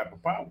different type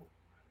of power.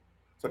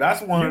 So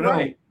that's one of them.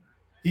 Right.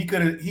 He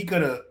could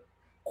have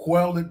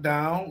quelled it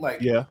down,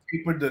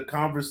 tapered the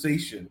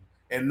conversation,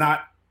 and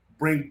not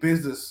bring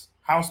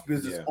house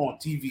business on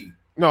TV.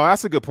 No,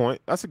 that's a good point.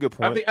 That's a good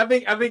point. I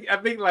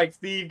think like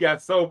Steve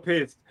got so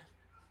pissed.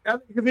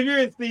 Because if you're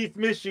in Steve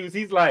Smith's shoes,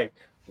 he's like,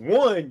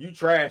 one, you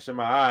trash in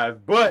my eyes,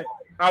 but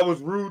I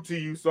was rude to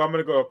you, so I'm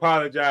gonna go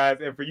apologize.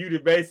 And for you to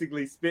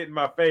basically spit in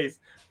my face,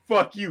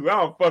 fuck you. I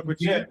don't fuck with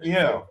you.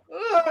 Yeah.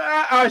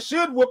 I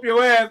should whoop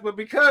your ass, but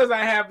because I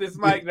have this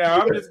mic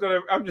now, I'm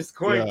just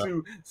going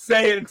to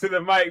say it into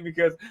the mic,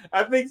 because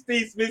I think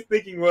Steve Smith's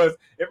thinking was,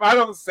 if I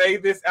don't say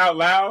this out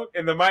loud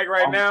in the mic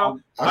right now,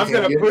 I'm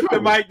gonna put the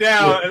mic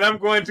down and I'm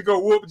going to go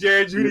whoop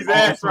Jared Judy's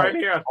ass right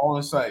here. On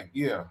the site,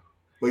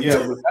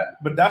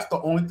 but that's the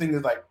only thing,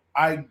 is like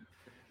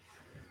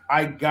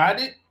I got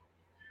it,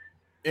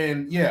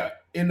 and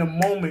in the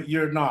moment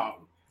you're not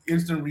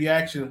instant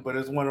reaction, but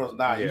it's one of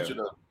those you should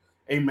have.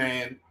 Hey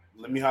man,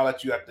 let me holler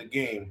at you after the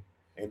game,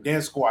 and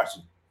then squash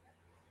it.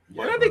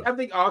 Yeah, and I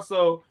think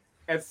also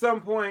at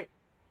some point,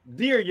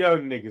 dear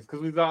young niggas, because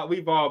we've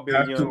all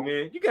been young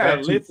men. You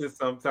gotta listen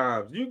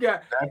sometimes. You've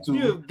got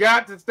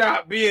to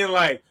stop being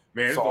like,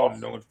 man, this don't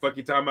know what the fuck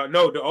you talking about.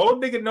 No, the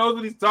old nigga knows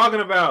what he's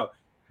talking about.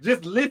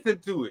 Just listen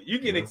to it. You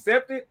can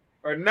accept it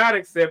or not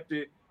accept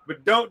it,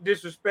 but don't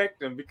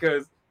disrespect him,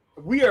 because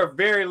we are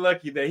very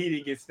lucky that he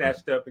didn't get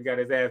snatched up and got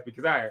his ass,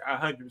 because I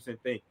 100%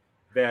 think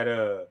that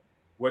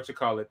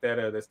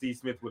that Steve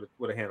Smith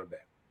would have handled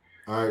that.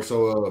 All right,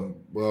 so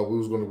we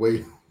was going to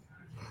wait.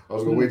 I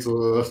was going to wait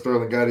till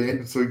Sterling got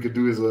in so he could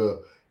do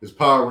his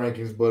power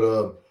rankings,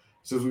 but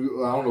since I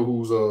don't know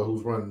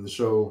who's running the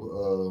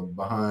show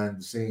behind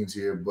the scenes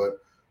here, but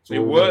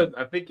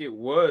I think it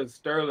was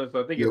Sterling,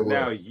 so I think it's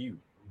now you.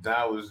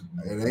 That was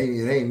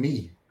it ain't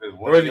me.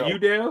 Or is it you,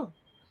 Dale?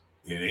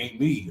 It ain't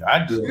me.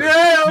 I just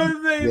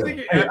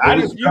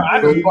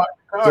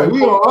so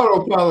we on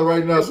autopilot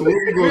right now. So what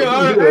we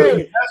gonna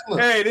do?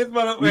 Hey, this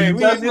motherfucker. Hey,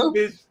 we in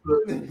this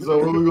bitch. So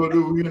what we gonna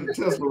do? We in the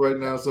Tesla right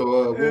now.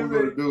 So what we're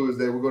gonna do is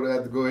that we're gonna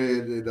have to go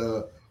ahead and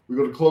we're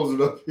gonna close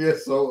it up here.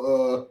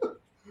 So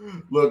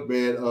look,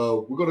 man,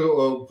 we're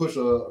gonna push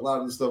a lot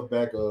of this stuff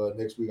back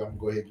next week. I'm gonna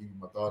go ahead and give you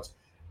my thoughts.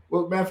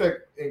 Well, matter of fact,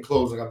 in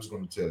closing, I'm just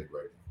gonna tell you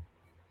right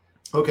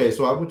now. Okay,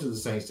 so I went to the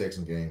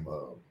Saints-Texans game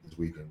this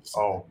weekend.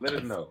 Let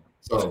us know.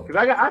 So,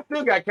 because I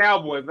still got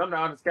Cowboys. I'm the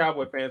honest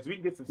Cowboy fan, so we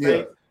can get some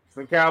Saints,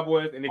 some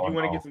Cowboys, and if you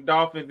want to get some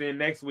Dolphins in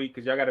next week,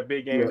 because y'all got a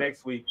big game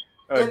next week,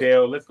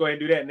 Dale, let's go ahead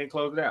and do that and then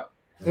close it out.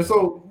 And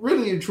so,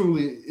 really and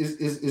truly,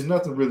 is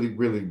nothing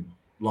really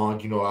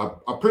long. You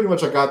know, I pretty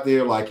much got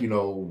there like a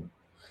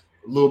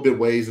little bit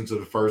ways into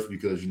the first,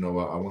 because I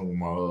went with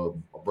my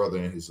brother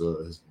and his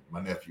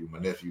my nephew. My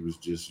nephew was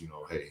just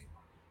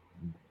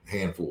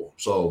handful.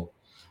 So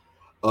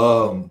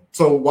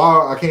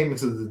while I came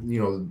into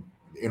the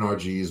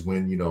NRG is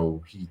when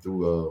he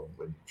threw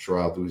when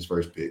Sherrod threw his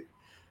first pick.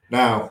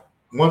 Now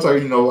once I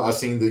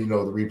seen the the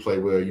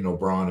replay where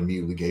Braun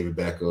immediately gave it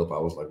back up, I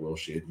was like, well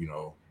shit,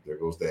 there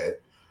goes that.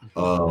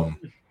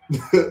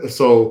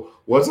 So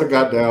once I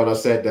got down, I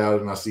sat down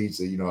in my seats,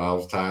 and I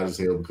was tired as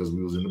hell because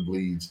we was in the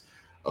bleeds.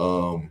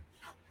 And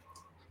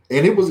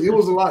it was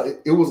a lot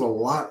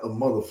of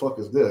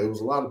motherfuckers there. It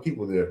was a lot of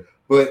people there.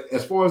 But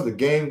as far as the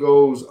game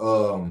goes,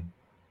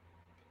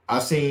 I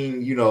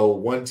seen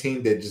one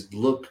team that just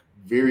looked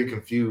very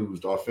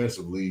confused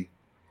offensively,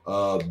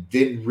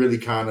 didn't really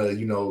kind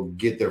of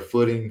get their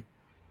footing.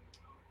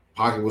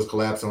 Pocket was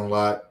collapsing a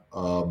lot.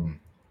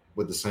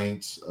 with the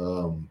Saints.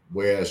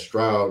 Whereas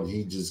Stroud,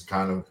 he just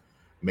kind of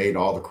made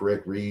all the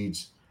correct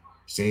reads,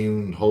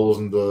 seen holes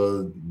in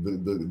the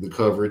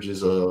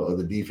coverages of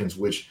the defense,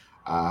 which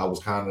I was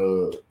kind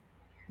of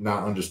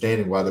not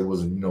understanding why there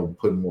wasn't,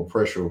 putting more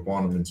pressure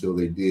upon them until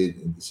they did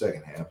in the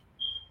second half.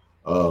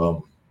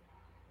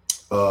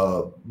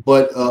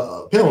 But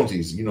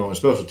penalties, and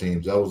special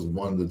teams, that was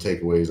one of the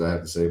takeaways I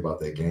have to say about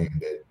that game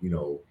that,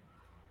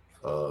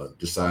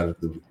 decided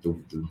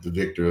the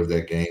victor of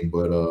that game.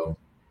 But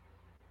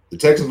the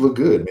Texans look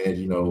good, man,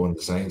 and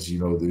the Saints,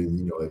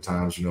 at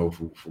times, for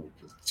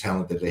the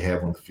talent that they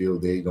have on the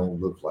field, they don't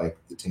look like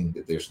the team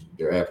that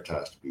they're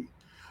advertised to be.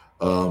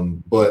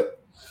 But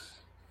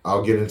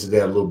I'll get into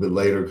that a little bit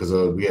later because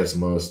we had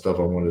some other stuff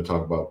I wanted to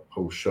talk about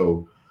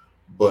post-show,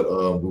 but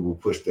we will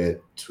push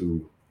that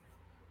to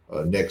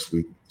next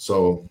week.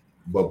 So,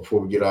 but before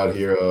we get out of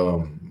here,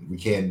 we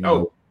can.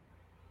 I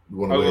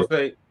was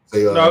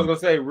gonna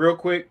say real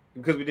quick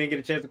because we didn't get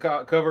a chance to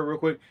cover it real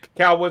quick.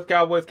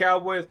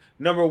 Cowboys.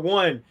 Number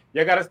one,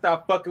 y'all gotta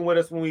stop fucking with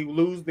us when we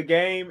lose the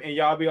game and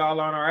y'all be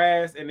all on our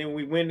ass, and then when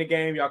we win the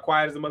game, y'all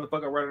quiet as a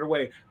motherfucker, running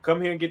away.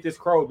 Come here and get this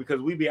crow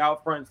because we be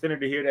out front and center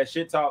to hear that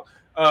shit talk.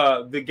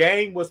 The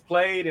game was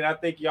played, and I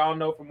think y'all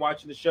know from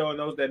watching the show, and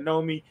those that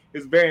know me,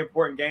 it's a very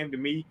important game to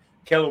me.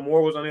 Kellen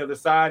Moore was on the other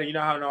side, and you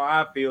know how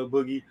I feel,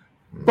 Boogie.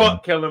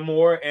 Fuck Kellen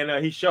Moore,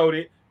 and he showed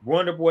it.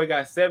 Wonder Boy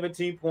got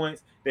 17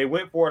 points. They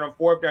went for it on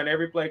fourth down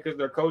every play because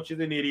their coach is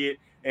an idiot,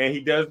 and he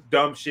does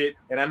dumb shit.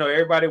 And I know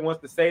everybody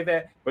wants to say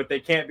that, but they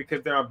can't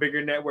because they're on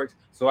bigger networks,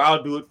 so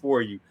I'll do it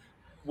for you.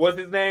 What's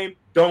his name?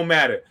 Don't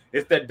matter.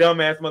 It's that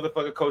dumbass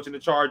motherfucker coaching the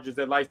Chargers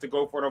that likes to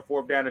go for it on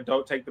fourth down and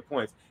don't take the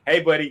points.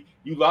 Hey, buddy,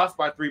 you lost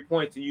by 3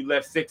 points and you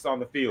left 6 on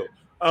the field.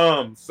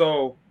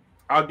 So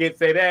I'll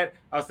say that.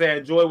 I'll say I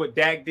enjoy what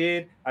Dak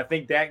did. I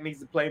think Dak needs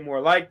to play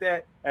more like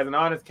that. As an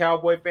honest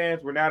Cowboy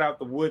fans, we're not out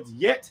the woods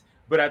yet,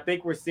 but I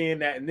think we're seeing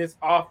that in this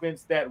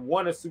offense that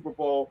won a Super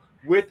Bowl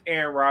with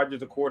Aaron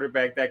Rodgers, a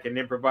quarterback that can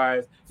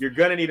improvise. You're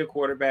going to need a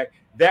quarterback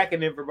that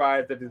can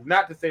improvise. That is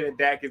not to say that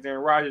Dak is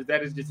Aaron Rodgers.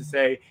 That is just to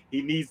say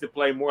he needs to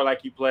play more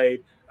like he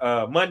played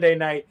Monday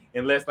night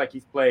and less like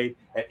he's played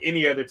at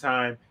any other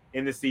time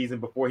in the season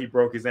before he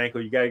broke his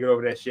ankle. You got to get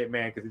over that shit,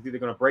 man, because it's either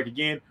going to break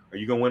again or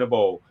you're going to win a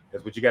bowl.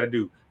 That's what you got to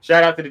do.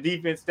 Shout out to the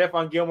defense.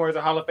 Stephon Gilmore is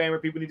a Hall of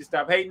Famer. People need to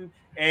stop hating.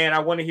 And I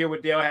want to hear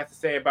what Dale has to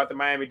say about the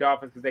Miami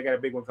Dolphins because they got a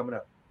big one coming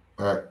up.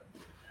 All right.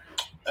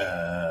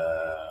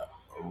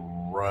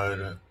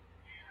 Run.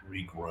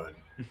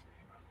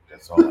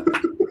 That's all I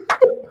do.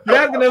 You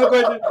ask another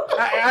question.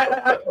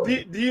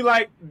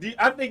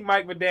 I think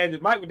Mike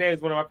McDaniel. Mike McDaniel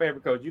is one of my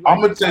favorite coaches.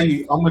 I'm gonna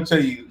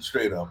tell you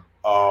straight up.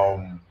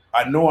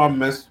 I know I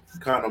messed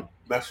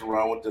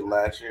around with it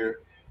last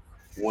year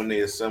when they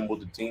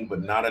assembled the team,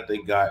 but now that they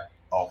got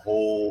a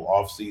whole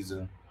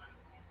offseason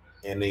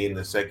and they in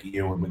the second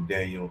year with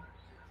McDaniel,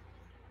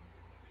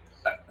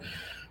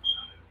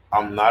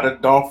 I'm not a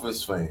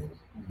Dolphins fan,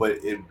 but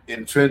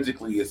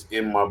intrinsically it's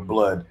in my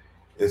blood.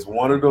 It's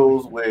one of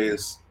those where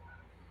it's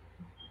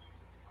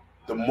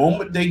the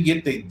moment they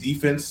get their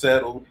defense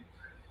settled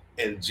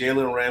and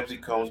Jalen Ramsey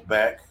comes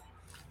back,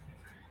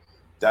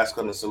 that's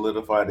going to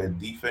solidify their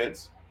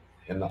defense,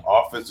 and the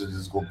offense is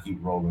just going to keep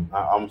rolling.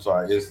 I'm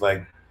sorry. It's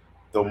like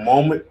the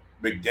moment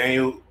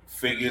McDaniel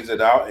figures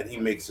it out and he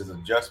makes his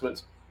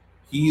adjustments,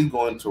 he's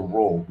going to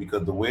roll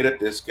because the way that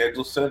their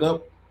schedule's set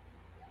up,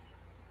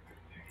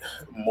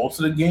 most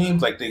of the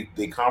games, like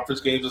they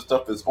conference games and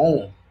stuff, is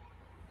home.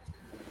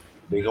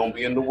 They're going to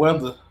be in the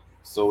weather.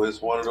 So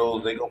it's one of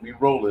those, they're going to be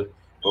rolling.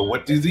 But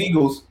with these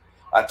Eagles,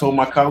 I told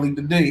my colleague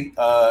today,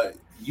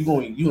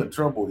 you in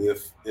trouble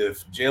if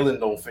Jalen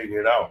don't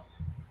figure it out.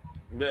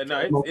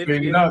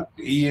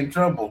 He in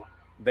trouble.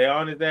 They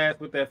on his ass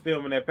with that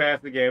film and that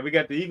passing game. We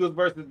got the Eagles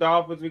versus the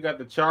Dolphins. We got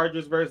the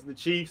Chargers versus the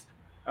Chiefs.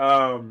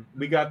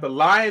 We got the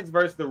Lions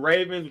versus the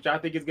Ravens, which I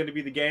think is going to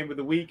be the game of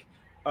the week.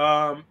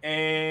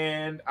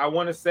 And I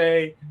want to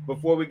say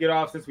before we get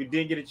off, since we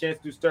didn't get a chance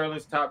to do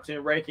Sterling's top 10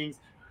 rankings,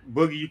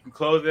 Boogie, you can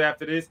close it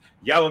after this.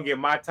 Y'all gonna get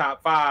my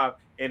top 5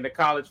 in the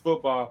college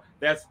football.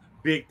 That's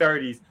big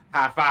 30s,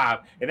 high 5.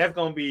 And that's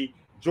gonna be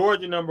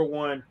Georgia number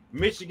 1,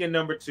 Michigan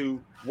number 2,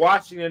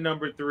 Washington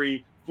number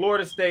 3,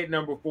 Florida State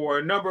number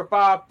 4, number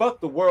 5, fuck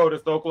the world,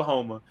 it's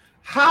Oklahoma.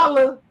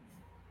 Holla.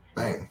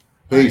 Bang.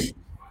 Peace.